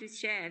know how to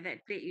share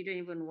that plate, you don't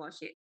even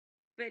wash it.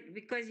 But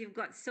because you've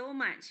got so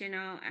much, you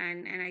know,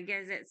 and I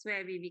guess that's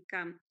where we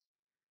become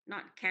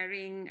not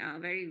caring,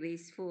 very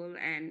wasteful,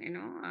 and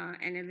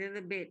and a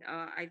little bit,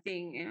 I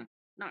think,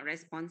 not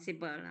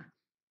responsible lah.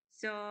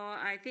 So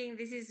I think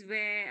this is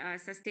where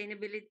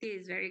sustainability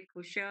is very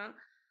crucial.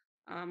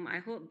 I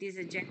hope this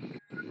agenda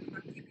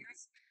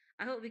continues.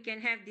 I hope we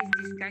can have this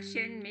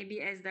discussion. Maybe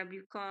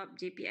SW Corp,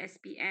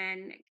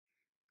 JPSPN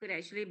could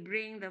actually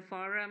bring the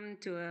forum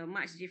to a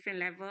much different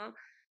level.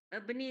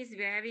 Urbanist,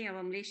 we're having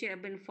our Malaysia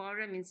Urban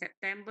Forum in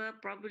September.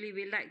 Probably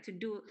we'd like to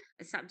do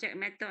a subject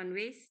matter on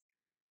waste,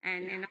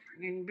 and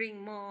and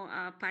bring more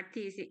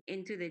parties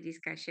into the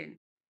discussion.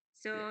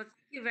 So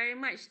thank you very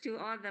much to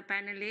all the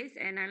panelists,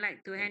 and I'd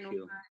like to hand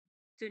over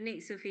to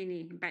Nick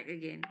Sufini back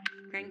again.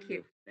 Thank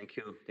you. Thank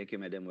you. Thank you,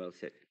 Madam. Well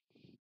said.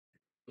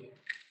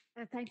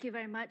 Thank you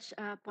very much,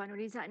 Puan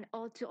Nurhaliza, and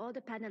to all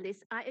the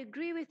panelists. I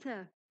agree with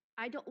her.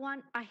 I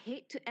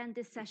hate to end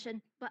this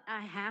session, but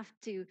I have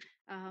to.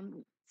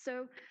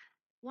 So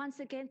once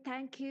again,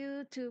 thank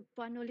you to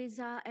Puan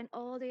Nurhaliza and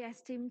all the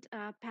esteemed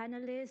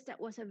panelists. That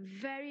was a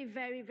very,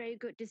 very, very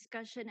good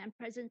discussion and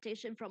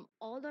presentation from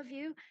all of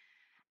you.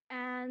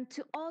 And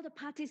to all the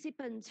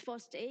participants for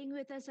staying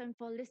with us and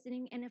for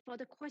listening and for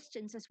the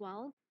questions as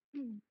well.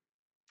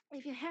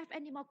 If you have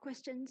any more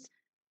questions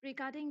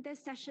regarding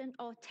this session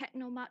or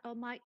TECHNOMART or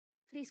Mike,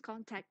 please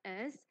contact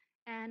us,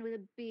 and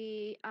we'll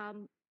be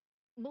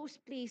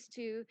most pleased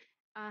to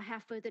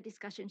have further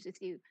discussions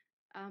with you.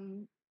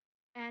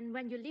 And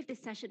when you leave this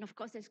session, of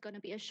course, there's going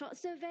to be a short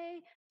survey.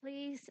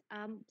 Please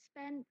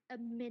spend a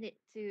minute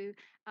to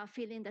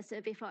fill in the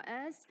survey for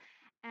us.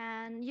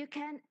 And you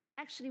can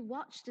actually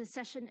watch the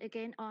session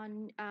again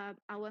on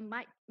our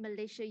Mike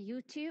Malaysia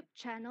YouTube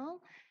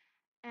channel.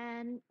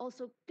 And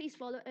also, please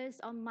follow us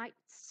on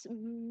Mike's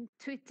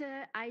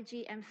Twitter,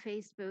 IG, and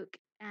Facebook.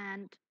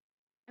 And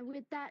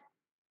with that,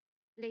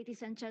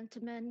 ladies and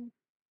gentlemen,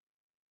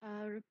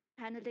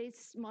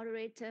 panelists,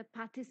 moderator,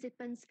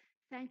 participants,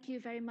 thank you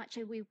very much.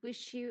 And we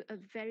wish you a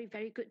very,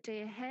 very good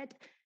day ahead.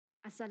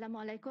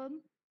 Assalamualaikum.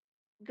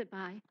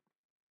 Goodbye.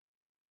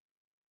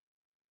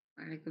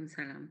 Walaikum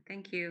salam.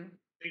 Thank you.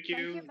 Thank you.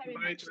 Thank you very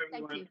Goodbye much. to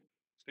everyone.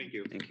 Thank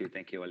you. Thank you.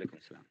 Thank you.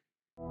 Walaikum salam.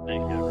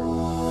 Thank you,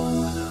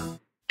 everyone.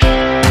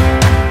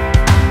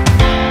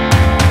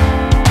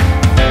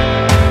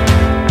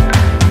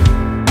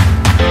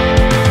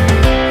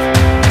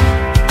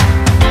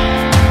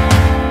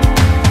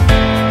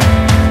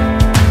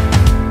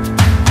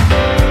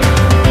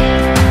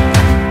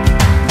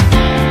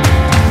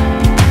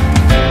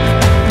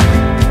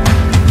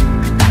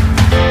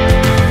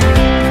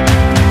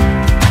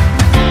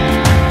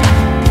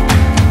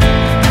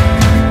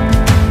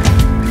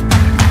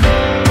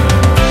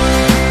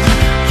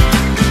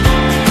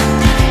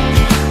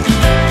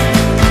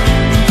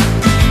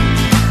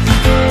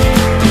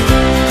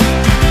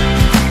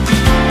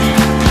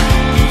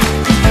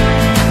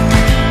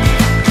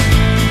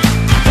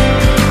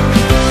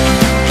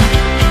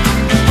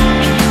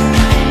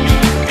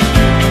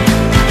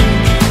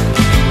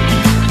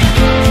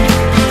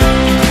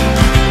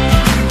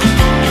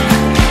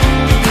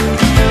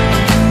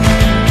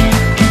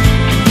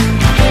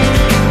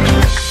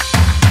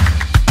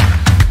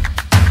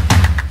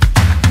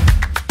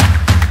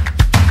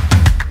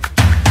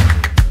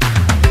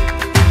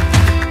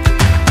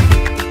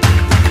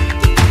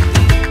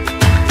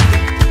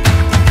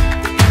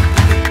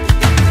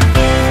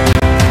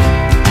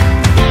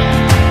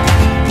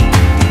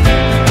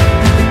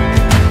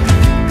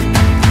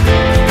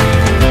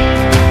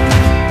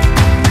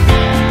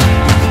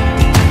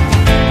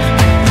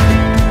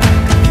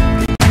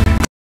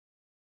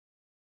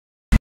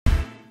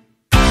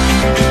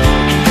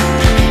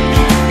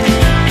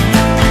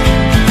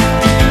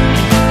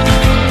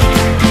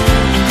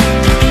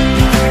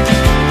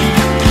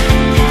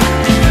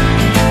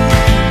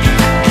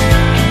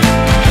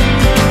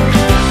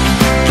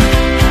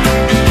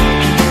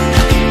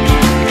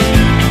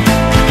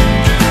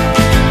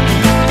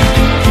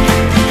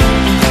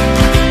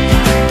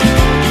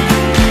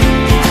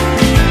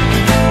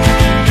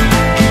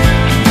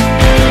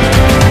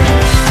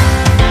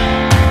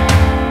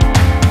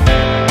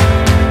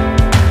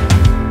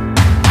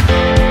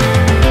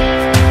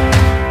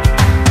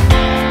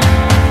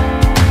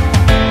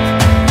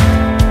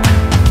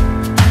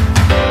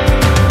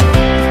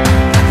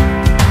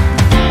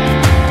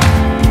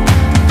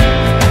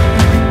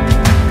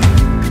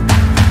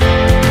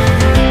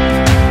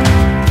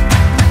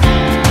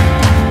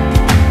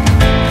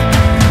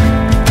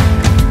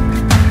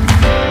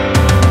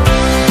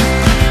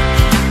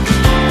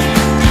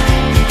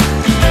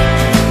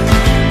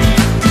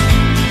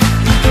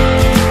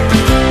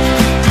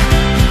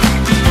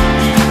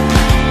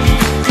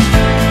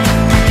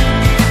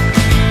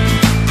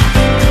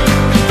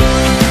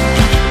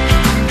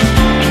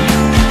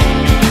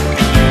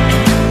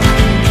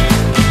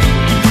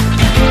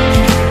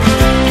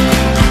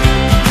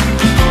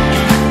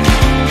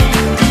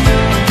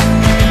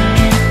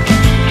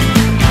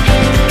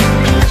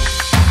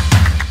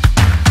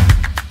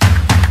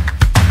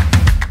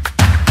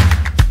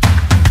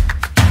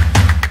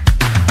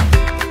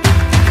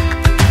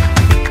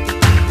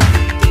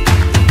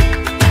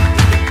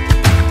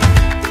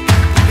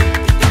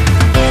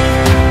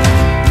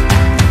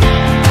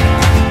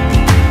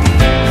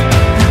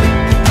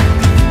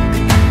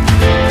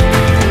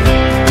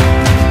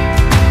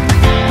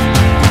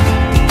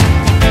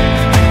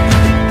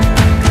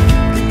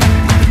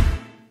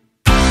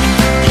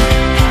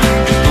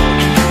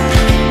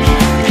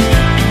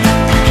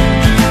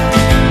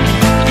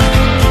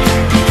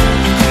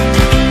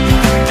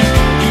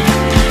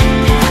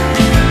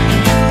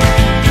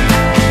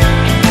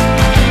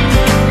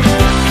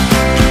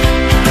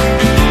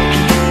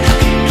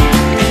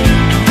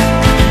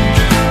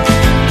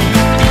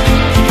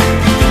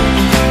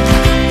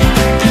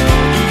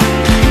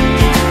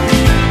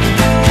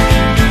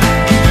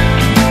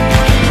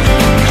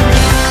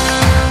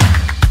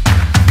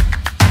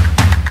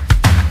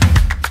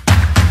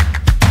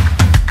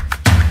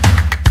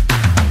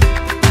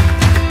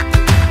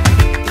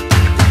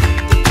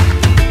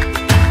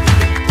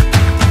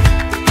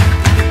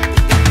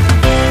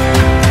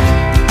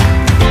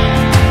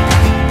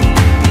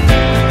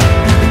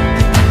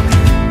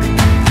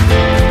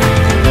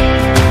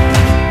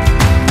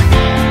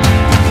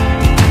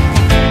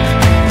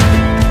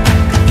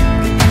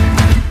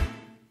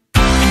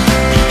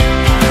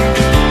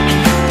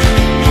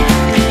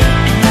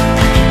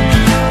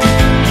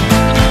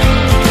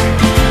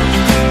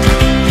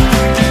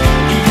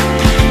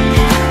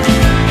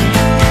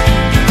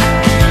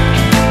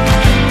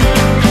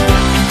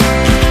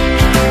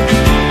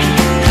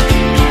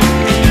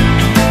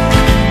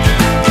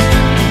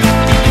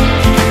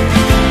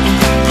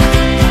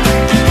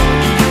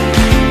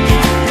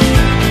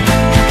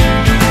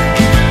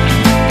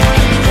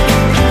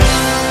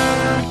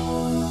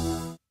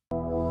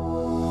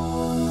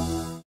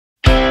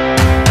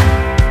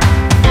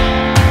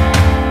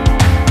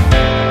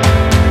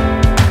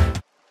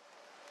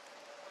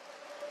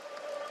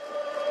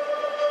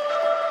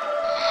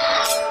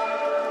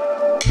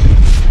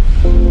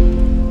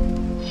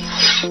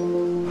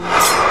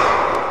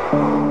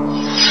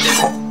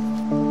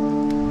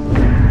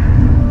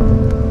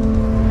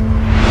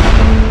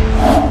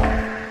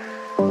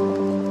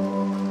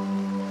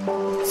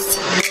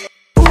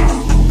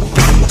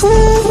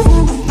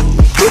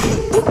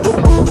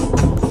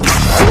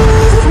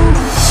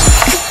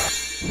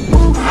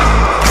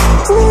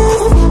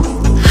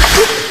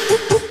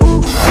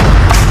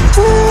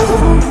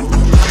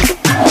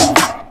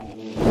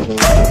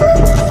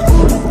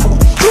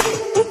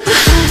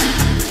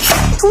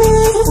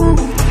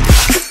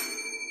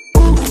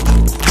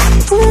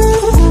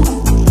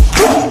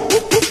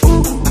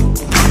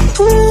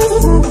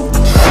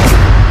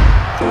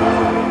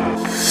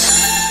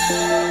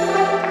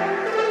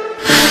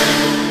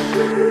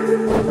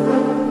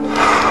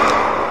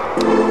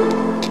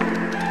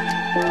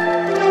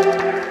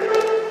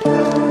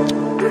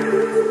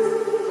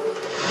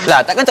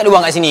 Lah, takkan tak boleh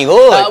buang kat sini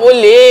kot? Tak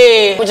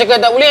boleh. Aku cakap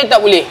tak boleh, tak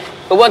boleh.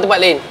 Kau buang tempat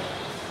lain.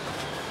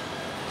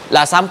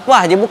 Lah,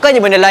 sampah je, bukannya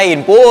benda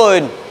lain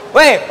pun.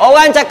 Weh,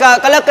 orang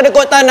cakap kalau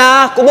kedekut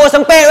tanah, kubur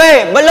sempit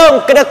weh.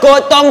 Belum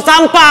kedekut tong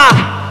sampah.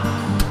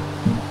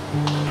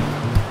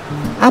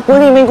 Apa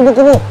ni main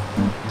kubur-kubur?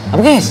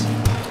 Apa kes?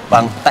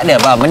 Bang, tak ada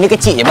bang. Benda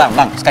kecil je bang.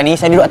 Bang, sekarang ni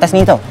saya duduk atas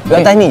ni tau.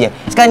 Duduk atas ni je.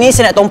 Sekarang ni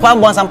saya nak tumpang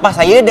buang sampah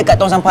saya dekat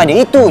tong sampah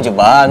dia. Itu je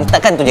bang.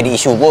 Takkan tu jadi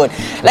isu pun.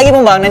 Lagi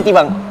pun bang, nanti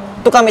bang,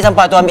 tu kau ambil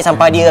sampah tu, ambil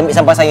sampah dia, ambil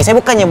sampah saya. Saya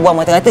bukannya buang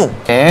mata-mata.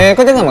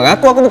 Kau jangan marah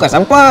aku bukan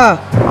sampah.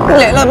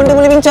 Relax benda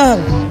boleh bincang.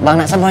 Bang,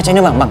 nak sampah macam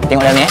mana bang? Bang,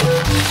 tengok dalam ni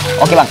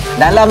Okey bang,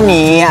 dalam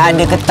ni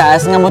ada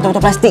kertas dengan botol-botol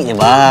plastik je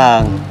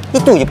bang.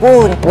 Itu je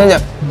pun.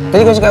 Sekejap.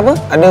 Tadi kau cakap apa?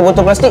 Ada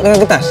botol plastik dengan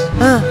kertas?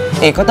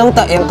 Kau tahu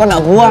tak yang kau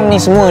nak buang ni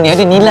semua ni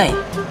ada nilai.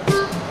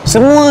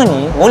 Semua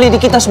ni boleh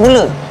dikitas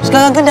semula.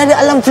 Sekarang kan dah ada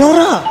alam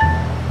flora.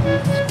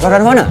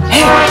 Flora mana?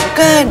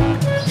 Bukan.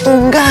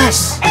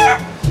 Tunggas.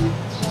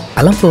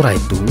 Alam flora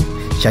itu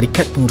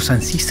syarikat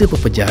pengurusan sisa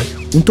pepejal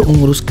untuk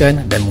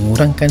menguruskan dan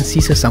mengurangkan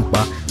sisa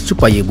sampah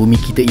supaya bumi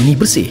kita ini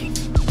bersih.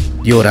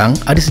 Diorang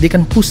ada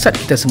sediakan pusat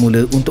kita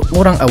semula untuk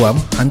orang awam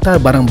hantar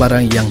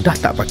barang-barang yang dah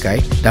tak pakai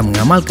dan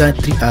mengamalkan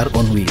 3R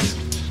on wheels.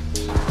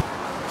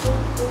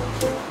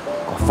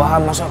 Kau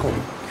faham maksud aku?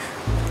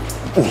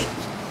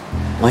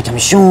 Macam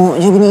syok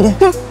je bunyi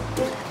dia.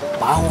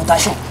 Bau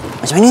tak syok?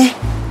 Macam mana?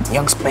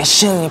 Yang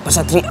special ni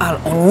pasal 3R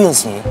on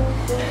wheels ni,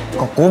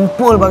 kau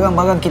kumpul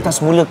barang-barang kita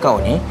semula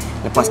kau ni,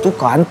 lepas tu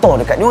kau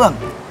hantar dekat diorang.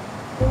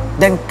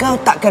 Dan kau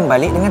takkan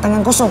balik dengan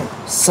tangan kosong.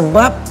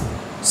 Sebab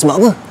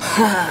apa?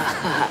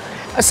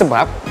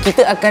 Sebab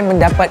kita akan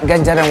mendapat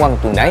ganjaran wang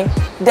tunai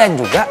dan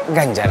juga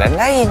ganjaran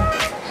lain.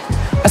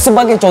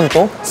 Sebagai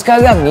contoh,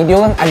 sekarang ni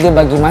diorang ada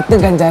bagi mata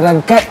ganjaran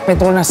kad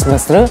Petronas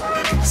Mesra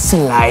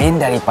selain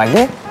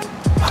daripada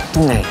wang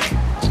tunai.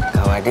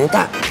 Kau ada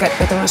tak kad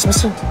Petronas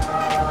Mesra?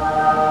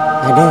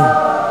 Ada.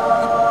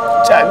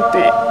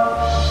 Cantik.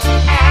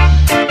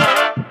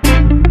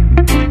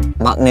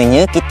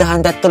 Maknanya kita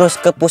hantar terus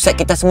ke pusat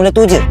kita semula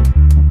tu je?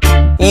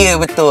 Ya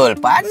betul,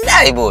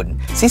 pandai pun.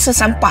 Sisa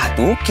sampah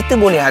tu kita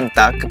boleh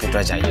hantar ke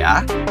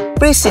Putrajaya,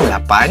 Presin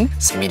 8,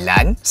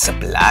 9,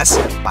 11,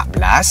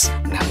 14,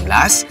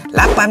 16,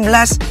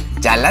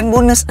 18, Jalan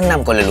Bonus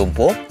 6 Kuala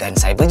Lumpur dan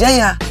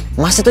Cyberjaya.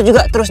 Masa tu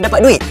juga terus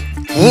dapat duit?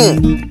 Ya,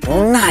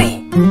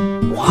 tunai.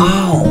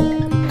 Wow.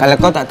 Kalau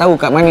kau tak tahu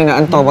kat mana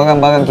nak hantar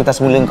barang-barang kita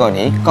semula kau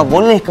ni, kau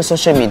boleh ke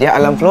social media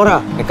Alam Flora.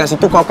 Dekat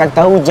situ kau akan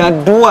tahu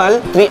jadual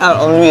 3R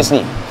on wheels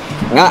ni.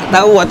 Nak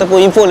tahu ataupun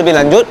info lebih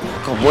lanjut,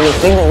 kau boleh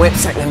tengok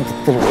website yang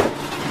kita buat.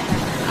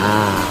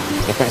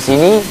 Dekat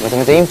sini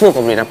macam-macam info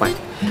kau boleh dapat.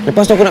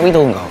 Lepas tu aku nak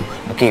beritahu kau.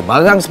 Okey,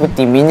 barang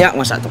seperti minyak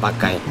masak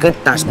terpakai,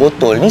 kertas,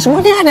 botol ni semua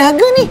dia ada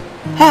harga ni.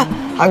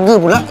 Harga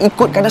pula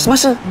ikut kadar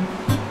semasa.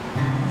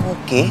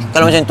 Okey,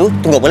 kalau macam tu,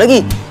 tunggu apa lagi?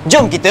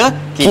 Jom kita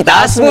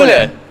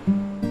semula.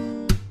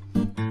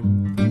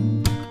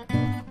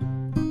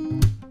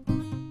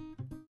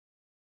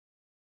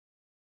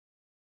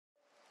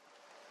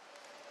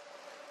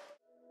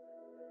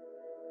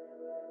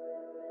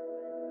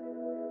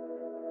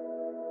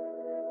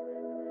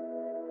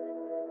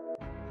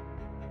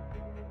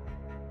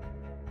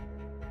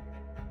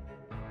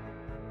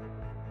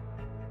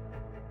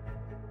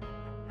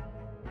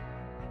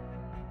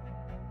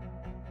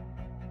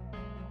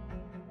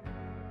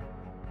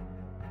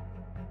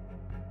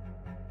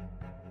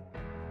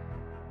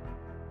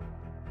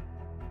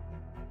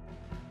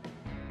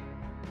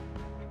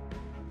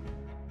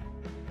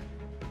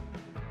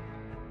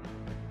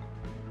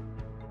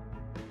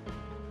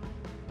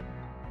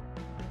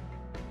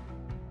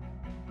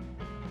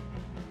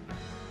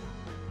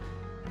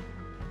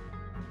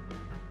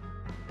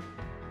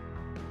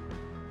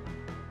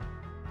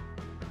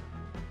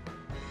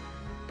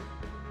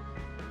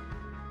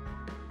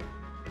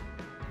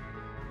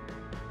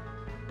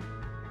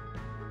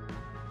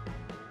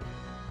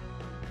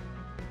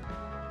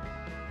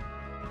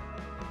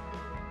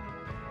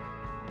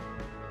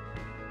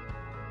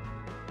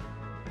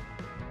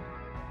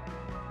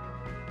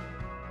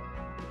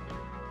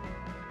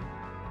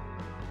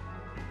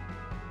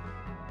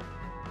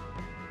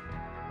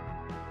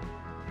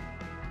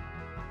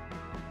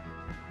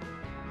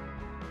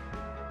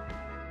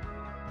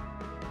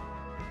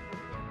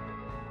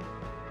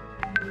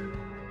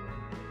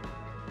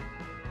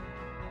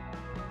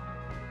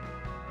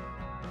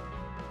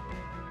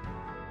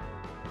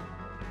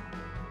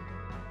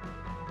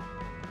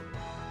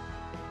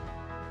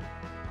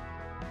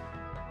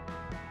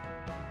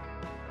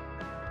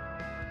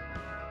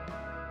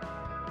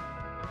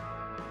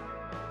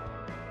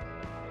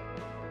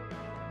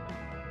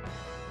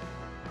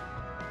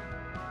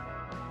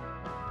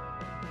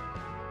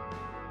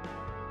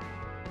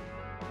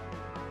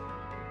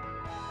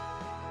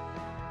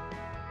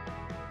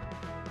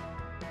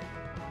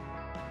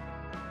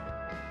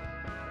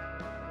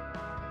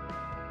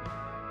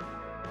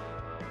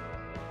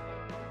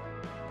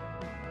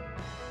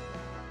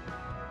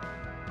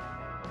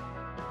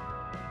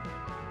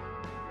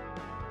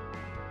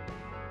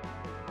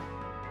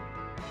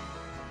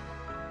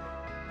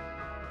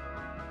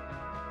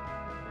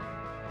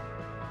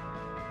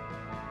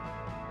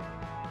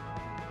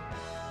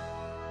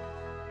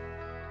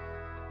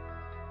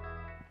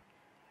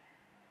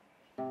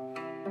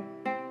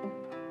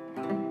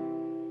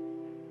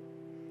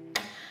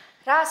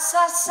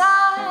 Rasa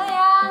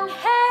sayang,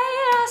 hey,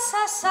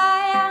 rasa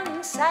sayang,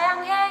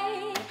 sayang,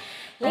 hey.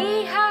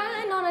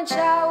 Lihat nona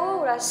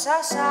jauh,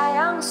 rasa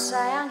sayang,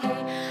 sayang,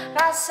 hey.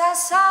 Rasa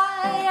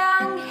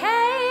sayang,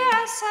 hey,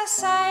 rasa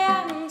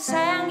sayang,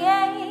 sayang,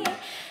 hey.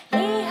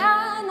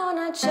 Lihat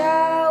nona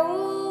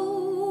jauh.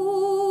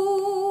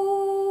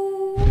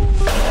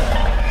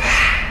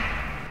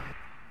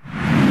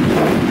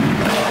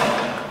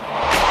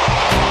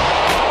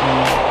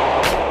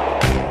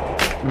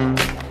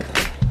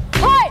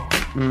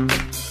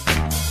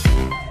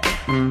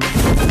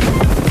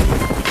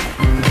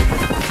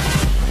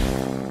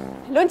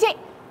 Encik.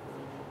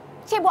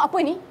 Cik buat apa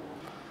ni?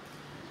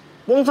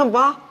 Buang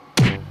sampah.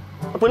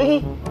 Apa lagi?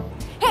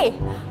 Hei,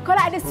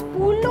 kalau ada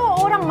 10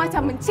 orang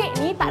macam Encik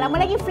ni, tak lama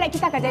lagi flat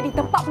kita akan jadi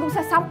tempat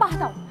pengurusan sampah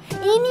tau.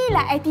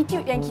 Inilah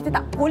attitude yang kita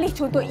tak boleh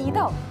contohi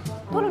tau.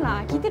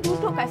 Tolonglah, kita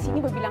duduk kat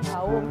sini berbilang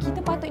kaum. Kita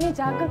patutnya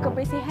jaga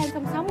kebersihan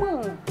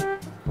sama-sama.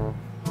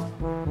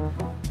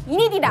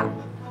 Ini tidak.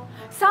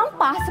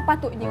 Sampah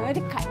sepatutnya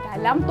dekat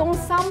dalam tong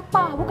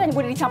sampah. Bukannya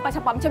boleh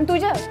dicampak-campak macam tu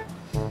je.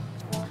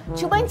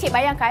 Cuba Encik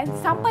bayangkan,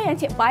 sampah yang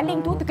Encik baling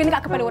tu terkena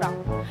kat kepala orang.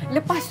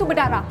 Lepas tu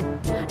berdarah.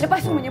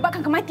 Lepas tu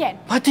menyebabkan kematian.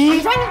 Mati?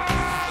 Macam mana?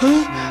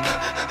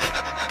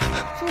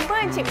 Cuba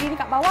Encik berdiri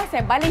kat bawah,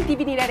 saya baling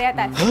TV ni dari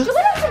atas.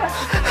 Cubalah, cuba.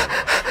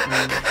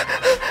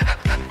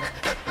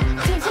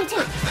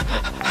 Cik.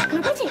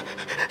 Kenapa, Cik?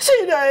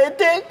 Saya dah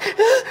attack.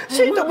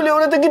 Saya tak boleh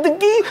orang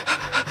tegi-tegi.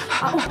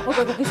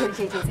 Okey, sorry,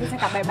 Cik. Saya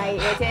cakap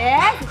baik-baik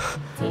ya,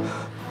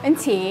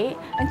 Cik.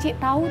 Encik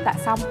tahu tak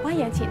sampah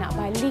yang Encik nak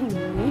baling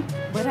ni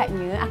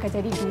beratnya akan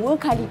jadi 2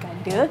 kali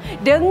ganda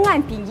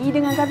dengan tinggi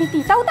dengan graviti.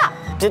 Tahu tak?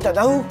 Saya tak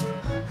tahu.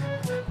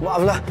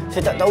 Maaflah,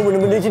 saya tak tahu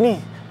benda-benda macam ni.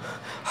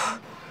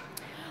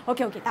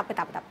 Okey, tak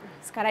apa.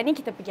 Sekarang ni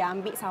kita pergi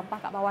ambil sampah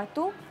kat bawah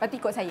tu, lepas tu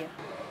ikut saya.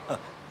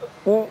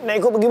 Nak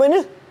ikut pergi mana?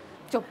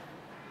 Jom.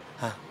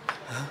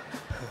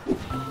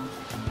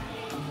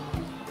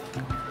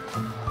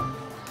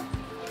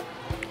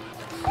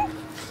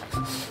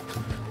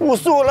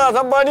 Busuklah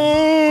sampah ni.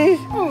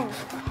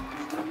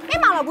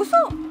 Memanglah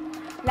busuk.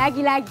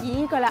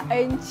 Lagi-lagi kalau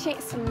Encik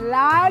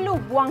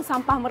selalu buang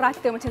sampah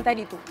merata macam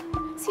tadi tu.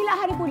 Silap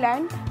hari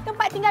bulan,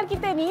 tempat tinggal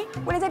kita ni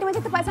boleh jadi macam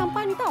tempat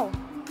sampah ni tau.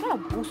 Kalau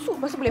busuk,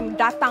 pasti boleh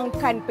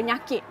mendatangkan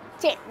penyakit.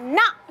 Cik,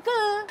 nak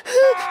ke?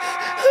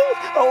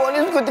 Awak ni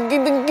suka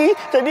tegi-tegi.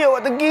 Tadi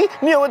awak tegi,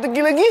 ni awak tegi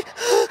lagi.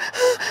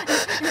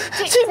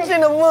 Cik, saya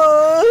nama.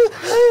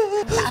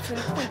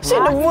 Saya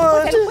nama.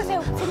 Saya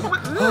minta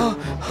maaf.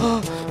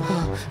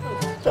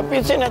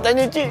 Tapi saya nak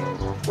tanya Cik,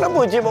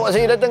 kenapa Cik bawa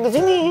saya datang ke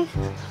sini?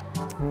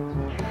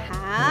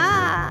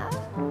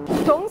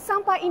 Tong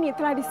sampah ini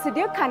telah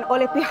disediakan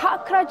oleh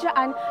pihak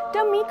kerajaan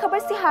demi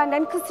kebersihan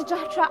dan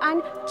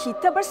kesejahteraan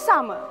kita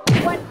bersama.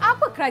 Buat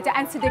apa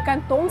kerajaan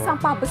sediakan tong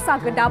sampah besar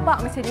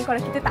gedabak macam ni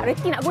kalau kita tak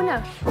reti nak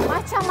guna?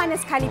 Macam mana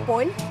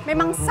sekalipun,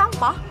 memang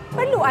sampah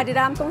perlu ada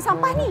dalam tong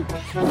sampah ni.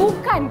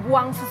 Bukan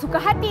buang sesuka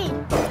hati.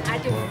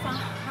 Ada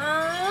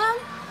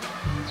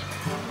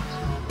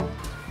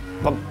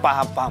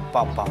faham?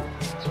 Faham.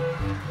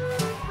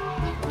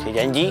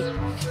 Saya janji,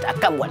 kita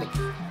akan buat lagi.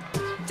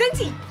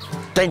 Janji?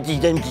 Janji.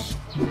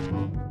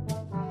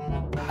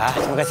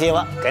 Terima kasih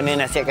ya, Pak, kerana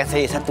nasihatkan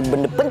saya satu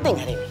benda penting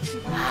hari ini.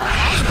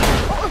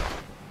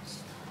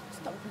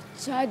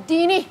 Tak jadi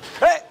ni.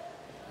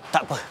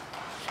 Tak apa.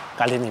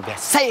 Kali ni biar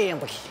saya yang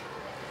pergi.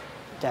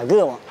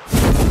 Jaga, Mak.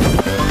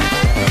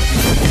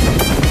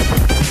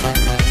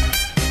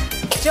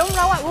 Jom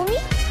rawat bumi.